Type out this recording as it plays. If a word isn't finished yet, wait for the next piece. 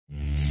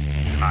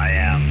I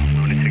am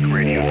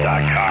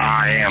lunaticradio.com.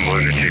 I am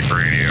Lunatic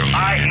Radio.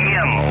 I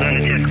am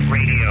Lunatic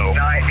Radio.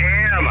 I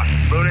am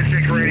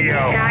Lunatic Radio.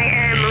 I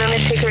am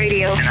Lunatic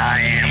Radio. And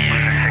I am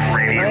Lunatic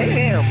Radio.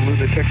 I am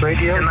Lunatic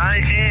Radio. And I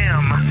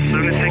am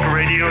Lunatic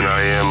Radio. And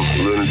I am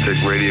Lunatic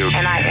Radio.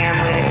 And I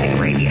am Lunatic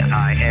Radio.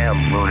 I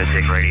am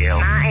Lunatic Radio.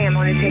 I am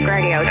Lunatic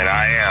Radio. And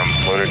I am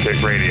Lunatic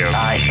Radio.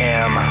 I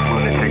am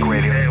Lunatic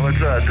Radio. Hey,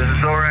 what's up? This is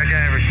Zorak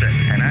Iverson,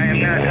 and I am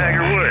not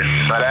Tiger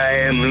Woods, but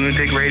I am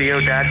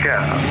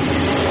lunaticradio.com.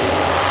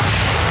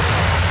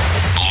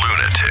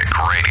 Lunatic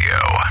Radio.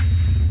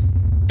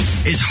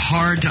 It's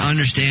hard to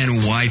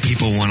understand why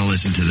people want to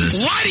listen to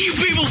this. Why do you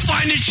people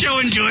find this show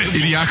enjoyable?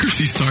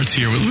 Idiocracy starts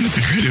here with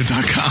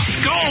lunaticradio.com.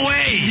 Go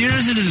away! You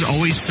notice there's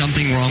always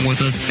something wrong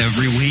with us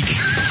every week?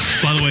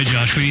 By the way,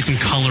 Josh, we need some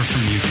color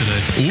from you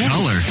today. Ooh.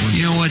 Color?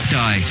 You know what?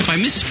 Die. If I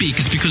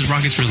misspeak, it's because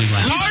Rocket's really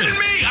loud. Pardon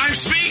me, I'm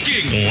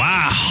speaking!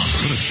 Wow.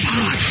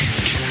 Fuck.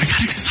 I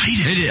got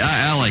excited.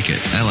 I like it.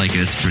 I like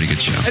it. It's a pretty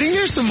good show. I think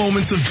there's some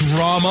moments of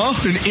drama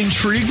and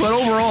intrigue, but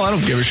overall, I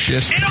don't give a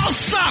shit. It all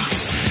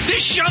sucks!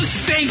 This show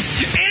stinks!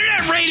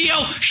 Internet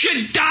radio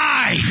should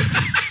die!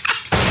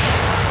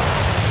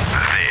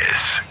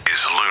 This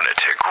is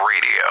Lunatic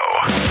Radio.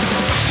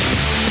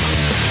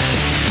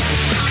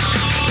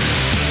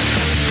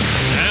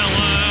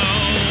 Hello.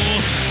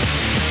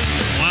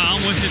 Wow,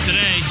 I'm with you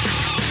today.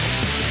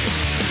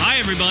 Hi,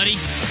 everybody.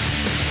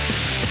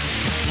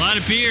 A lot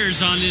of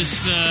beers on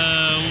this,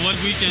 what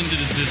weekend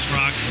is this,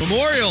 Rock?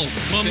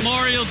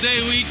 Memorial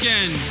Day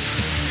weekend.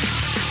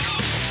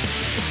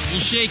 A little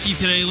shaky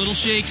today, a little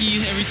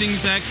shaky.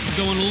 Everything's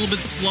going a little bit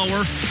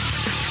slower.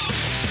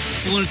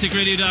 It's the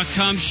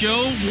lunaticradio.com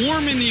show.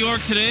 Warm in New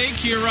York today.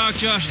 Kier Rock,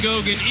 Josh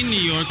Gogan in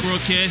New York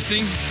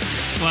broadcasting.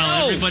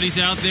 While everybody's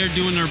out there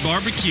doing their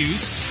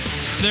barbecues.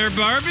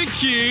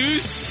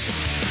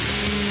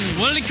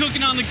 What are they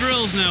cooking on the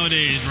grills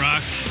nowadays,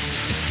 Rock?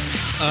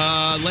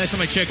 Last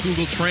time I checked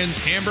Google Trends,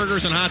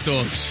 hamburgers and hot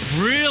dogs.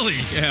 Really?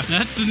 Yeah.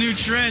 That's the new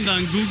trend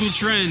on Google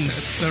Trends.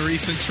 That's the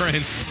recent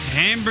trend.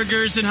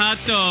 Hamburgers and hot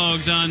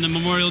dogs on the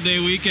Memorial Day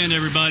weekend,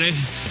 everybody.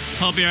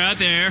 Hope you're out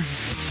there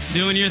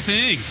doing your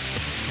thing.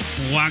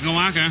 Waka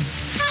waka.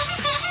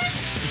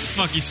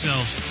 Fuck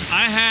yourselves.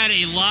 I had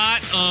a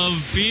lot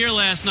of beer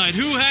last night.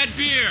 Who had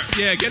beer?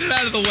 Yeah, get it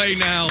out of the way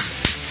now.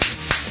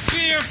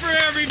 Beer for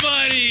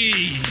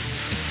everybody.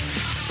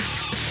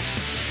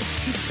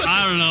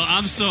 I don't know.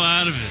 I'm so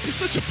out of it. You're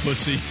such a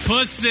pussy.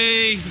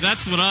 Pussy.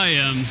 That's what I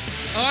am.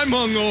 I'm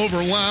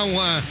hungover. Wow,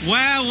 wow.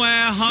 Wow,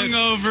 wow.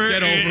 Hungover.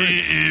 Get over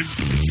it.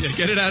 Yeah,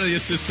 get it out of your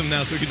system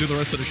now so we can do the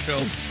rest of the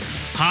show.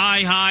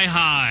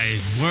 Hi.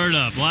 Word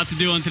up. A lot to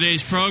do on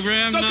today's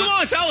program. So come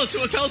on, tell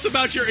us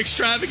about your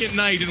extravagant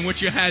night in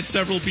which you had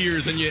several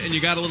beers and you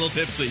got a little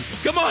tipsy.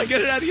 Come on, get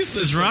it out of your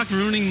system. Is Rock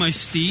ruining my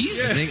steez?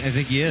 Yeah. I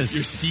think he is.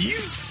 Your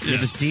steez? You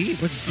have a steez?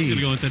 What's a steez? I'm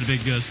gonna go with that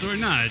big story.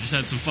 Nah, I just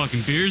had some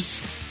fucking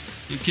beers.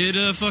 The kid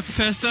fucking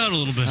passed out a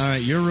little bit. All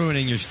right, you're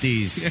ruining your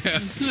steez.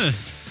 Yeah.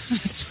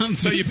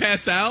 So you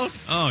passed out?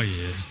 Oh,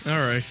 yeah. All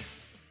right.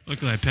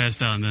 Luckily, I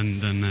passed out,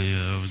 and then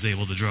I was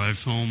able to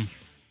drive home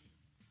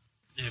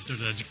after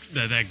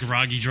that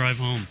groggy drive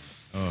home.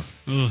 Oh,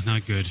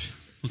 not good.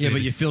 Yeah,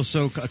 but you feel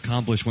so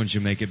accomplished once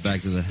you make it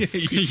back to the...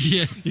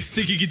 Yeah. You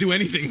think you could do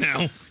anything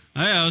now?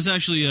 I was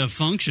actually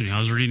functioning. I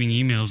was reading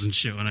emails and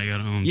shit when I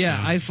got home. Yeah,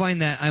 so. I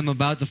find that I'm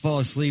about to fall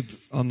asleep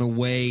on the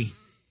way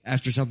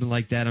after something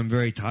like that. I'm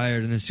very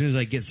tired, and as soon as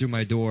I get through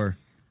my door,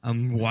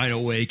 I'm wide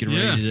awake and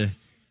ready to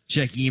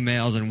check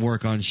emails and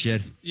work on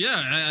shit. Yeah,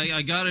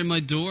 I got in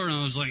my door, and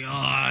I was like,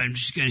 I'm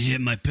just going to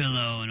hit my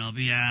pillow, and I'll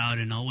be out,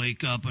 and I'll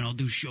wake up, and I'll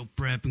do show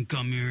prep and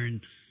come here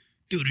and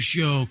do the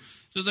show.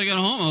 So as I got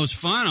home, I was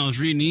fine. I was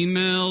reading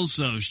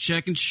emails. I was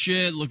checking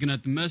shit, looking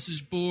at the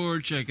message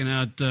board, checking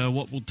out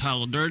what will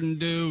Tyler Durden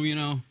do,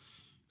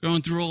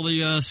 going through all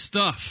the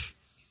stuff.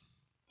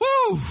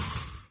 Woo!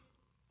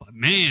 But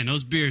man,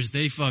 those beers,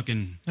 they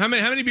fucking... How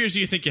many beers do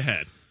you think you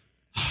had?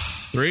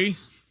 3?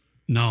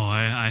 No,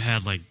 I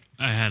had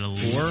at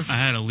least 4? I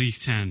had at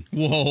least 10.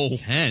 Whoa.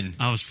 10?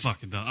 I was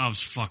fucked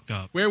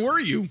up. Where were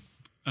you?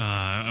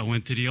 I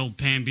went to the old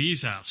Pam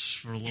B's house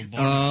for a little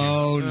barbecue.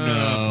 Oh,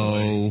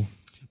 no.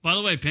 By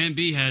the way, Pam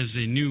B has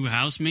a new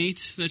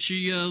housemate that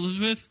she lives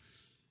with.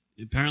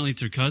 Apparently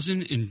it's her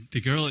cousin, and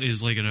the girl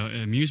is like an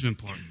amusement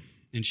park.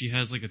 And she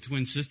has like a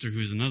twin sister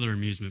who's another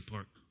amusement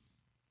park.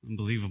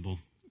 Unbelievable.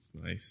 That's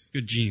nice.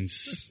 Good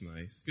genes. That's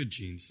nice. Good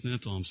genes.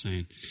 That's all I'm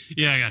saying.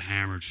 Yeah, I got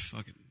hammered.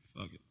 Fuck it.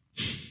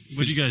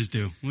 What'd you guys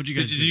do? Did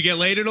you get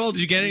laid at all?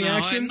 Did you get any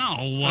action?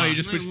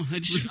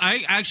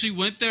 I actually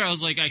went there. I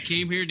was like, I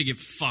came here to get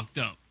fucked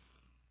up.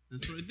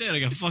 That's what I did. I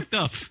got fucked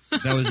up.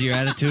 That was your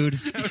attitude?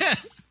 Yeah.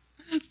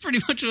 That's pretty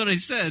much what I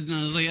said. And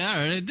I was like, all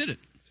right, I did it.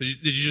 So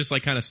did you just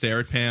kind of stare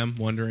at Pam,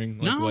 wondering?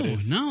 No,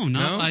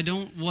 I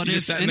don't. What you if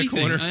just sat anything?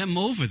 in the corner? I am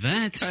over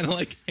that. Kind of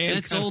like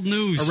that's old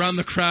news. Around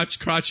the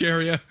crotch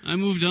area. I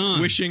moved on.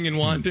 Wishing and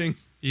wanting.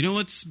 You know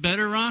what's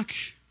better, Rock?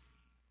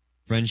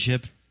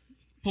 Friendship?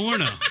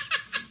 Porno.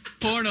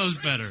 Porno's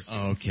better.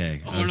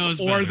 Okay. Porno's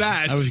better. Or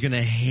that. I was going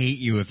to hate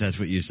you if that's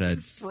what you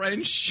said.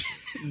 French.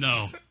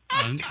 No.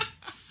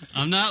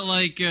 I'm not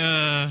like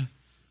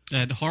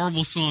that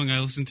horrible song I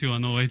listened to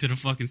on the way to the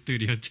fucking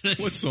studio today.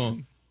 What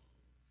song?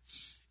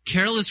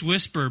 Careless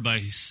Whisper by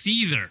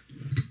Seether.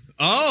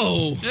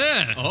 Oh.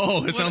 Yeah.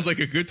 Oh, it sounds like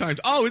a good time.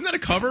 Oh, isn't that a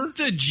cover? It's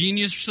a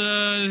genius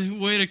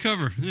way to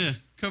cover. Yeah.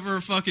 Cover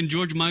a fucking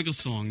George Michael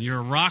song. You're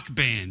a rock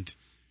band,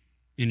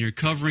 and you're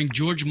covering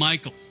George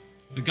Michael,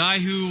 a guy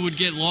who would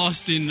get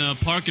lost in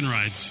parking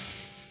rides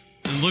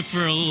and look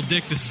for a little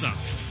dick to suck.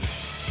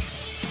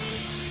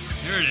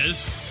 There it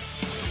is.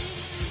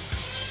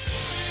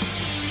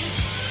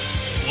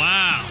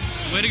 Wow.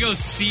 Way to go,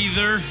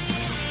 Seether.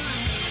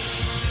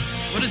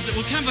 What is it?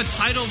 What kind of a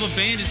title of a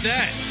band is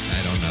that?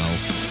 I don't know.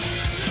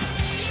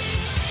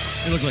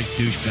 They look like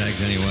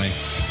douchebags anyway.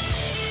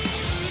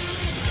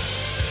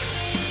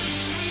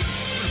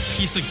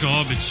 Piece of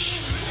garbage.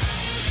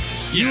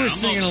 You Yeah, were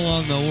singing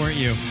along though, weren't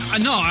you?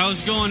 No, I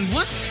was going,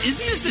 what?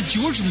 Isn't this a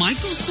George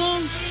Michael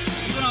song?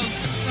 That's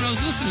when I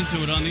was listening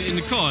to it in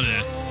the car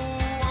there.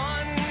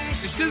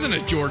 This isn't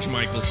a George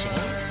Michael song.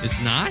 It's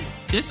not?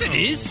 Yes, it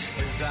is.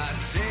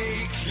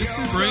 This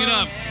is, Bring it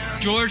up.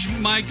 George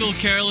Michael,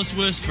 Careless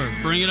Whisper.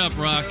 Bring it up,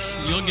 Rock.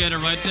 You'll get it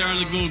right there on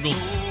the Google.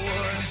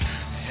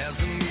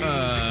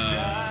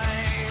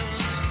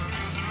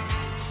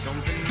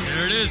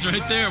 There it is,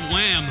 right there.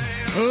 Wham.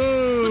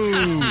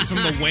 Oh, from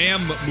the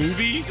Wham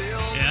movie?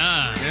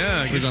 Yeah. Yeah,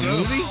 I was guess a so.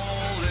 movie?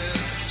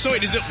 So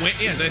wait, is it Wham?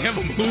 Yeah, they have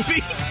a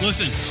movie?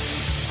 Listen.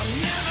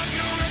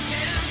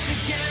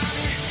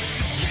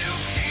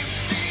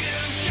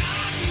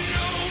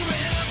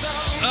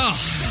 Oh,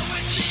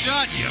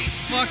 shut your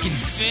fucking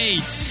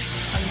face.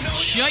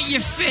 Shut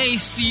your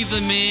face, see the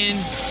man.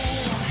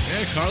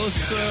 Yeah,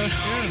 Carlos,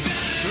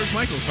 George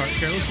Michael,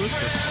 Careless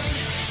Whisper.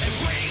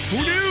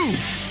 Who knew?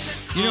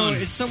 You know,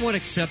 it's somewhat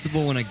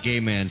acceptable when a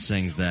gay man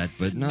sings that,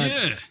 but not.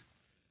 Yeah, of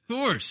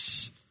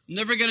course.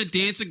 Never gonna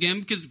dance again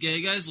because gay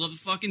guys love to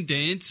fucking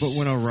dance. But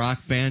when a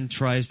rock band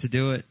tries to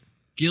do it,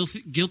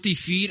 Guilty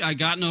Feet, I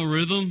Got No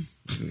Rhythm.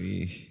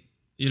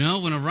 You know,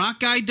 when a rock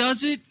guy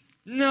does it.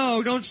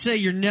 No, don't say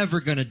you're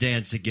never gonna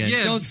dance again.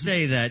 Yeah. Don't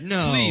say that.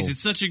 No, Please,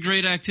 it's such a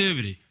great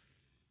activity.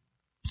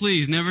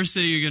 Please, never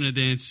say you're gonna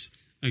dance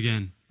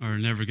again or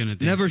never gonna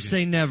dance. Never again.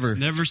 say never.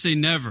 Never say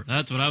never.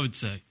 That's what I would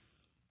say.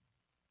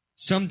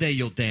 Someday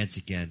you'll dance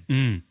again.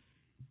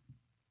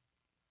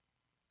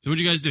 So what'd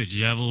you guys do? Did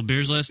you have little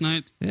beers last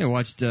night? Yeah, I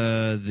watched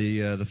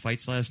the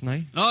fights last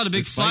night. Oh, the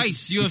big Good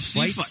fights,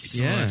 UFC fights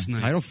yeah, last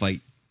night. title fight.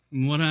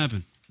 What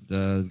happened?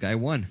 The guy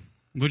won.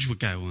 Which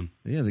guy won?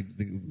 Yeah, the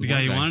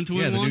guy you one wanted to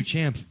win Yeah, the won? new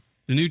champ.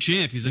 The new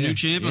champ. He's a new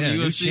champ on the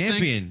new UFC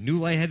champion, thing?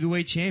 new light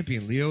heavyweight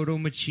champion, Lyoto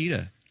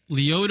Machida.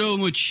 Lyoto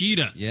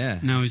Machida. Yeah.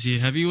 Now, is he a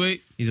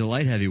heavyweight? He's a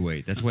light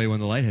heavyweight. That's why he won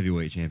the light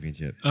heavyweight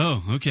championship.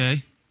 Oh,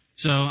 okay.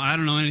 So, I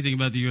don't know anything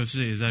about the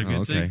UFC. Is that a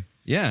good thing?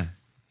 Yeah,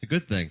 it's a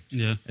good thing.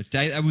 Yeah.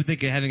 I would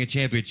think having a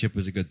championship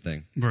was a good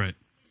thing. Right.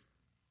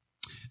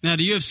 Now,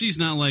 the UFC is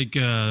not like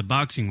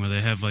boxing where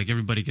they have, like,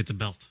 everybody gets a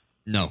belt.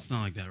 No. It's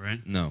not like that,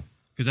 right? No.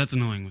 Because that's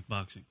annoying with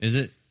boxing. Is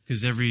it?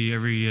 Because every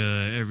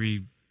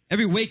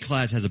weight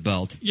class has a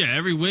belt. Yeah,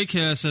 every weight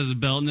class has a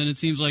belt, and then it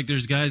seems like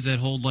there's guys that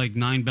hold like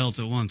 9 belts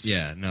at once.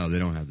 Yeah, no, they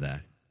don't have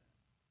that.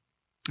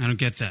 I don't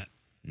get that.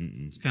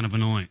 It's kind of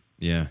annoying.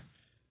 Yeah.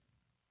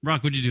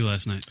 Rock, what'd you do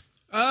last night?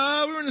 We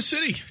were in the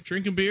city,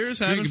 drinking beers,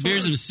 having Drinking fun.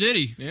 beers in the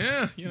city.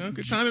 Yeah,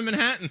 good time in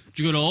Manhattan. Did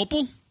you go to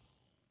Opal?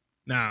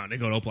 No, I didn't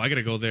go to Opal. I got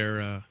to go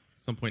there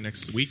some point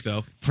next week,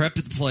 though. Prep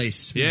at the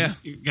place. Yeah.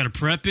 You got to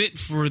prep it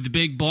for the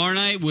big bar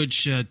night,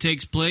 which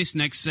takes place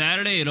next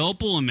Saturday at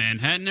Opal in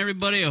Manhattan,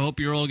 everybody. I hope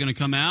you're all going to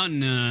come out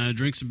and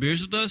drink some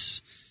beers with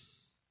us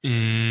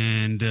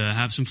and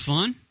have some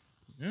fun.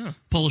 Yeah.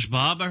 Polish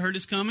Bob, I heard,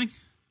 is coming.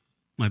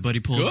 My buddy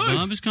Polish Good.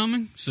 Bob is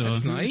coming, so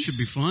That's nice. it should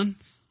be fun.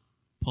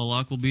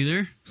 Pollock will be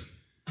there,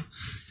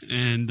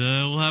 and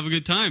we'll have a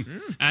good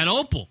time at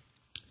Opal.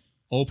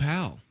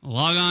 Opal.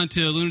 Log on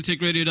to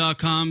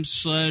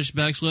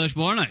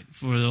lunaticradio.com//bar night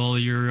for all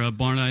of your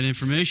bar night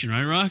information,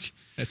 right, Rock?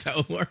 That's how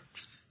it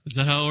works. Is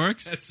that how it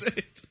works? That's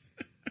it.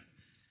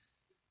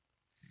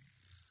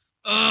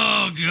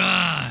 Oh,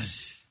 God.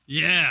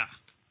 Yeah.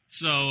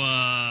 So,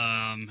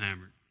 I'm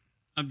hammered.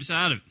 I'm just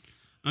out of it.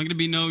 I'm going to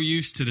be no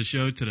use to the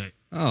show today.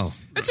 Oh.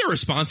 That's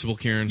irresponsible,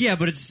 Kieran. Yeah,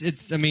 but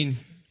it's I mean...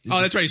 Oh,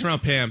 that's right. He's around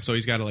Pam, so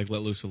he's got to, like,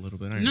 let loose a little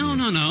bit. No.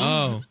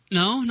 Oh.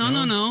 No.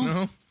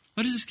 No?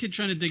 What is this kid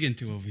trying to dig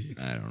into over here?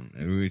 I don't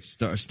know. We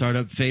start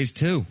up phase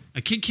 2.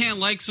 A kid can't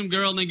like some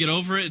girl and then get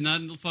over it and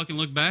not fucking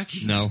look back?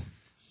 No.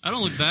 I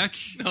don't look back.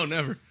 No,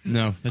 never.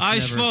 No. That's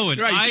Eyes never, forward.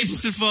 Right, Eyes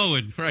to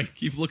forward. Right.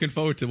 Keep looking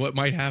forward to what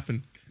might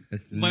happen.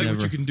 That's What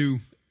never. you can do.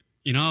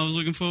 You know what I was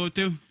looking forward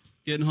to?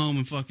 Getting home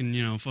and fucking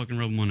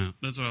rubbing one out.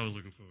 That's what I was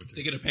looking forward to.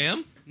 They get a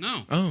Pam?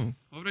 No. Oh.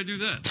 Why would I do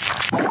that?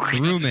 The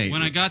roommate.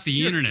 When I got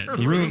the internet.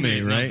 The roommate,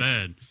 It's right? not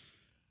bad.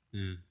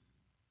 Yeah.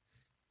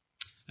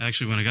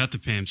 Actually, when I got to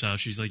Pam's house,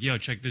 she's like, yo,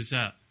 check this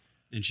out.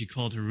 And she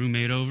called her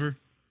roommate over.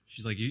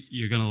 She's like,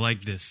 you're going to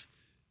like this.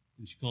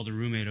 And she called her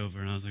roommate over,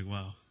 and I was like,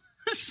 wow.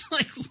 It's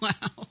like,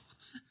 wow.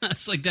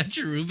 That's like, that's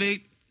your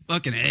roommate?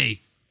 Fucking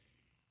A.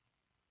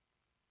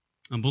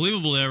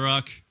 Unbelievable there,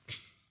 Rock.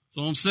 That's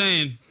all I'm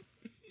saying.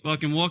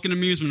 Fucking walking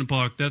amusement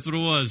park. That's what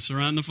it was.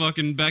 Around the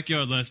fucking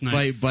backyard last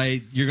night.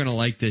 By you're gonna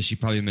like this, she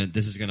probably meant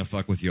this is gonna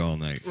fuck with you all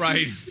night.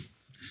 Right.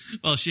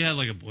 Well, she had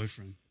like a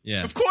boyfriend.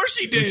 Yeah. Of course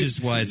she did. Which is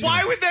why it's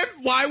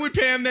why would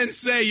Pam then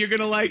say you're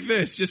gonna like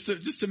this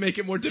just to make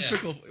it more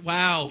difficult? Yeah.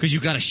 Wow. Because you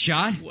got a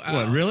shot? Wow.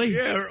 What, really?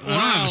 Yeah. I don't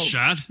have a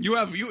shot. You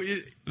have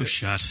a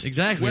shot.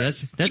 Exactly.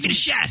 That's give me the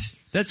shot.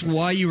 That's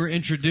why you were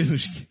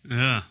introduced.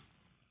 Yeah.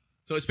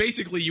 So it's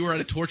basically you were at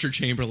a torture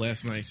chamber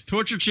last night.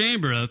 Torture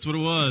chamber, that's what it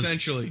was.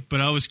 Essentially.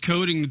 But I was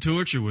coding the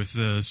torture with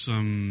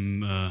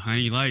some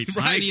Heiny Lights.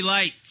 Right. Heiny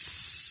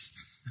Lights.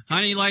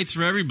 Heiny Lights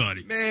for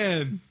everybody.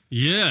 Man.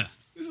 Yeah.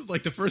 This is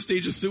like the first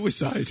stage of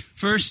suicide.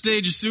 First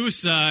stage of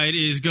suicide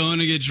is going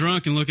to get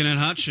drunk and looking at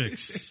hot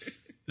chicks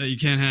that you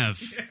can't have.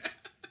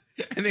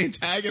 Yeah. And they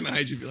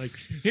antagonize you. Be like,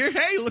 here,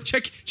 hey, look,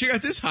 check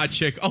out this hot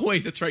chick. Oh,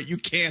 wait, that's right. You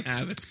can't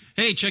have it.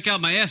 Hey, check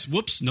out my ass.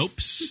 Whoops. Nope.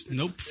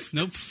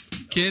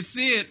 Can't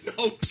see it.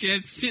 Nopes.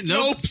 Can't see it.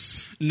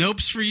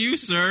 Nopes for you,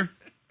 sir.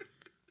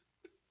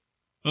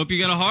 Hope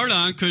you got a hard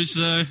on, because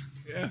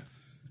yeah,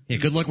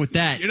 good luck with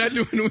that. You're not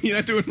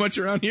doing much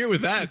around here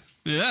with that.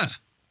 Yeah.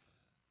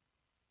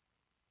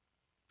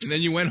 And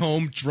then you went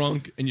home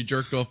drunk and you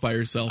jerked off by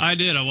yourself. I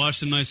did. I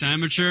watched a nice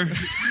amateur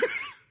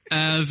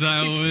as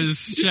I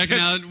was checking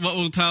out what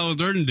will Tyler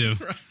Durden do.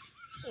 Right.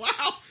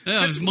 Wow.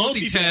 Yeah, I was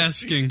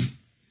multitasking.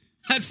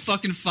 At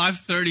fucking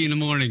 5:30 in the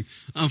morning,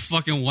 I'm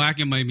fucking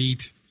whacking my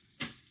meat.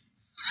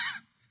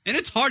 And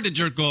it's hard to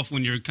jerk off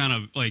when you're kind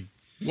of like...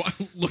 What,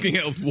 looking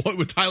at what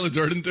would Tyler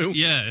Durden do?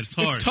 Yeah, it's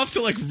hard. It's tough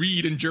to like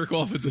read and jerk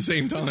off at the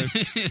same time.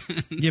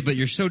 Yeah, but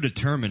you're so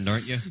determined,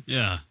 aren't you?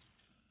 Yeah.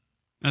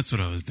 That's what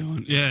I was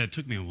doing. Yeah, it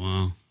took me a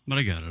while, but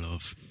I got it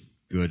off.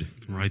 Good.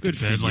 Right Good to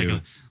bed for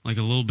you. like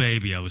a little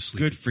baby I was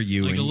sleeping. Good for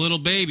you. Like And a little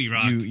baby,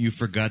 Rock. You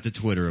forgot to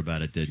Twitter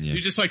about it, didn't you? Do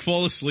you just like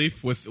fall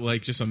asleep with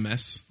like just a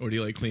mess? Or do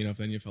you like clean up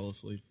then you fell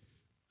asleep?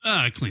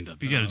 I cleaned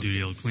up. You got to do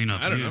the old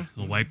cleanup. I don't know.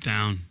 A wipe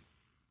down,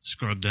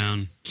 scrub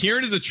down.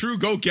 Kieran is a true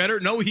go-getter.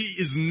 No, he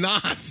is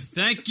not.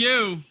 Thank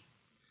you.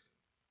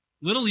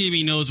 Little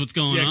Yemi knows what's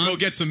going on. Yeah, go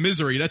get some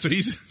misery. That's what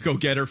he's a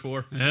go-getter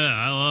for. Yeah,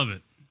 I love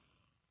it.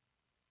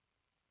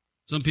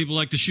 Some people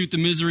like to shoot the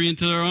misery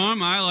into their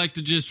arm. I like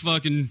to just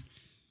fucking...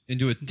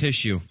 Into a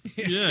tissue.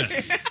 Yeah.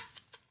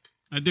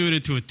 I do it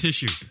into a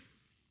tissue.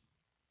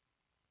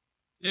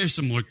 There's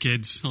some more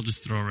kids. I'll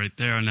just throw it right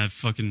there on that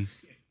fucking...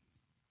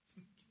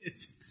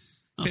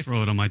 I'll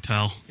throw it on my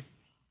towel.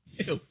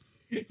 Ew.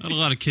 Got a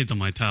lot of kids on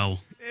my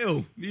towel.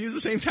 Ew. You use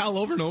the same towel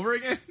over and over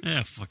again?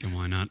 Yeah, fucking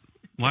why not?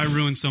 Why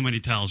ruin so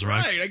many towels,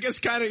 right? Right. I guess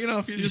kind of,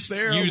 if you're just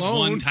there use alone.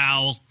 one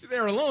towel. If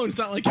you're there alone. It's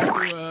not like you have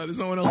to, there's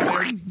no one else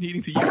there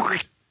needing to use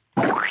it.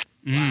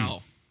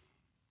 Wow.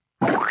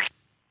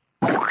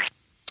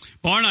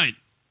 Bar night.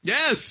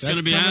 Yes. It's going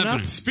to be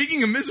happening.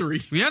 Speaking of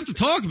misery. We have to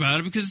talk about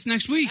it because it's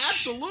next week.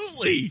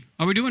 Absolutely.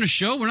 Are we doing a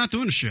show? We're not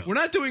doing a show. We're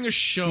not doing a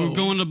show. We're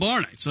going to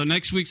bar night. So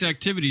next week's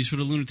activities for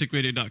the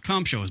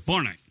lunaticradio.com show is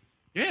bar night.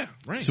 Yeah,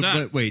 right.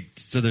 So, wait,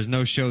 so there's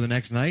no show the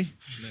next night?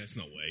 There's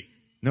no way.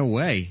 No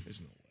way.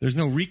 There's no way. There's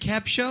no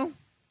recap show?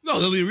 No,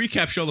 there'll be a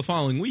recap show the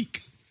following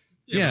week.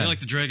 Yeah. We like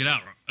to drag it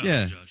out.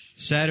 Yeah. Josh.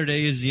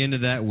 Saturday is the end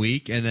of that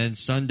week, and then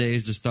Sunday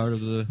is the start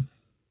of the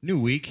new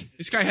week.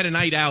 This guy had a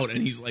night out,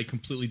 and he's like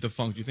completely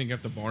defunct. You think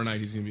after bar night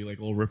he's going to be like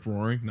a little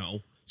rip-roaring?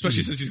 No.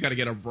 Especially since he's got to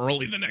get up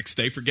early the next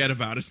day. Forget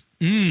about it.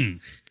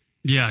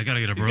 Yeah, I got to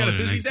get up He's early. got a the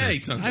busy next day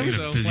Sunday. I was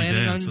So. busy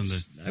day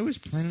on I was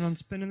planning on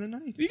spending the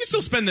night. You can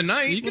still spend the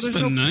night. You can There's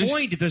spend no the night.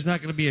 point if there's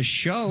not going to be a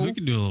show. We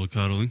can do a little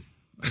cuddling.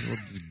 We'll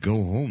just go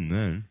home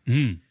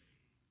then.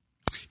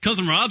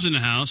 Cousin Rob's in the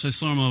house. I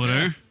saw him over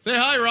there. Say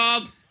hi,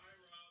 Rob.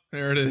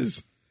 There it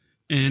is.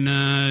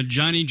 And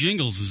Johnny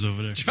Jingles is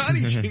over there.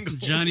 Johnny Jingles.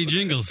 Johnny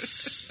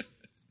Jingles.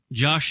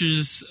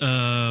 Josh's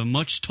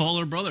much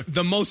taller brother.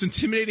 The most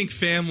intimidating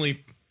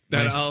family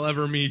that I'll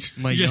ever meet.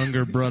 My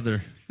younger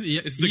brother.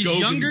 Yeah, It's the he's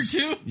Gogans. younger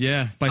too?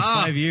 Yeah, by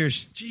 5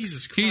 years.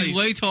 Jesus Christ. He's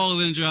way taller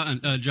than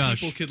Josh.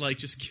 People could like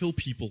just kill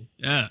people.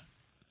 Yeah.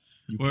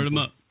 Word him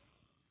up.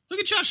 Look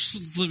at Josh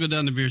looking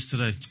down the beers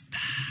today.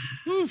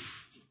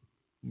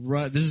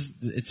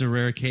 It's a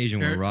rare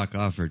occasion where Rock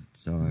offered.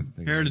 So I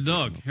figured Hair of the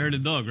dog. Hair of the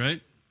dog, right?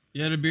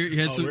 You had a beer. You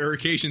had some Rare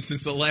occasion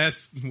since the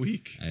last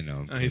week. I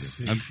know. I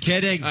see. I'm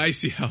kidding. I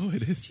see how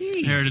it is.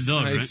 hair of the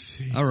dog, I right?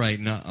 see. All right,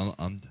 no,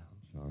 I'm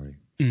sorry.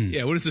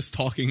 Yeah, what is this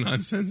talking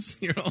nonsense?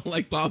 You're all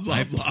like blah, blah,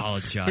 I blah.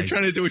 apologize. We're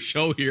trying to do a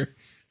show here.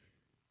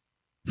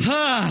 All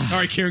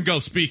right, Kieran, go.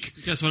 Speak.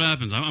 Guess what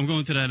happens? I'm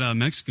going to that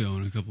Mexico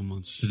in a couple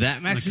months. To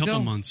that Mexico? In a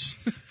couple months.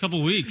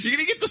 Couple weeks. You're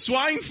going to get the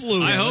swine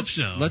flu. I hope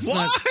so. Let's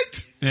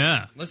What?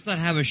 Yeah. Let's not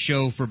have a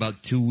show for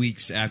about 2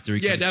 weeks after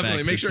he Yeah, comes definitely.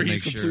 back. Make just sure to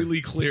he's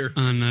completely clear.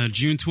 On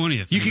June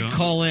 20th. You can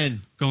call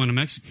in. Going to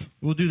Mexico.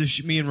 We'll do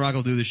me and Rock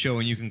will do the show,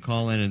 and you can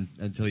call in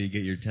until you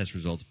get your test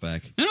results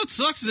back. You know what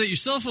sucks is that your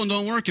cell phone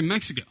don't work in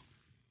Mexico.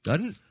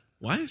 Doesn't?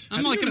 What?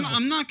 I'm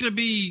not going to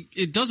be...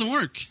 It doesn't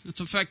work. That's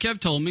what Fat Kev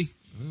told me.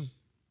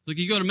 Like,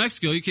 you go to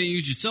Mexico, you can't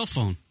use your cell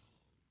phone.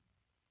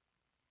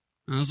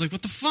 And I was like,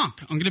 what the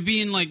fuck? I'm going to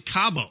be in, like,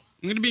 Cabo.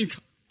 I'm going to be in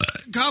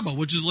Cabo,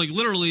 which is like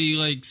literally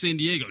like San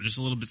Diego, just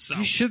a little bit south.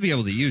 You should be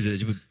able to use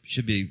it. It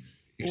should be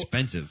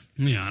expensive.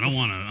 Yeah,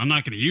 I'm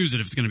not going to use it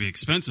if it's going to be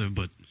expensive,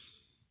 but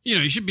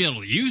you should be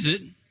able to use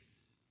it,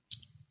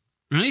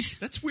 right?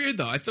 That's weird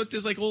though. I thought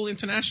there's like all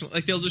international,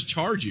 like they'll just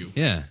charge you.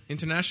 Yeah,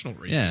 international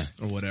rates. Yeah.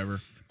 Or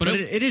whatever. But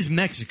it is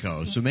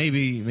Mexico, so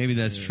maybe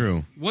that's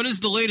true. What is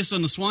the latest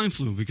on the swine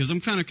flu? Because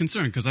I'm kind of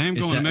concerned because I am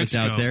going to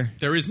Mexico. It's out there.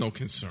 There is no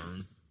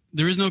concern.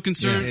 There is no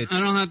concern. Yeah, I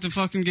don't have to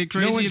fucking get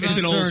crazy about it. It's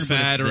an old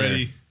fad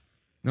already.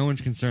 No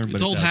one's concerned.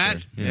 It's but old out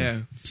hat. there. Yeah.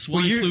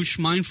 Swine flu,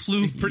 schmine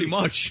flu. Pretty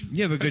much.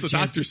 You have a good That's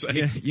chance. what doctors say.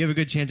 Yeah, you have a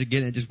good chance of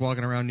getting it just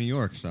walking around New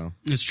York. So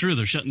It's true.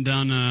 They're shutting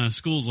down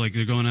schools like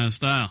they're going out of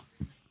style.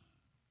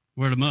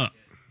 Word them up.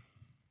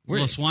 There's a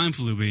little swine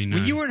flu being.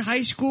 When you were in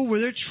high school, were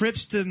there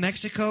trips to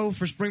Mexico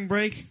for spring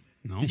break?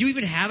 No. Did you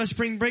even have a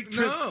spring break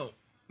trip?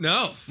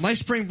 No. My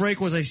spring break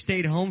was I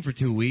stayed home for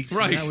 2 weeks.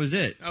 Right. And that was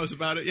it. That was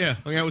about it. Yeah.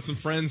 Hung out with some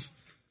friends.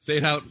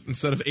 Stayed out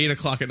instead of 8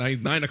 o'clock at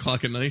night, 9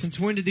 o'clock at night. Since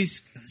when did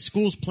these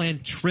schools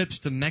plan trips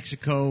to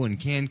Mexico and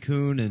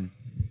Cancun and?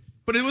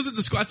 But it wasn't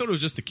the school. I thought it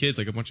was just the kids.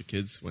 Like a bunch of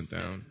kids went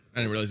down. I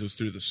didn't realize it was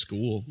through the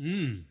school.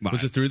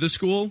 Was it through the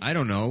school? I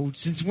don't know.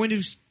 Since when do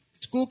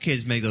school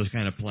kids make those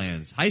kind of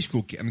plans? High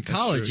school,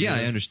 college. true, yeah,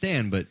 yeah. I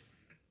understand, but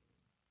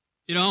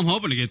I'm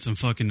hoping to get some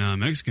fucking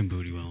Mexican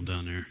booty while I'm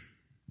down there.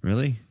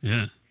 really,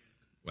 Yeah.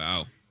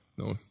 Wow.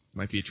 No,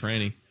 might be a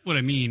tranny. What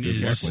I mean Good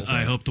is, luck with I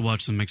that. hope to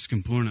watch some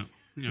Mexican porno.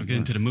 Get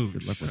into the mood.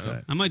 good luck with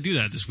that. I might do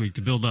that this week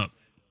to build up.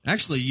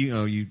 Actually,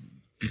 you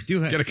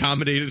do have. Get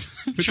accommodated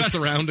with the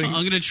surroundings.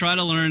 I'm going to try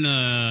to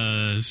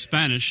learn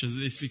Spanish.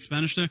 They speak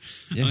Spanish there?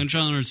 Yeah. I'm going to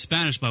try to learn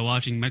Spanish by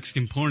watching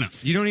Mexican porno.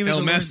 You don't even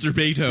El have to learn-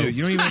 Masturbato. Dude,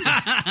 you don't even.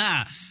 Have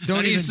to,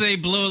 How do you even- say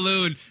blow a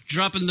load,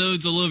 dropping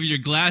loads all over your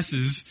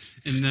glasses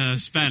in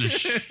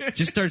Spanish?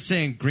 just start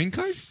saying green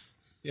card.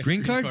 Yeah,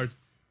 Green card?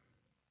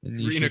 And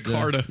you Green should,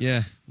 Carta.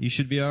 yeah, you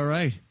should be all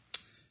right.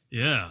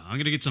 Yeah, I'm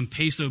going to get some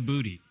peso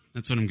booty.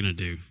 That's what I'm going to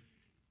do.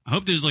 I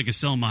hope there's like a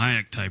Selma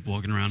Hayek type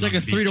walking around It's like on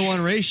a the beach.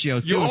 3-to-1 ratio.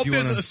 Too, You if hope you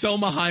there's wanna- a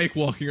Selma Hayek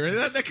walking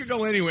around. That could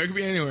go anywhere. It could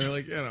be anywhere.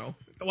 Like,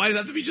 why does it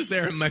have to be just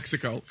there in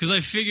Mexico? Because I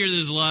figure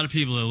there's a lot of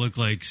people that look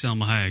like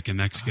Selma Hayek in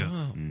Mexico.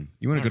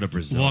 You want to go to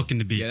Brazil? Walking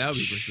the beach. Yeah, that would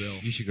be Brazil.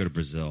 You should go to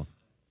Brazil.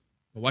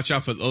 Watch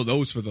out for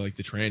those for the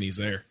trannies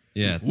there.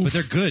 Yeah, but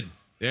they're good.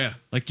 Yeah.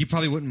 Like you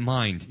probably wouldn't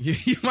mind. You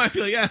might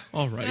be like, yeah,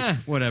 all right.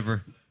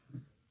 Whatever.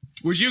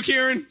 Would you,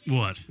 Kieran?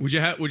 What? Would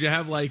you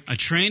have like A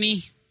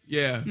tranny?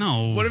 yeah?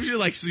 No. What if you're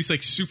like he's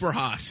like super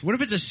hot? What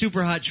if it's a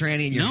super hot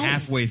tranny and you're No.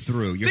 halfway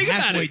through? You're Think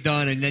about halfway it.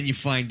 done, and then you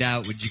find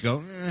out. Would you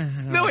go?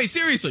 No, wait,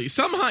 seriously. You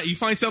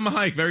find Selma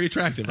Hayek very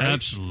attractive, right?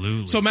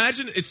 Absolutely. So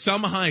imagine it's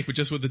Selma Hayek, but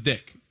just with a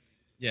dick.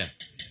 Yeah.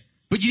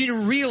 But you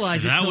didn't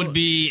realize it. that till- would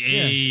be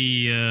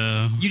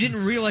You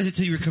didn't realize it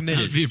till you were that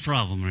committed. would be a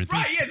problem right there.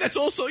 Right? Yeah, that's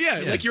also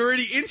like you're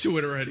already into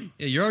it already.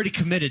 Yeah, you're already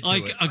committed to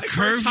Like it. a Like,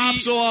 her curvy,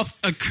 tops off.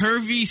 a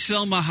curvy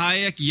Selma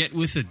Hayek, yet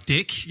with a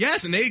dick.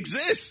 Yes, and they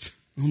exist.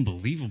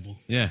 Unbelievable.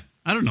 Yeah.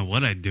 I don't know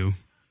what I'd do.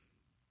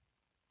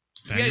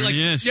 Bang her Yeah, like in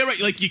the ass. yeah, right.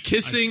 Like you're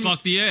kissing. I'd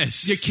fuck the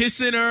ass. You're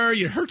kissing her.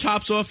 Her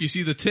top's off. You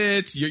see the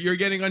tits. You're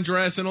getting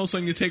undressed, and all of a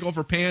sudden you take off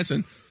her pants,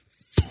 and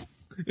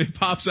it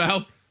pops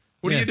out.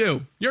 What Yeah. do you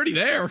do? You're already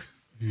there.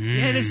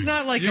 Yeah, and it's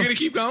not like You're gonna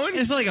keep going. and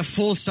it's not like a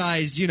full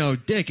sized,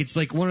 dick. It's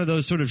like one of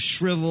those sort of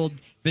shriveled,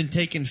 been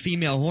taking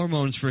female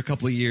hormones for a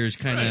couple of years,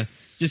 kind of Right.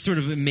 just sort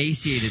of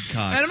emaciated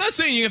cocks. And I'm not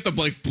saying you have to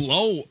like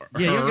blow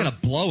her. Yeah, you're gonna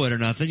blow it or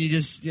nothing. You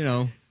just,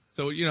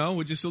 So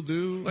would you still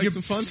do like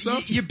some fun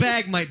stuff? Your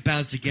bag might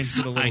bounce against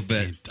it a little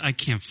bit. I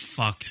can't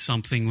fuck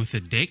something with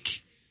a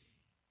dick.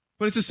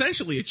 But it's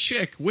essentially a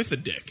chick with a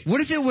dick.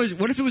 What if it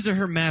was a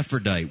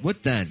hermaphrodite?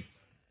 What then?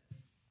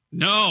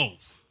 No.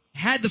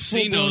 Had the full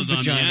Seen blown those on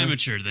the vagina.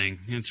 amateur thing.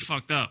 It's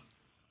fucked up.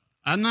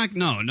 I'm not,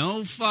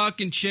 no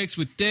fucking chicks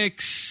with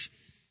dicks.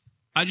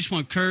 I just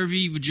want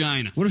curvy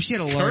vagina. What if she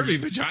had a large? Curvy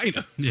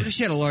vagina. What if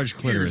she had a large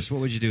clitoris?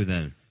 What would you do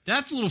then?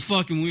 That's a little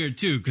fucking weird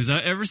too, because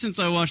ever since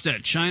I watched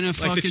that China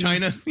fucking... Like the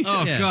China?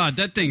 Oh, Yeah. God,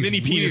 that thing's Mini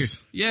weird.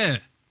 penis. Yeah.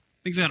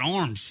 Thing's got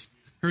arms.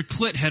 Her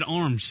clit had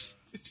arms.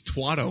 It's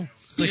Twatto.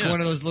 It's like Yeah.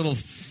 one of those little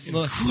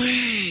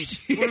Quid!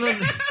 one of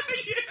those.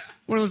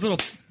 One of those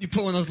little, you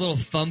put one of those little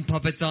thumb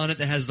puppets on it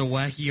that has the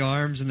wacky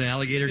arms and the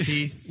alligator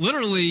teeth.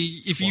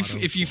 Literally, if you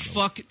Twatto.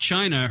 fuck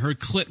China, her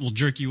clit will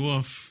jerk you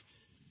off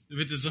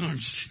with his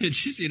arms.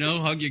 Just,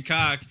 hug your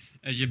cock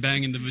as you're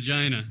banging the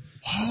vagina.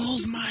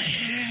 Hold my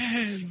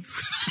hand.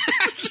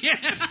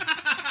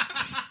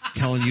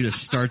 Telling you to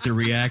start the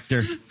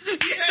reactor.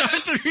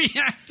 Start the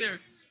reactor.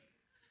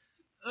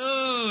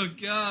 Oh,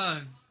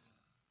 God.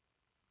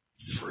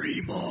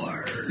 Free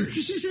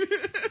Mars.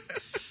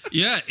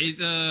 Yeah,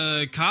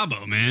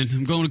 Cabo, man.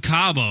 I'm going to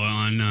Cabo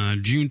on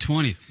June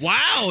 20th.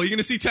 Wow, you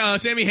gonna see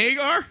Sammy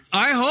Hagar?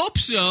 I hope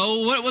so.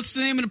 What's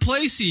the name of the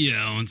place he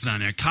owns down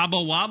there?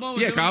 Cabo Wabo?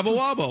 Yeah, Cabo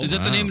Wabo. Is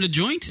that the name of the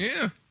joint?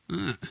 Yeah.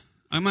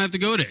 I might have to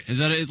go there.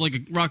 It's like a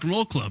rock and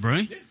roll club,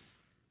 right?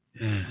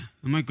 Yeah,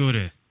 I might go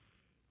there.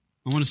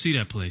 I want to see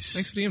that place.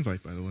 Thanks for the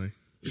invite, by the way.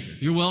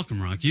 You're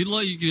welcome, Rock. You'd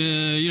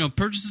like,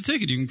 purchase a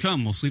ticket. You can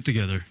come. We'll sleep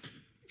together.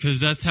 Because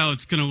that's how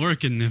it's going to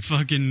work in the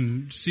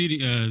fucking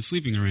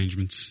sleeping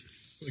arrangements.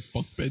 Like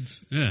bunk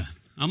beds. Yeah.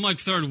 I'm like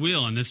third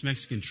wheel on this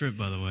Mexican trip,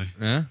 by the way.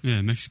 Yeah?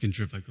 Yeah, Mexican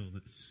trip, I called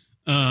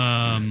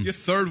it. Your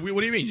third wheel?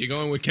 What do you mean? You're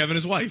going with Kevin and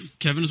his wife?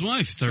 Kevin, his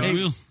wife, third Hey,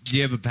 wheel. do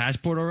you have a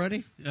passport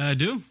already? I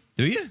do.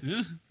 Do you?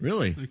 Yeah.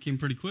 Really? It came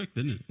pretty quick,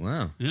 didn't it?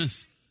 Wow.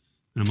 Yes.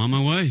 And I'm on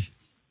my way.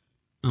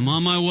 I'm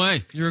on my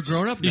way. You're a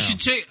grown up now. You should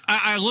check.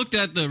 I looked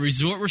at the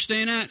resort we're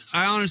staying at.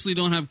 I honestly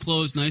don't have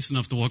clothes nice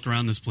enough to walk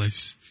around this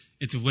place.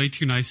 It's way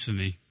too nice for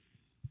me.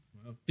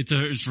 It's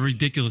a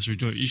ridiculous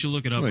resort. You should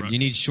look it up. What, Rock. you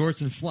need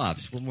shorts and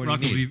flops. What more Rock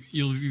do you need?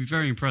 you'll be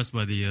very impressed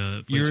by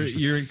the place.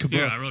 You're in Cabo.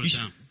 Yeah, I wrote you it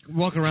should down.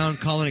 walk around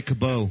calling it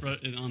Cabo. Right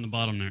on the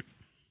bottom there.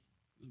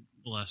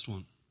 The last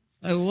one.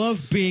 I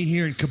love being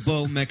here in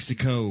Cabo,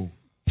 Mexico.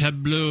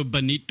 Pueblo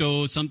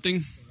Bonito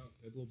something.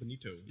 Pueblo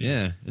Bonito.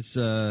 Yeah, it's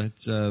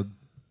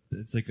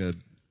like a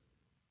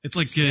It's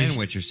like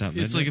sandwich or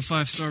something. It's isn't like a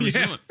it? 5-star Yeah.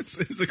 resort.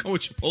 It's like going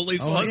with Chipotle Oh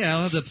sauce. yeah,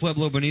 I'll have the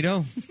Pueblo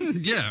Bonito.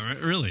 Yeah,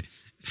 really.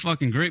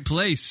 Fucking great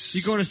place.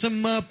 You going to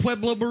some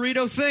Pueblo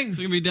burrito thing?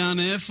 So you're gonna be down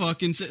there,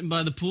 fucking sitting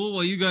by the pool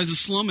while you guys are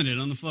slumming it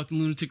on the fucking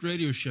Lunatic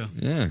Radio show.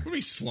 Yeah. What are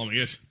we slumming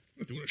it?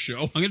 We're not doing a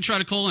show. I'm gonna try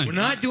to call in. We're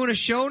not doing a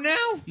show now?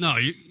 No,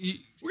 you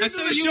We're going to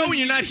do a show and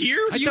you're not here?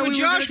 I You thought and we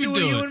Josh were would going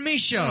to do do a it. you and me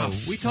show.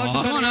 We talked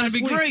about Come on, it that'd last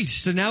be week. great.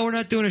 So now we're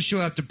not doing a show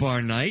after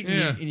bar night.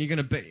 Yeah. And you're going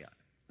to be...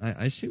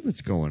 I see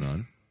what's going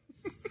on.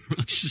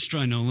 I'm just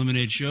trying to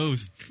eliminate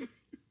shows.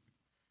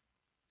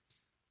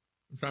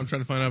 I'm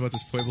trying to find out about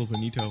this Pueblo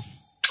Bonito.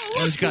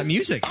 Oh, it's got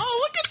music. Oh,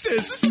 look at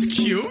this. This is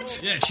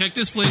cute. Yeah, check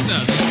this place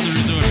out. This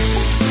is the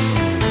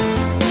resort.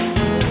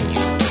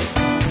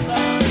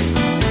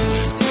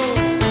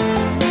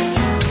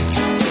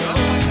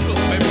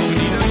 Pueblo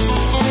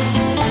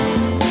Bonito.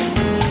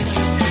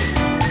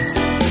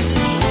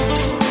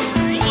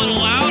 A little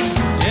loud.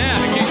 Yeah,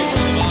 I can't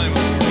control the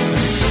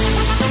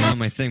volume. On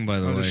my thing, by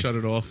the I'll way. just shut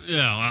it off.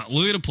 Yeah, wow.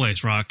 Look at the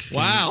place, Rock.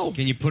 Wow.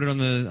 Can you put it on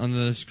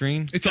the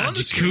screen? It's Got on a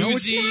the screen. No,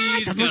 it's jacuzzi.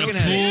 not. It's I'm got a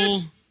looking at it.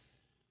 pool.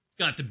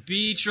 Got the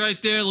beach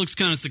right there. Looks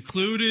kind of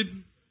secluded.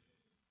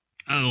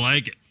 I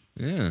like it.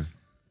 Yeah. Isn't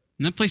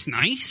that place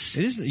nice?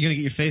 It is. You gonna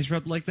get your face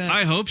rubbed like that?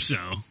 I hope so.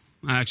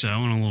 Actually, I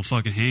want a little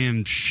fucking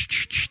ham.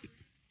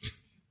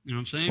 You know what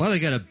I'm saying? Well, they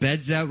got a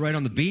beds out right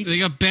on the beach. They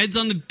got beds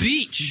on the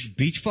beach.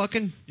 beach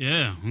fucking.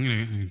 Yeah, I'm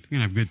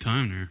gonna have a good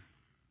time there.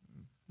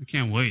 I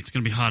can't wait. It's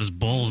gonna be hot as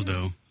balls,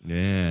 though.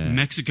 Yeah.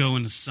 Mexico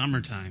in the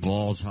summertime.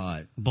 Balls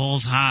hot.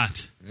 Balls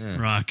hot. Yeah.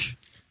 Rock. It's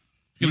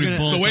You're gonna be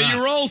gonna- balls The way hot.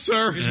 you roll,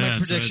 sir. Here's Yeah, my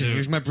that's what I prediction. do.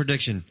 Here's my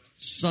prediction.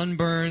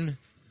 Sunburn,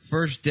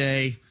 first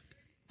day.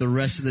 The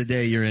rest of the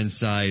day you're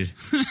inside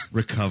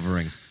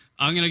recovering.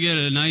 I'm gonna get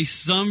a nice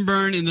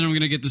sunburn, and then I'm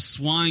gonna get the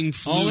swine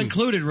flu. All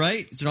included,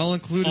 right? It's an all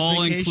included All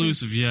vacation?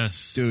 inclusive,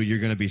 yes. Dude, you're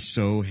gonna be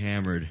so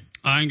hammered.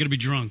 I ain't gonna be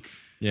drunk.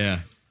 Yeah.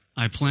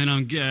 I plan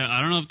on.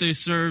 I don't know if they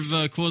serve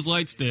Coors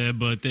Lights there,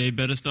 but they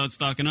better start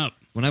stocking up.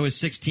 When I was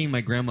 16,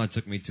 my grandma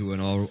took me to an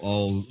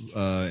all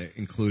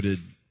included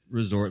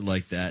resort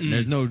like that. And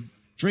there's no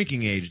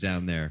drinking age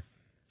down there.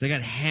 They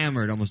got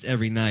hammered almost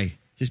every night,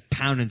 just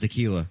pounding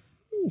tequila.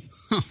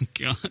 Oh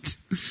God,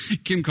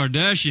 Kim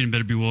Kardashian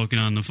better be walking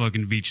on the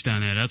fucking beach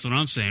down there. That's what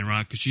I'm saying,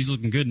 Rock, because she's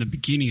looking good in a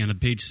bikini on the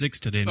page 6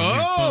 today. In the New York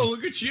Oh, Post.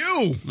 look at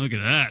you. Look at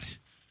that.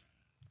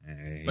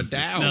 But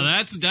Now now.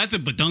 that's a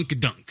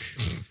badunk-a-dunk.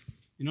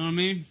 You know what I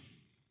mean?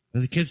 Are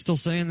the kids still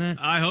saying that?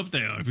 I hope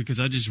they are, because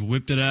I just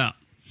whipped it out.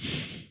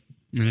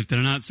 And if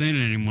they're not saying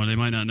it anymore, they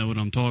might not know what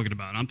I'm talking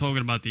about. I'm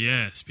talking about the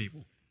ass,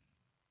 people.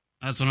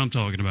 That's what I'm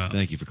talking about.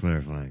 Thank you for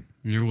clarifying.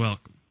 You're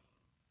welcome.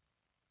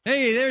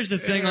 Hey, there's the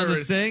thing on the There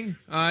it- thing.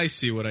 I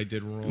see what I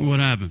did wrong. What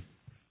happened?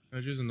 I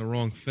was using the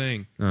wrong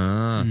thing.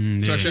 Ah.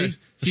 Should I Yeah.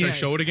 should I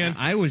show it again?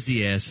 I was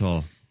the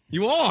asshole.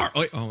 You are.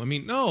 Oh, I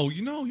mean, no,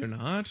 you're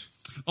not.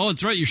 Oh,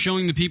 that's right. You're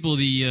showing the people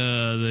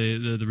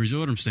the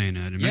resort I'm staying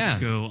at in Yeah.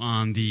 Mexico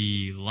on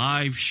the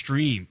live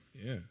stream.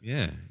 Yeah.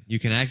 Yeah. You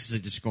can access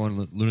it just go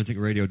on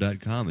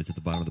lunaticradio.com. It's at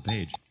the bottom of the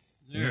page.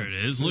 There it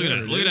is. Look at There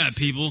that. it Look at is. that,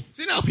 people.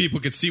 See, now people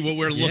can see what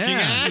we're looking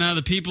Yeah. at. Now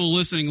the people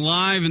listening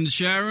live in the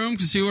chat room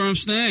can see where I'm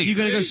staying. You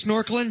gonna go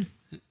snorkeling?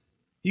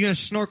 You gonna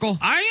snorkel?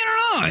 I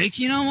don't know. Like,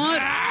 you know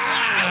what?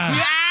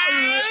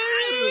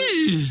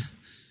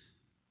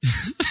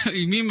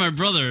 Me and my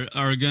brother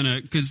are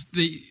gonna, because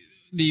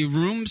the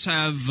rooms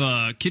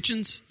have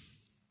kitchens.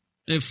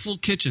 They have full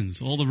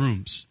kitchens, all the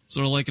rooms.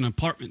 Sort of like an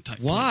apartment type.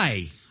 Why?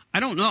 place. I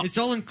don't know. It's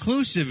all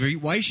inclusive.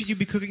 Why should you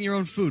be cooking your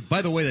own food?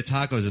 By the way, the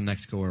tacos in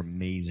Mexico are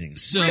amazing.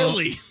 So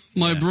Really?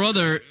 my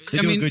brother, They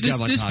I do a mean, good this,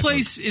 job on this tacos.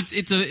 place,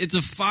 it's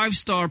a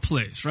 5-star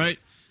place, right?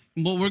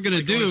 What we're gonna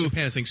Like going to do,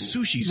 Japan and saying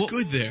sushi's what-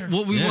 good there.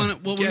 What we Yeah.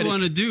 want, Get it.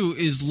 to do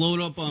is load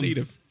up on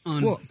native.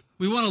 Well-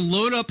 we want to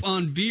load up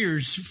on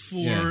beers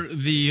for Yeah.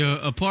 the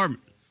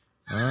apartment.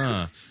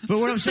 But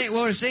what I'm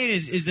saying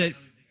is that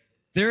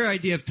their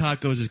idea of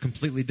tacos is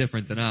completely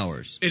different than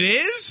ours. It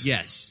is?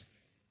 Yes.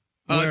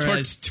 Tor-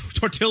 Whereas,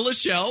 tortilla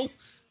shell?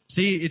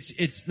 see,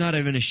 it's not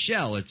even a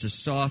shell. It's a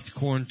soft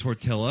corn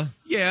tortilla.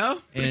 Yeah.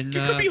 But And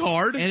it could be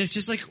hard. And it's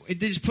just like they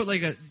just put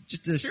like a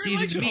likes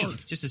seasoned it meat,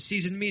 hard. just a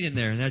seasoned meat in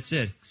there, and that's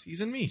it.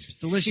 Seasoned meat. It's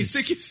delicious.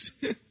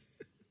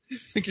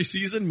 Think you're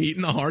seasoned meat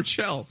in a hard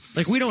shell.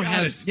 Like we don't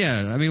have,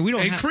 I mean, we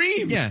don't and have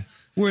cream. Yeah,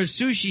 whereas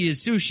sushi is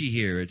sushi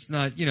here. It's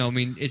not, I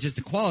mean, it's just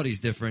the quality's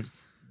different.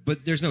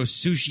 But there's no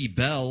Sushi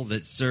Bell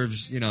that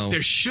serves,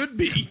 there should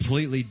be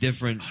completely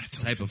different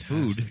type of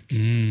food.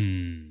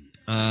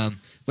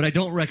 But I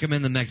don't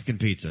recommend the Mexican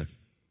pizza.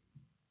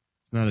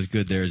 It's not as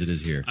good there as it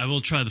is here. I will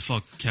try the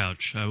fuck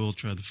couch. I will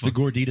try the fuck. The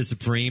Gordita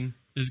Supreme.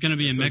 There's going to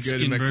be a So Mexican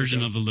good in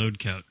version Mexico. of the load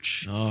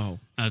couch. Oh.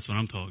 That's what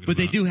I'm talking about. But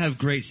they do have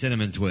great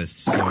cinnamon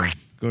twists. So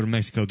go to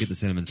Mexico, get the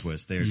cinnamon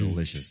twists. They are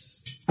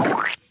delicious.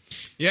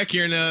 Yeah,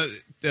 Kieran,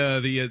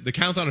 the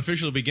countdown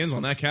officially begins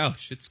on that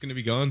couch. It's going to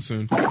be gone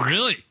soon.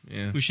 Really?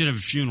 Yeah. We should have a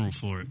funeral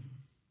for it.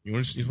 You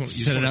want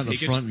Set it out in the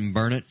front and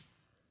burn it.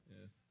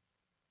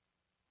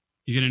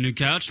 You get a new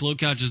couch? Low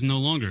couch is no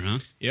longer, huh?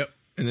 Yep.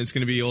 And it's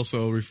going to be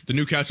also the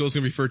new couch is also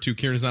going to refer to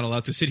Kieran's not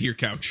allowed to sit here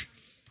couch.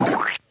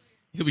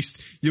 You'll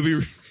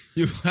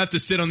have to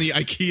sit on the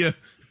IKEA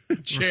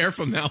chair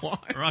from now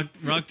on.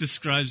 Rock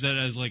describes that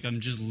as like I'm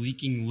just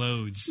leaking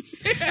loads.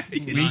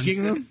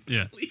 Leaking them?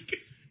 Yeah.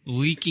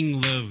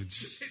 Leaking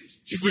loads.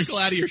 Trickle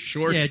out of your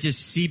shorts. Yeah, it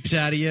just seeps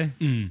out of you.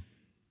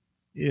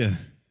 Yeah.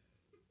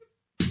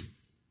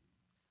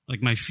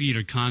 Like my feet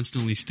are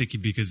constantly sticky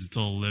because it's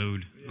all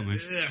load.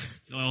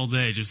 All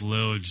day, just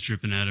loads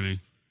dripping out of me.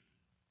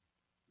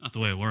 Not the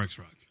way it works,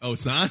 Rock. Oh,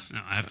 it's not? No,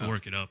 I have to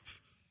work it up.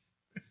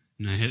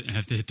 And I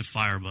have to hit the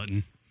fire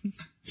button.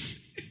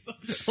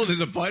 Oh,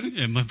 there's a button?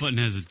 Yeah, my button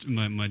has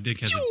my dick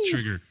has a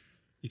trigger.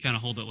 You kind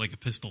of hold it like a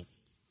pistol.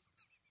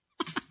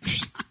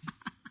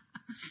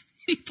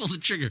 You pull the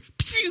trigger.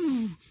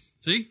 Pew!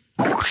 See?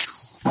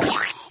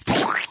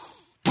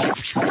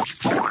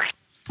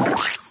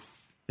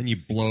 Then you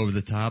blow over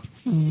the top.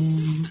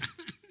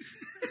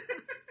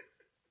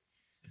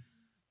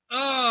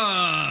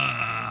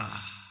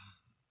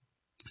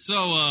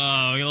 So, we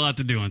got a lot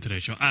to do on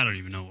today's show. I don't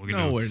even know what we're going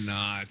to do. No, we're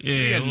not. Yeah,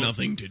 we got well-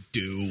 nothing to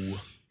do.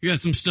 We got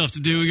some stuff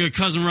to do. We got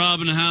Cousin Rob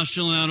in the house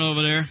chilling out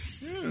over there.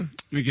 Yeah.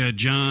 We got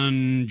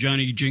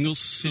Johnny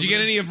Jingles. Did you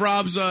get any of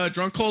Rob's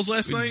drunk calls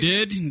last night?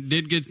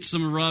 Did get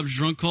some of Rob's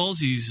drunk calls.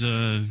 He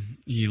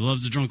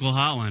loves the drunk call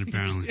hotline,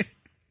 apparently.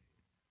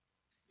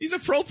 He's a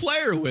pro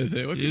player with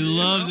it. What He can you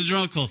loves do? the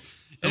drunk call.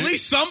 At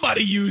least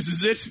somebody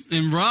uses it.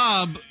 And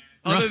Rob,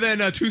 Other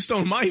than Two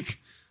Stone Mike.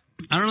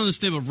 I don't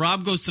understand, but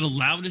Rob goes to the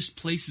loudest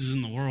places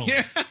in the world.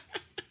 Yeah.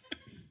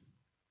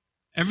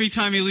 Every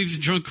time he leaves a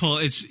drunk call,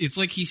 it's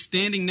like he's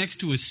standing next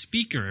to a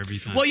speaker every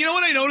time. Well, you know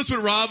what I noticed with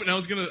Rob, and I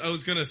was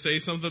gonna say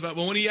something about,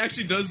 but when he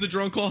actually does the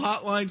drunk call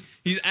hotline,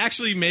 he's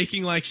actually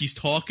making like he's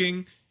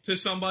talking to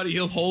somebody.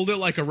 He'll hold it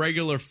like a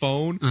regular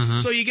phone,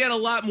 so you get a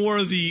lot more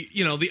of the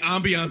the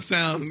ambient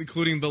sound,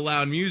 including the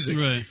loud music.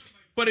 Right.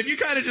 But if you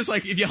kind of just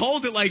like if you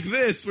hold it like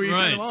this, where you're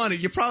kind of Right. on it,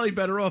 you're probably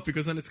better off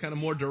because then it's kind of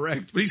more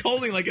direct. But he's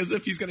holding like as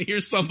if he's gonna hear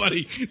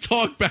somebody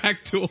talk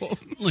back to him.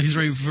 Like he's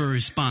ready for a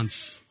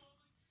response.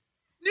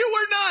 You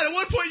were not. At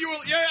one point,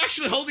 you're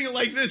actually holding it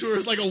like this, where it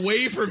was like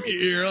away from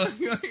your ear.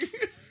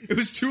 It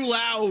was too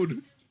loud.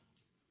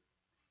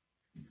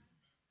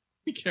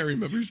 You can't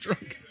remember he's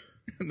drunk.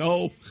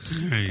 No,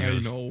 There he I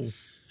goes. know.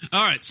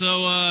 All right,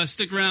 so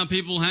stick around,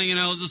 people, hanging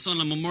out with us on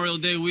the Memorial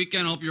Day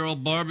weekend. Hope you're all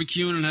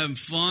barbecuing and having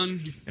fun.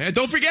 And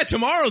don't forget,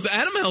 tomorrow's the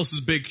Animal House's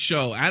big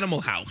show, Animal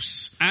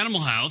House. Animal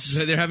House.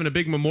 They're having a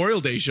big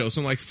Memorial Day show,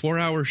 some like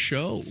 4-hour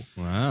show.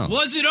 Wow.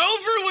 Was it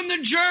over when the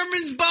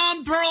Germans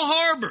bombed Pearl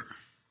Harbor?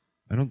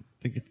 I don't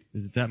think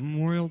is it that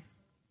Memorial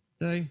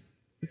Day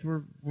that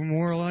we're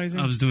memorializing?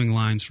 I was doing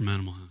lines from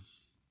Animal House.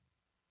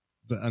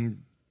 But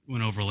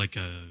Went over like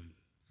a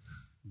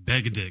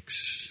bag of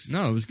dicks.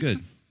 no, it was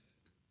good.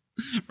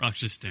 Rock's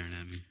just staring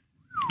at me.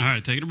 All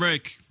right, taking a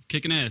break.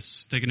 Kicking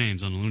ass. Taking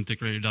names on the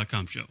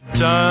lunaticradio.com show.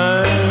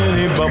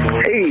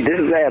 Hey, this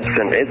is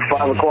Absent. It's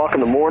 5 o'clock in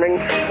the morning,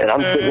 and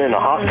I'm sitting in a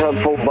hot tub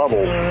full of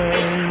bubbles.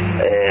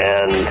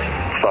 And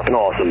it's fucking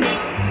awesome.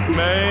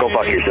 Go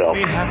fuck yourself.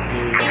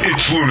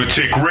 It's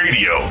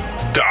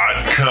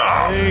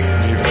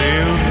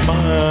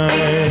lunaticradio.com.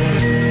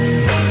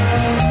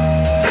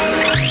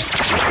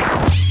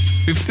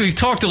 We've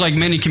talked to like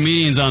many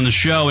comedians on the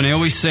show, and they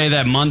always say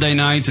that Monday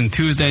nights and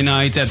Tuesday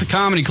nights at the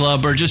comedy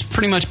club are just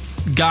pretty much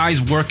guys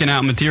working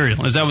out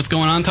material. Is that what's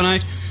going on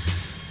tonight?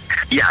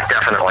 Yeah,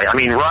 definitely. I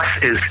mean,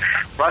 Russ is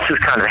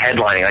kind of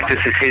headlining. Like,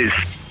 this is his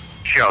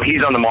show.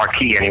 He's on the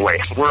marquee anyway.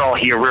 We're all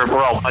here. We're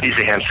all buddies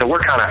of him, so we're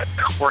kind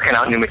of working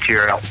out new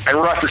material. And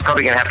Russ is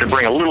probably going to have to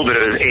bring a little bit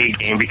of his A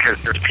game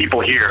because there's people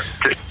here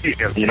to see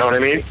him. You know what I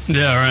mean?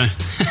 Yeah, right.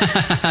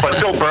 But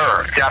Bill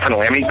Burr,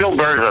 definitely. I mean, Bill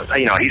Burr's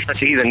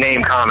he's a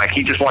name comic.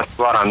 He just wants to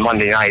go out on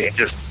Monday night and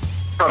just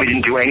probably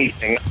didn't do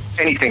anything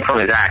from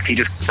his act. He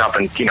just gets up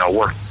and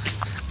worked.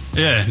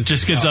 Yeah,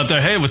 just gets up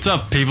there. Hey, what's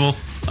up, people?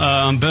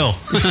 I'm Bill.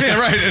 Yeah,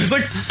 right. And it's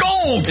like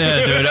gold.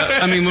 Yeah, dude.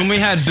 I mean, when we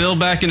had Bill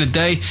back in the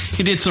day,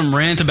 he did some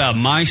rant about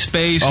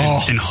MySpace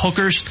and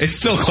hookers. It's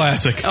still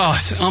classic. Oh,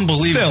 it's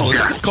unbelievable.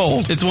 Still, it's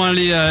gold. It's one of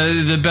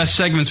the best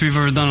segments we've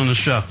ever done on the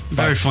show.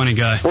 Very funny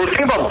guy. Well, the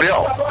thing about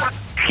Bill,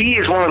 he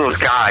is one of those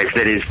guys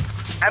that is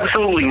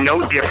absolutely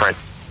no different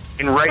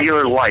in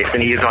regular life than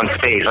he is on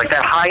stage. Like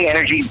that high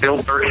energy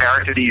Bill Burr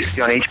character that you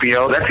see on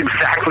HBO, that's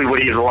exactly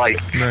what he's like.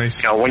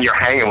 Nice. You know, when you're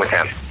hanging with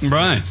him.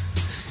 Right.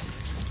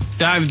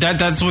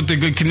 That's what the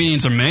good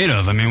comedians are made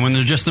of. I mean, when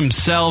they're just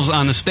themselves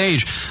on the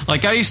stage.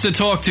 Like, I used to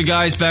talk to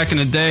guys back in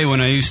the day when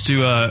I used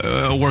to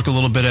work a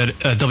little bit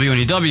at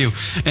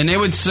WNEW, and they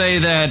would say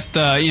that,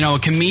 a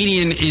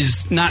comedian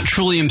is not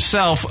truly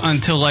himself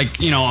until,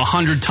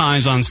 100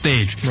 times on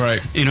stage.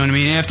 Right. You know what I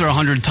mean? After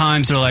 100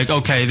 times, they're like,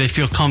 okay, they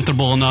feel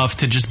comfortable enough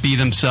to just be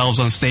themselves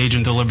on stage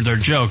and deliver their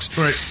jokes.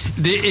 Right.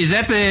 Is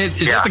that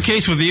the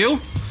case with you?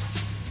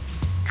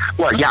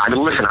 Well, yeah, I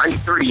mean, listen, I'm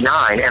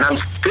 39, and I'm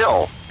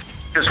still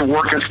just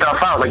working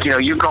stuff out. Like,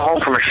 you go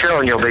home from a show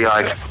and you'll be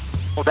like,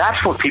 well,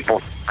 that's what people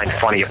find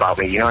funny about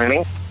me. You know what I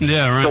mean?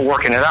 Yeah, right. Still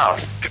working it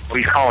out. Well,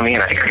 he's calling me,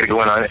 and I think I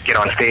got to get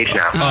on stage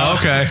now. Oh,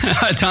 okay.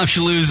 Tom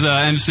Shalhoub's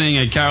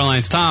emceeing at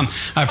Caroline's. Tom,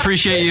 I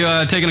appreciate you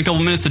taking a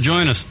couple minutes to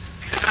join us.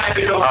 All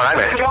right,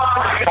 man.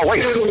 Oh,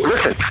 wait.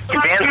 Listen.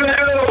 Dan's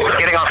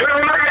getting off.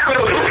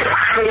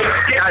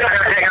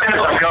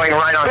 I'm going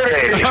right on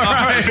stage. All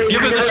right.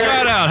 Give us a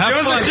shout-out.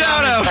 Give us a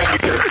shout-out.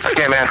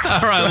 Okay, man.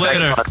 All right,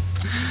 later.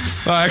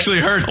 I actually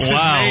heard his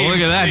name.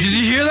 Look at that. Did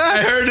you hear that?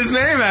 I heard his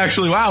name,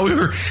 actually. Wow,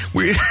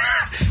 we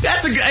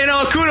that's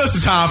kudos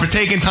to Tom for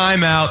taking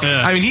time out.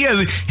 Yeah. I mean, he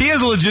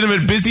has a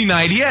legitimate busy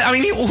night.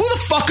 Who the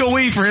fuck are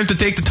we for him to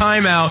take the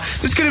time out?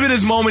 This could have been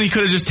his moment. He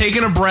could have just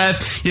taken a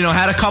breath,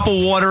 had a cup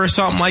of water or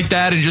something like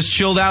that and just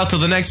chilled out till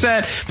the next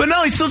set. But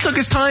no, he still took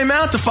his time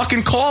out to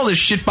fucking call this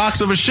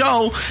shitbox of a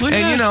show.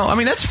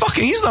 That's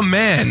fucking, he's the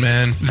man.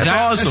 That's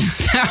awesome.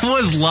 That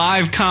was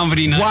live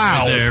comedy night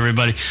right there,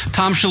 everybody.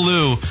 Tom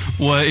Shalhoub,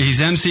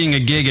 he's emceeing a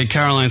gig at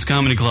Caroline's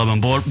Comedy Club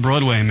on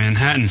Broadway in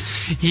Manhattan.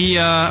 He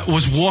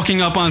was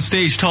walking up on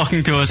stage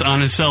talking to us on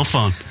his cell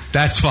phone.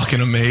 That's fucking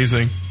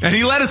amazing. And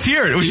he let us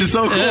hear it, which is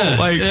so cool.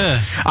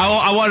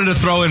 I wanted to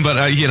throw in,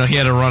 but he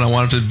had to run. I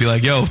wanted to be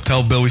like, yo,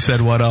 tell Bill we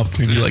said what up.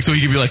 He'd be like, so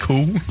he could be like,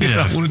 who?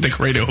 Yeah. Lunatic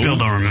Radio, who? Bill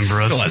don't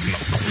remember us. Bill has no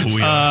clue.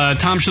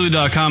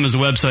 TomShalhoub.com is the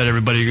website,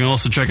 everybody. You can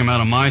also check him out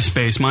on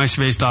MySpace,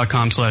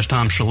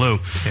 myspace.com/Tom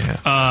Shalhoub.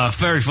 Yeah.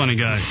 Very funny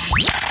guy.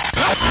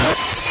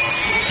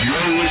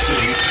 You're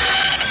listening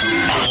to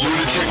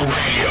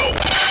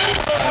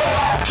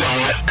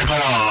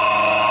LunaticRadio.com.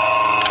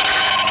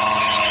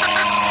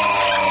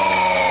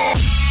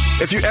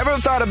 If you ever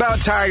thought about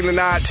tying the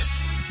knot,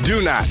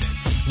 do not.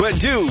 But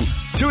do.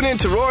 Tune in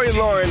to Rory and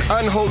Lauren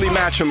Unholy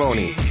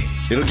Matrimony.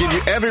 It'll give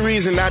you every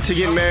reason not to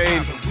get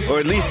married, or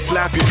at least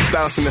slap your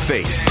spouse in the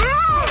face.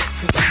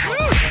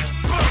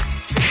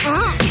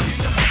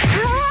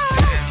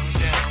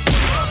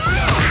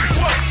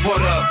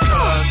 What up,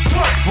 cuz?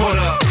 What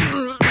up?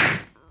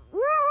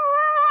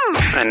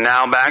 And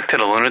now back to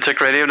the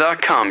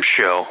lunaticradio.com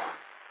show.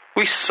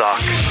 We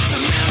suck.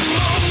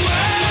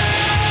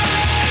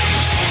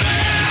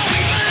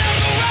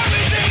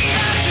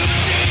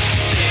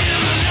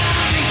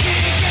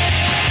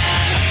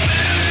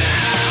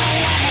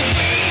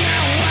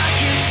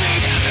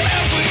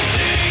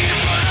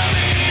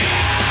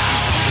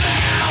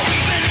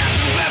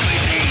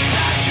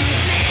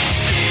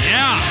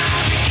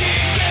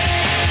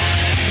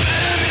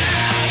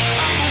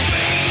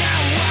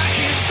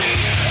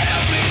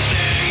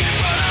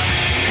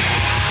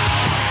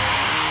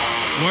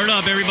 Word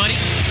up, everybody.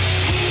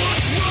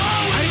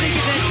 How did they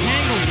get that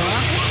tangled,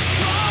 Rock?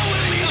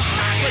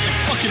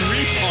 Fucking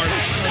retard.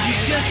 You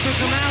just took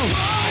them out.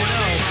 I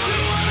know.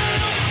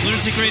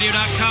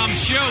 LunaticRadio.com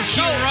show.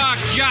 Q Rock,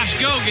 Josh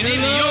Gogan in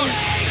the York.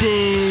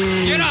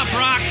 Get up,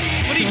 Rock.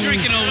 What are you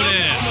drinking over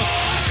there?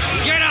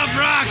 Get up,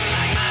 Rock.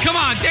 Come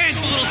on, dance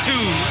a little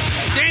tune.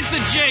 Dance a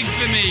jig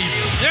for me.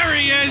 There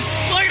he is.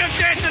 Look at him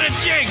dancing a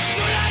jig.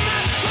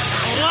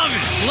 Love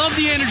it. Love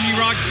the energy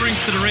Rock brings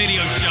to the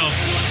radio show.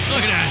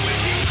 Look at that.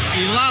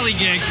 He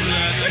lollygagged through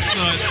that.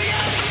 Excellent.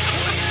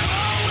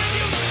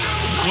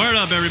 Word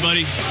up,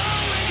 everybody.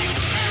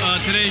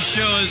 Today's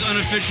show is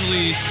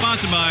unofficially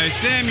sponsored by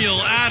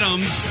Samuel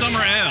Adams Summer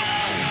Ale.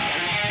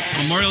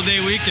 Memorial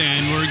Day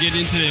weekend, we're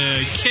getting into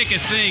the kick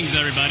of things,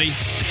 everybody.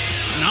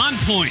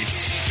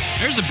 Non-points.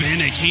 There's a band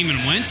that came and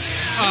went.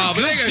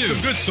 But they got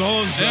some good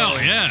songs.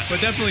 Hell, yeah.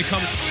 But definitely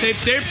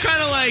they're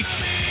kind of like,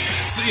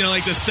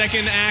 like the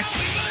second act,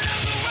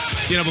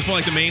 before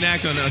like the main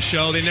act on a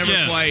show. They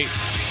never quite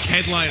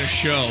headline a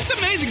show. It's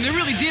amazing. They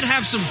really did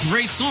have some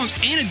great songs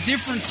and a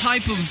different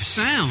type of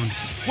sound.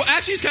 Well,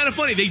 actually, it's kind of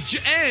funny. They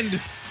just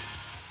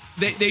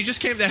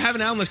came. They have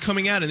an album that's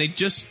coming out, and they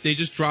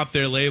just dropped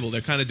their label.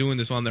 They're kind of doing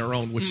this on their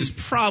own, which is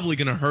probably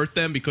going to hurt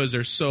them because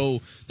they're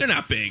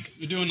not big.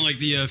 They're doing like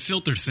the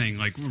filter thing,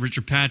 like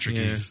Richard Patrick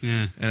is.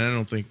 Yeah, and I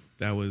don't think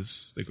that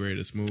was the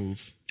greatest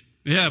move.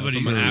 Yeah, but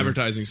from an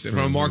advertising from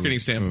a marketing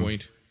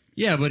standpoint.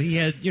 Yeah, but he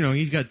had,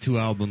 he's got 2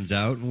 albums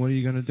out, and what are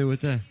you going to do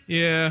with that?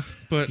 Yeah,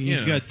 but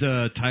he's got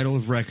Title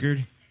of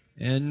Record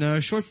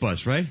and Short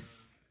Bus, right?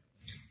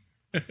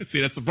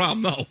 See, that's the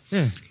problem, though.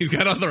 Yeah. He's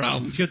got other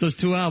albums. He's got those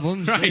 2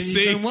 albums. Right, and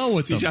he's done well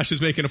with them. Josh is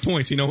making a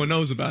point. No one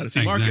knows about it.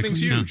 See,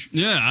 marketing's huge.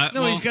 Yeah.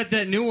 He's got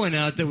that new one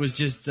out that was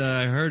just,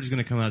 I heard is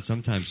going to come out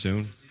sometime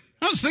soon.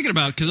 I was thinking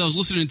about because I was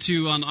listening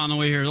to on the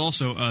way here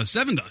also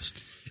Seven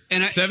Dust.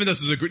 And Seven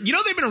Dust is a great. You know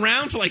they've been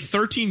around for like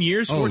 13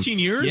 years, 14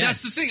 years. Yeah.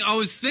 That's the thing. I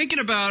was thinking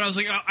about. I was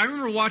like, I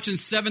remember watching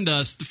Seven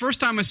Dust. The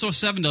first time I saw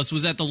Seven Dust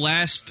was at the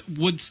last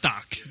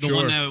Woodstock, the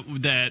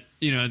one that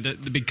you know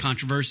the big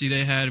controversy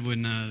they had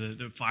when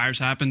the fires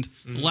happened.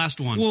 The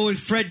last one. Well, when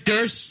Fred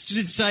Durst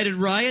incited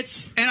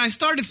riots, and I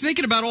started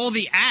thinking about all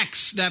the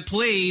acts that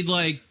played,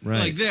 like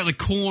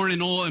Korn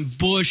and all, and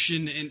Bush,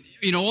 and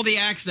you know all the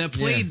acts that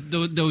played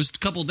those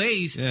couple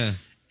days. Yeah.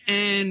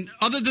 And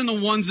other than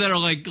the ones that are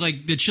like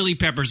the Chili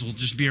Peppers will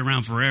just be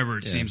around forever,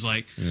 it seems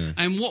like. Yeah.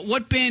 And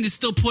what band is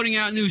still putting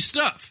out new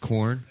stuff?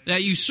 Korn.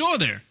 That you saw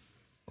there.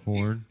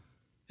 Korn.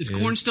 Is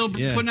Korn still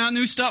putting out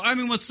new stuff? I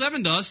mean, with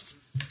Seven Dust,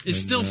 it's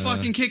still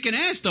fucking kicking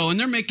ass, though, and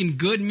they're making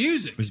good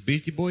music. Was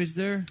Beastie Boys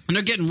there? And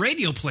they're getting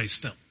radio play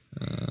still.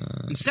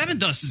 And Seven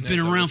Dust has been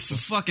around for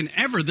fucking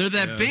ever. They're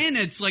that band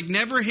that's like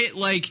never hit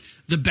like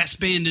the best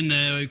band in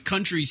the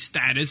country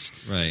status,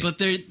 right? But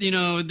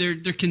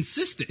they're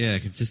consistent. Yeah,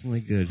 consistently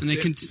good, and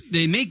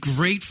they make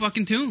great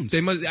fucking tunes.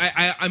 They must.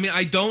 I mean,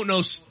 I don't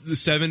know the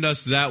Seven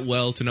Dust that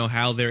well to know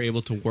how they're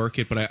able to work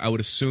it, but I would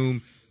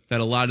assume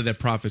that a lot of their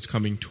profits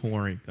coming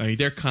touring. I mean,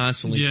 they're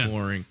constantly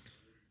touring,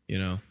 you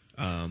know.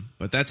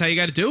 But that's how you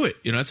got to do it.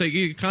 You know, that's how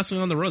you're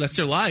constantly on the road. That's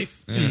their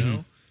life. You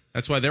know.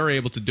 That's why they're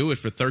able to do it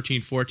for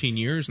 13, 14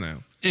 years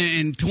now.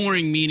 And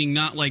touring meaning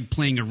not like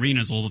playing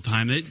arenas all the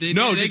time. They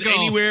just go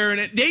anywhere.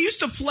 And they used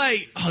to play.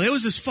 Oh, there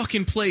was this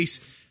fucking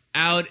place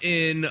out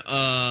in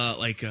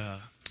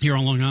here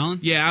on Long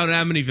Island. Yeah, out in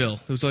Amityville.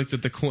 It was like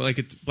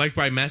like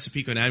by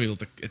Massapequa and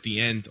Amityville at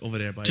the end over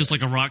there. Just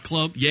like a rock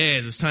club. Yeah,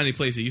 it's this tiny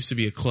place. It used to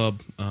be a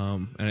club,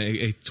 and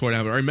it tore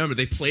down. But I remember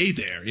they played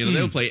there. You know,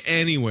 they would play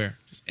anywhere,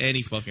 just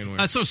any fucking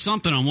where. I saw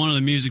something on one of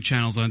the music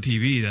channels on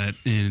TV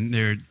and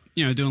they're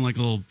doing like a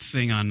little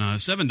thing on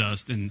Seven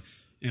Dust and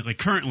like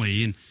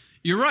currently, and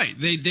you're right.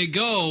 They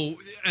go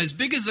as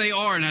big as they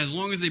are, and as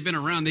long as they've been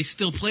around, they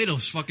still play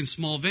those fucking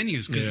small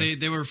venues because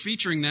they were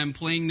featuring them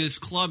playing this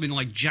club in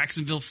like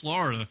Jacksonville,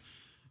 Florida,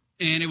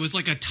 and it was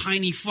like a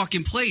tiny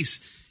fucking place.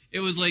 It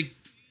was like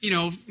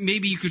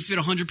maybe you could fit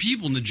 100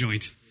 people in the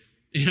joint.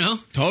 You know?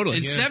 Totally.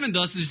 And Seven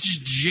Dust is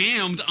just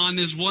jammed on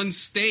this one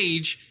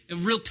stage, a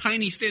real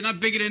tiny stage, not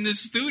bigger than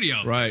this studio.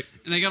 Right.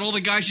 And they got all the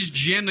guys just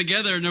jammed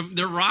together, and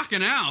they're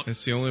rocking out.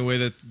 That's the only way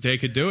that they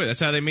could do it. That's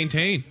how they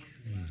maintain.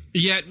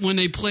 Yet, when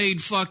they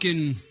played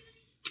fucking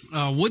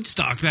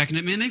Woodstock back in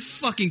it, man, they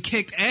fucking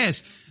kicked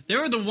ass. They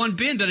were the one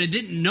band that I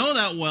didn't know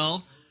that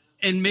well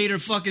and made a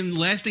fucking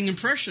lasting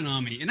impression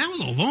on me. And that was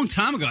a long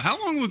time ago. How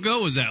long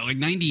ago was that? Like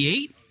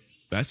 98?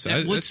 That's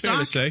fair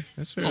to say.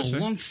 That's fair to say. A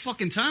long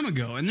fucking time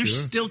ago. And they're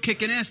still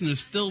kicking ass, and they're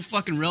still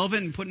fucking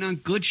relevant and putting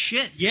out good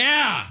shit.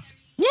 Yeah!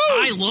 Woo!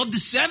 I love the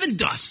Seven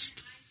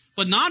Dust.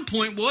 But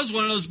Nonpoint was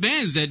one of those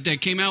bands that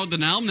came out with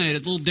an album that had a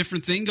little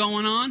different thing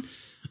going on.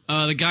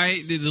 The guy,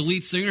 the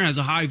lead singer, has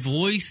a high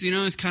voice.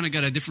 It's kind of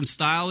got a different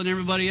style than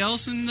everybody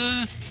else, and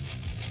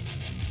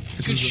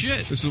it's good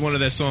shit. This is one of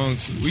their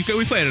songs. We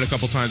played it a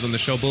couple times on the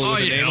show. Bullet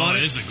with the name on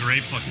it. It's a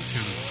great fucking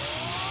tune.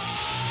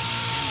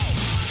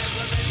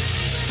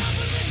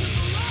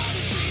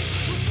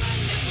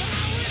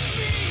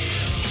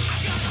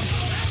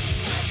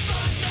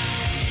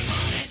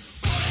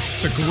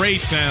 It's a great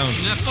sound.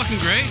 Isn't that fucking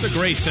great? It's a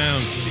great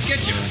sound. It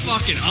gets you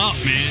fucking up,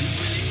 man.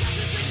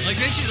 Like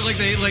they should,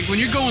 like when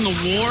you're going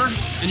to war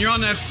and you're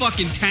on that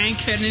fucking tank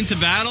heading into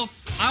battle.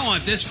 I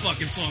want this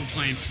fucking song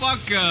playing. Fuck,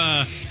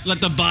 Let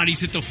the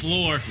Bodies Hit the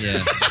Floor.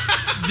 Yeah.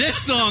 This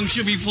song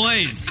should be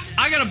playing.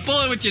 I got a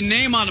bullet with your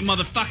name on it,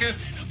 motherfucker.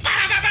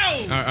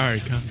 All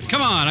right,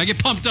 come on, I get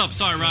pumped up.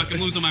 Sorry, Rock, I'm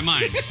losing my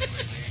mind.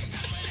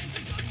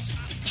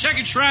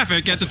 Checking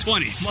traffic at the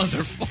 20s.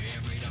 Motherfucker.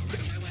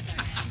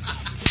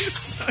 You're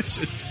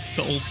such a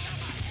dolt.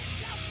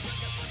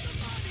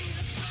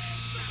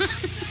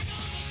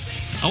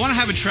 I want to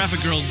have a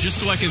traffic girl just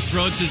so I can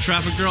throw it to the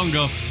traffic girl and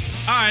go, all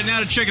right, now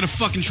to checking the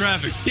fucking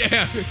traffic.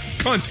 Yeah,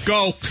 cunt,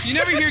 go. You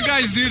never hear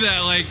guys do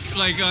that,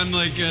 like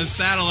on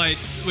satellite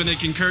when they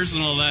can curse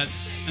and all that,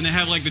 and they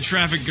have like the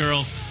traffic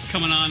girl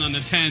coming on the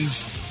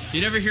 10s.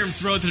 You never hear them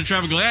throw it to the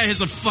traffic girl. Hey,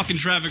 here's a fucking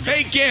traffic girl.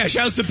 Hey, Gash,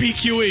 how's the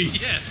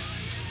BQE? Yeah.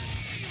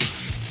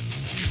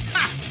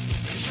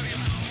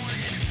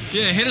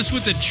 Yeah, hit us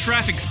with the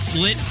traffic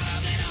slit.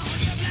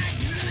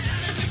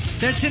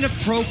 That's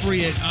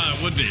inappropriate.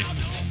 It would be.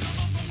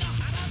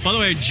 By the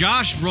way,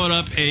 Josh brought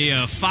up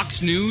a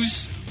Fox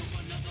News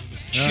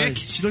chick.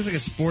 She looks like a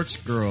sports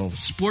girl.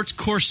 Sports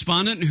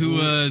correspondent who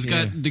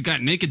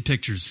got naked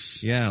pictures.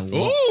 Yeah.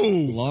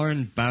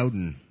 Lauren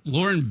Bowden.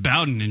 Lauren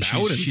Bowden, and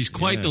she's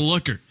quite the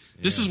looker.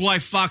 This is why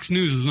Fox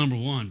News is number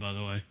one, by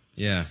the way.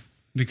 Yeah.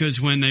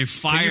 Because when they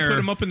fire... Can you put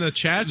them up in the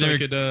chat so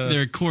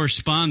their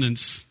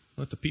correspondents...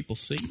 Let the people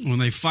see. When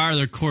they fire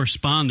their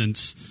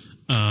correspondents,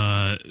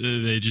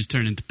 they just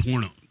turn into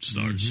porno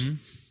stars.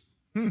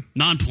 Mm-hmm.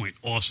 Nonpoint,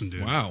 awesome,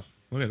 dude. Wow,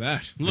 look at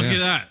that. Look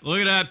at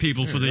that,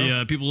 people. For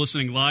the people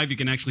listening live, you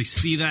can actually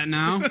see that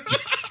now.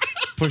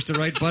 Push the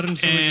right button.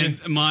 So and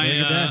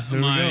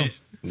my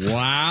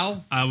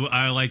Wow.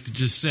 I like to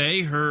just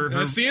say her.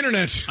 That's the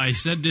internet. I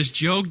said this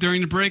joke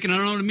during the break, and I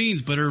don't know what it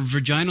means, but her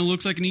vagina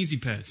looks like an Easy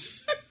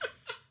Pass.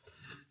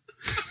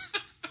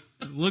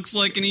 It looks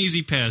like an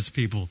Easy Pass,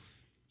 people.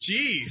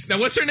 Jeez. Now,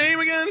 what's her name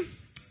again?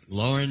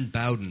 Lauren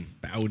Bowden.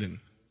 Bowden.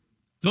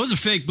 Those are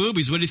fake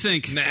boobies. What do you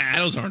think? Nah,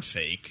 those aren't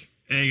fake.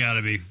 They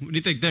gotta be. What do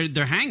you think?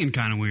 They're hanging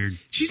kind of weird.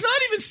 She's not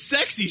even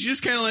sexy. She's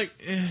just kind of like,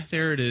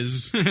 there it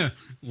is.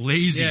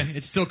 Lazy. Yeah,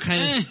 it's still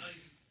kind of...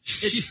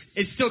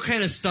 It's still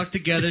kind of stuck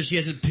together. She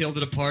hasn't peeled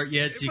it apart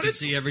yet, so you can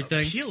see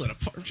everything. Peel it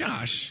apart,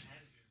 Josh.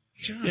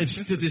 It's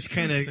still this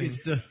kind of. It's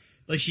the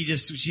like she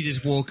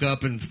just woke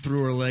up and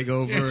threw her leg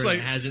over. It's like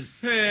and hasn't.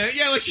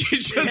 Yeah, like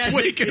she's just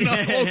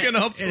woken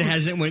up. It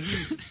hasn't went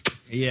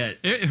yet.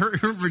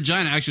 Her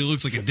vagina actually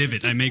looks like a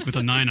divot I make with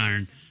a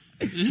 9-iron.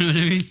 You know what I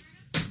mean?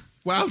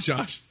 Wow,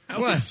 Josh, that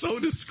was so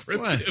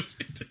descriptive.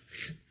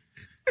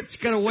 It's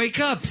gotta wake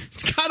up.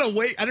 It's gotta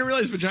wake. I didn't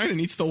realize vagina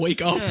needs to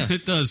wake up. Yeah.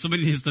 It does.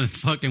 Somebody needs to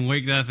fucking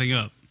wake that thing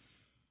up.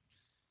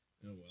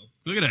 Oh well.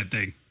 Look at that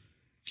thing.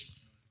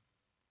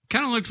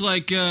 Kind of looks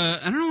like I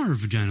don't know what her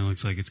vagina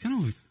looks like. It's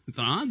kind of it's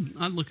an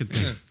odd looking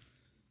thing. Yeah.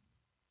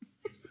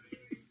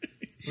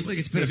 Looks like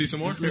it's been. See some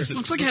more.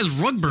 Looks like it has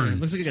rug burn. Yeah, it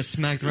looks like it got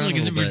smacked around. Look, a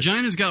the little bit.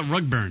 vagina's got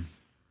rug burn.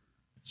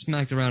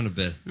 Smacked around a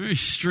bit. Very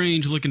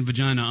strange looking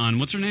vagina on.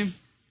 What's her name?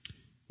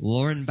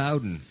 Lauren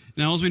Bowden.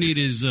 Now all we need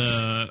is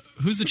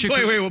who's the chick?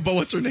 Wait, but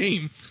what's her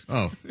name?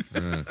 Oh,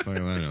 fuck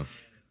do I know.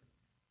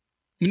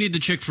 We need the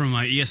chick from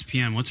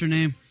ESPN. What's her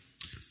name?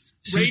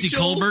 Susie Rachel?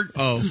 Colbert.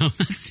 Oh, no,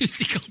 that's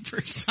Susie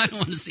Colbert. I don't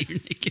want to see her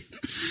naked.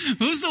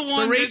 Who's the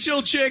one? The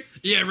Rachel chick.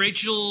 Yeah,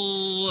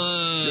 Rachel.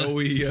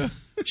 Joey.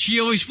 She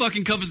always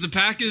fucking covers the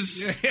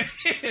Packers.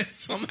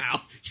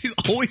 Somehow. She's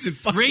always in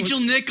fucking... Rachel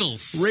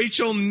Nichols.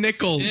 Rachel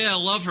Nichols. Yeah, I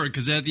love her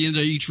because at the end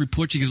of each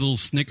report she gives a little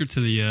snicker to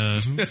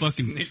the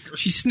fucking...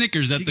 She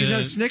snickers at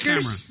the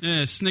Snickers? camera.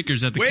 Yeah,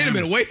 Snickers at the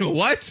camera. Wait a minute,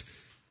 what?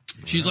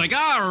 She's like,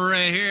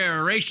 right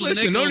here, Rachel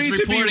Listen, no Nichols need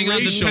to be reporting on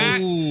the Rachel.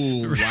 pack.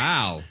 Ooh,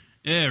 wow.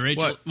 Yeah,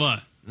 Rachel.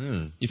 What?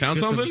 You found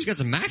something? She's got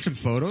some Maxim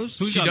photos.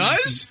 Who's She got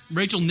does? Maxim?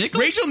 Rachel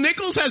Nichols? Rachel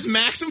Nichols has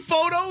Maxim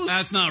photos?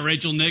 That's not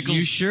Rachel Nichols.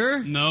 You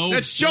sure? No.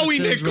 That's Joey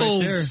That says right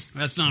Nichols. there.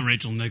 That's not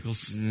Rachel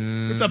Nichols.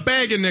 It's a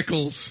bag of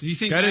nickels. Do you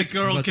think Got that it?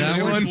 girl About can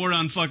that one? report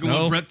on fucking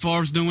No. what Brett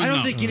Favre's doing? I don't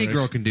No. think any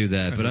girl can do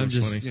that, but I'm that's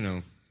just,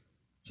 funny.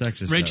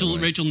 sexist. Rachel that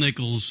way. Rachel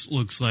Nichols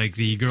looks like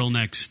the girl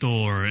next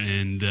door,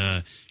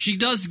 and she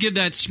does give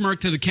that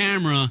smirk to the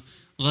camera,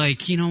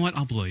 like, you know what?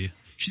 I'll blow you.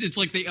 It's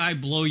like the I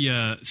blow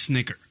you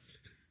snicker.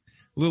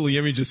 Little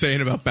Yemi just saying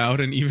about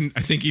Bowden.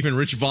 I think even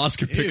Rich Voss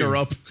could pick her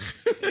up.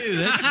 Ew,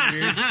 that's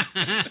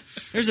weird.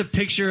 There's a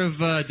picture of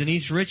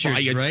Denise Richards,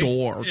 By a right?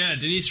 door. Yeah,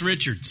 Denise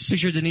Richards.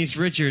 Picture of Denise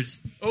Richards.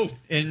 Oh,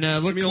 And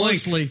look me the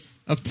link. closely.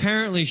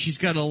 Apparently, she's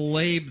got a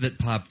lab that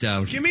popped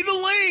out. give me the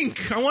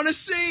link. I want to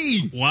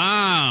see.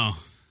 Wow.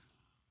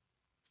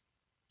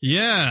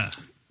 Yeah.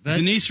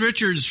 Denise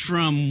Richards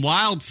from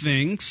Wild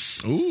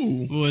Things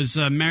Ooh. was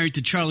married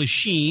to Charlie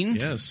Sheen,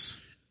 Yes.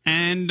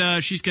 and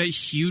she's got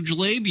huge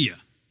labia.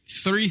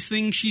 3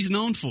 things she's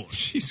known for.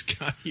 She's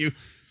got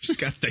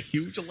the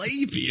huge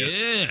labia.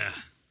 Yeah.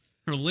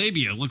 Her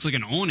labia looks like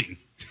an awning.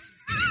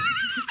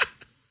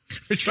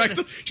 She's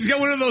got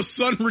one of those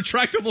sun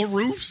retractable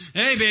roofs.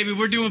 Hey, baby,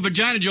 we're doing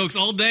vagina jokes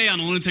all day on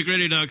the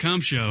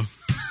lunaticradio.com show.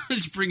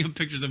 Just bring up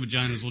pictures of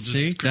vaginas. We'll just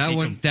See, critique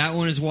them. that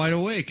one is wide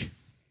awake.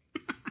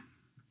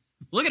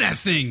 Look at that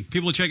thing.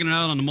 People are checking it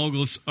out on the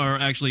Moguls are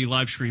actually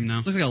live stream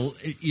now.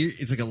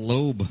 It's like a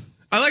lobe.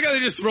 I like how they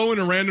just throw in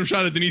a random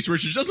shot of Denise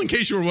Richards, just in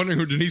case you were wondering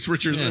who Denise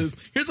Richards is.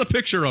 Here's a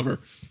picture of her.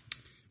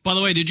 By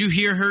the way, did you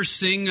hear her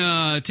sing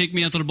 "Take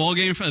Me Out to the Ball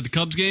Game" at the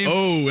Cubs game?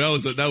 Oh,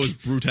 that was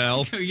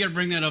brutal. You got to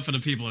bring that up for the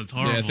people. It's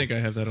horrible. Yeah, I think I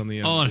have that on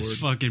the Oh, board.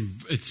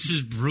 it's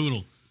just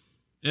brutal.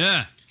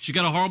 Yeah, she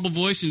got a horrible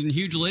voice and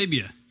huge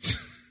labia.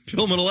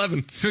 Film at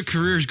 11. Her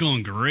career's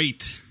going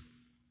great.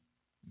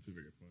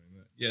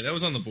 Yeah, that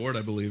was on the board,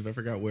 I believe. I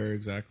forgot where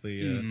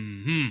exactly.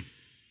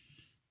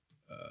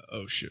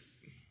 Oh, shit.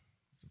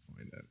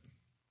 Find that.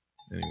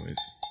 Anyways.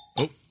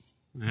 Oh.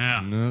 Yeah.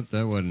 No,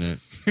 that wasn't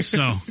it.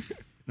 So.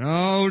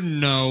 Oh,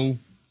 no.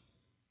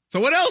 So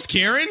what else,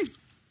 Karen?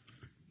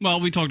 Well,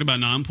 we talked about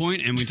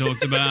Nonpoint, and we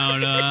talked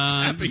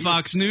about the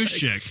Fox News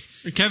chick.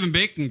 Kevin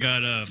Bacon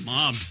got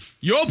mobbed.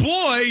 Your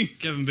boy!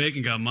 Kevin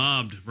Bacon got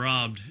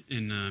robbed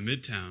in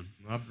Midtown.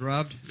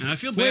 Robbed? And I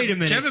feel bad. Wait a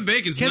minute.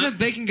 Kevin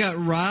Bacon got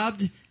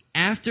robbed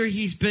after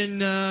he's been,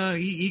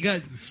 he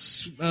got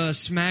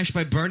smashed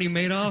by Bernie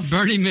Madoff?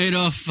 Bernie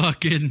Madoff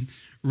fucking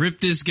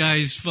ripped this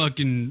guy's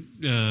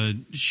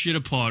fucking shit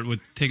apart with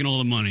taking all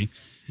the money.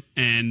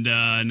 And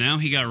now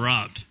he got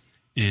robbed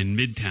in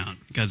Midtown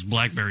because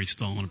BlackBerry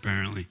stolen,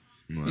 apparently.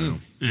 Wow.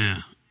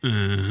 Yeah.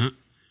 Uh-huh.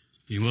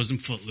 He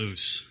wasn't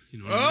footloose. You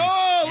know what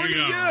Oh, I mean? look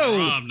He at got you!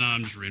 robbed. No,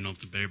 I'm just reading off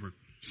the paper.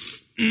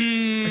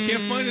 I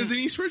can't find the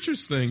Denise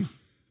Richards thing.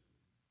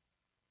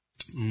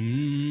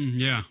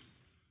 Yeah.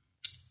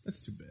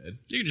 That's too bad.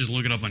 You can just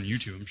look it up on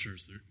YouTube. I'm sure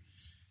it's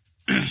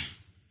there.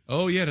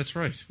 Oh, yeah, that's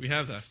right. We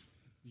have that.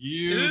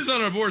 Yeah. It is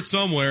on our board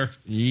somewhere.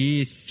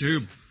 Yes.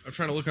 Tube. I'm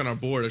trying to look on our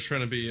board. I was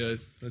trying to be.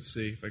 Let's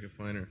see if I can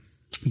find her.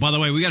 By the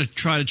way, we got to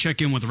try to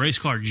check in with Race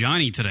Car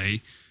Johnny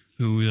today,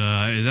 who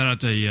is out at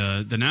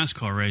the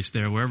NASCAR race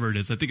there, wherever it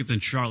is. I think it's in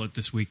Charlotte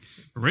this week.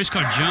 But Race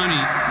Car Johnny.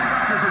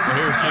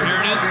 Here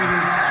it is.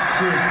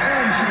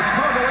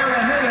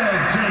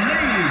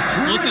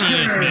 Listen to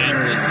this,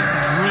 man. This is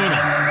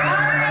brutal.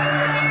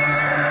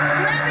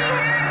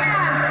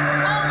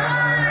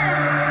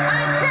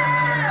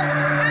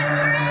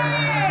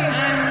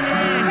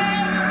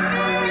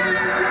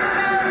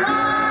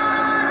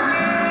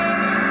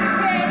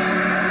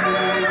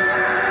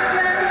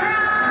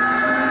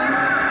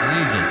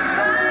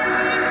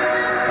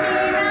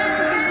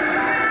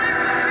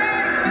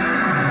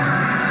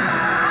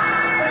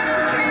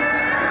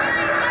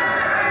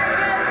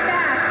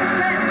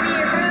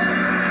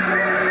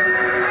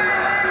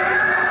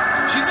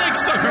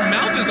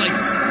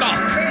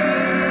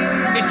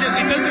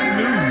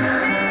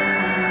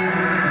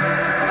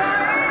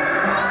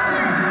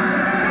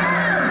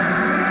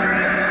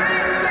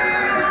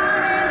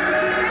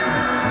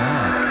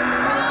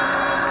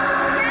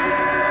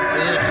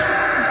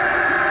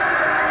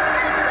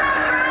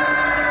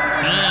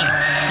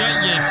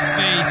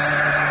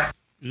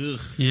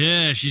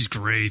 Yeah, she's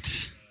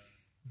great.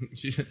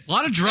 A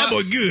lot of drama. That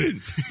boy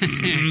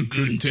good.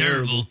 Good and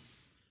terrible.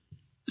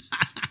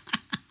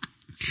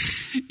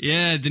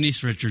 Yeah,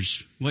 Denise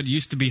Richards. What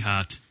used to be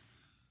hot.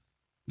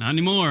 Not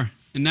anymore.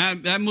 And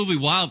that movie,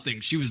 Wild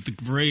Thing, she was the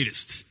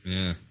greatest.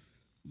 Yeah.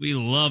 We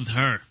loved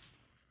her.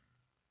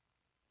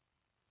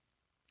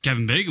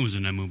 Kevin Bacon was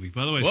in that movie.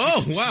 By the way.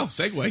 Whoa, wow,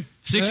 segue.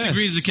 6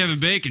 degrees of Kevin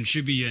Bacon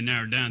should be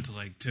narrowed down to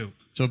like 2.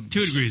 So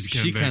 2 degrees of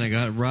Kevin She Bacon. kind of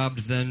got robbed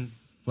then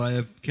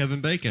by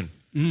Kevin Bacon.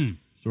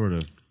 Sort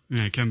of.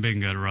 Yeah, Kevin Bacon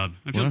got robbed.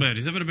 I feel bad.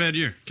 He's having a bad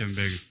year, Kevin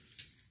Bacon.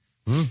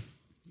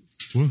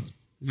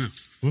 Yeah.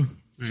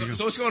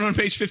 So what's going on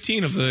page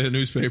 15 of the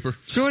newspaper?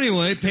 So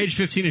anyway, page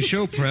 15 of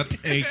Show Prep,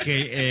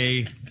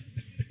 a.k.a.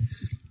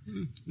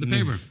 the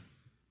paper.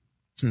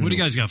 What do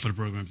you guys got for the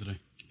program today?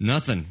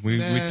 Nothing. We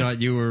thought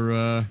you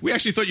were... We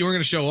actually thought you weren't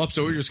going to show up,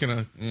 so we're just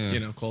going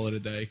to, call it a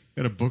day.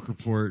 Got a book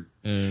report.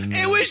 And,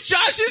 it was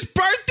Josh's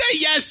birthday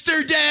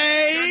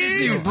yesterday! He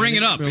doesn't even bring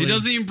it up. He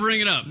doesn't even bring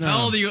it up. No.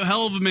 How old are you? How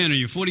old of a man are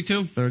you?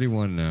 42?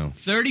 31 now.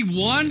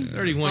 31?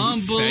 31,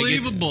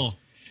 Unbelievable.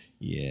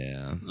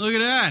 Yeah. Look at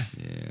that.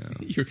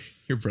 Yeah.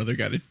 Your brother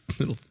got a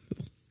little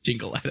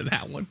jingle out of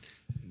that one.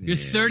 You're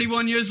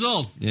 31 years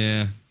old.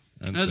 Yeah.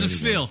 How does it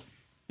feel?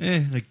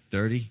 Like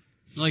 30.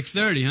 Like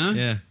 30, huh?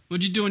 Yeah.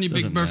 What'd you do on your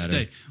big Doesn't birthday?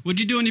 matter. What'd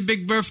you do on your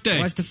big birthday?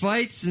 Watched the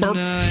fights and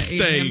ate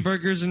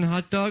hamburgers and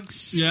hot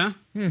dogs. Yeah?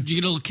 Did you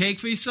get a little cake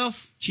for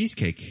yourself?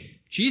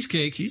 Cheesecake.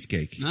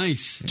 Cheesecake?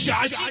 Nice.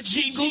 Joshie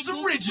Jingles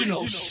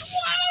Originals.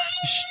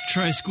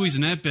 Try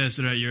squeezing that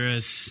bastard out your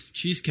ass.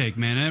 Cheesecake,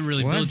 man. That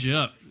really What? builds you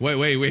up. Wait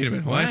a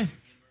minute. What?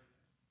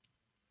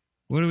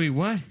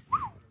 What?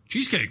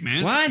 Cheesecake,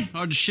 man. What? It's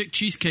hard to shit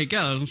cheesecake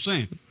out, that's what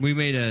I'm saying. We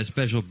made a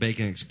special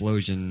bacon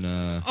explosion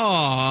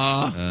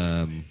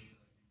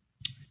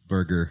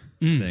burger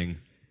thing.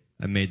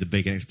 I made the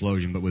bacon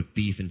explosion, but with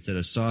beef instead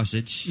of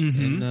sausage,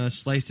 and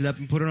sliced it up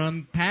and put it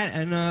on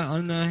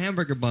on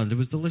hamburger buns. It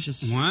was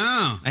delicious.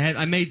 Wow.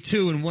 I made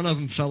 2, and one of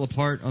them fell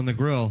apart on the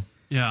grill.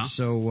 Yeah.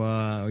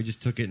 So we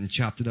just took it and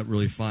chopped it up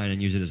really fine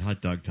and used it as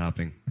hot dog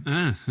topping.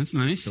 Ah, that's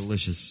nice.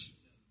 Delicious.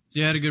 So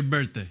you had a good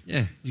birthday.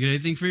 Yeah. You got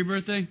anything for your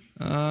birthday?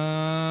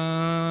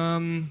 I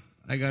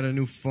got a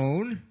new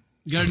phone.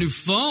 You got a new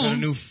phone? Got a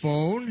new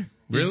phone.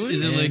 Really?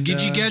 Is it like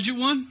Gidget Gadget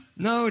one?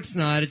 No, it's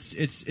not.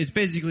 It's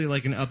basically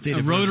like an updated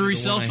A rotary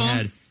version of the cell one I phone?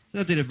 had.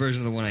 An updated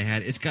version of the one I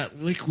had. It's got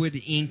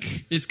liquid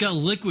ink. It's got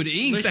liquid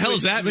ink? What the hell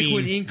does that mean?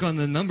 Liquid ink on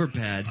the number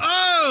pad.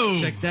 Oh!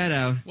 Check that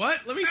out. What?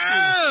 Let me see.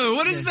 Oh,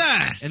 what is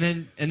that?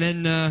 And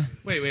then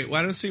Wait.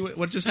 Why don't I see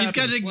what just He's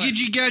happened? got a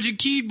Gidget Gadget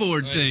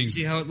keyboard thing.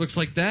 see how it looks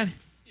like that?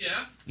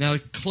 Yeah. Now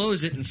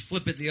close it and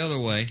flip it the other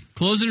way.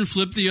 Close it and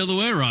flip the other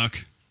way,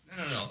 Rock.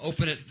 No.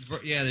 Open it.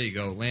 Yeah, there you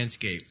go.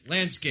 Landscape.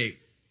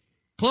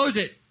 Close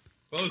it.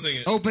 Closing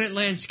it. Open it.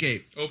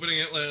 Landscape. Opening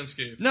it.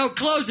 Landscape. No,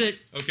 close it.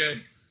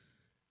 Okay.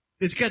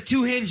 It's got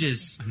 2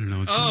 hinges. I don't know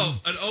what's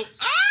going on.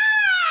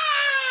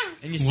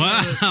 And you see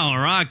Wow,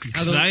 Rock,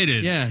 how the-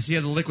 excited. yeah, see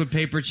how the liquid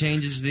paper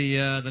changes the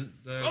Holy cow!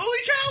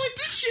 It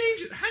did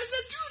change it. How does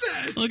that do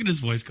that? Look at his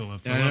voice go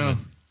up. I know.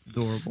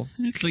 Adorable.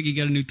 It's like you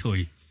got a new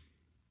toy.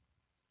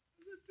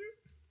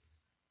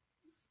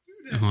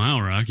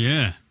 Wow, Rock,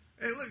 yeah.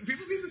 Hey, look,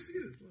 people need to see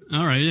this. Look.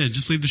 All right, yeah,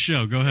 just leave the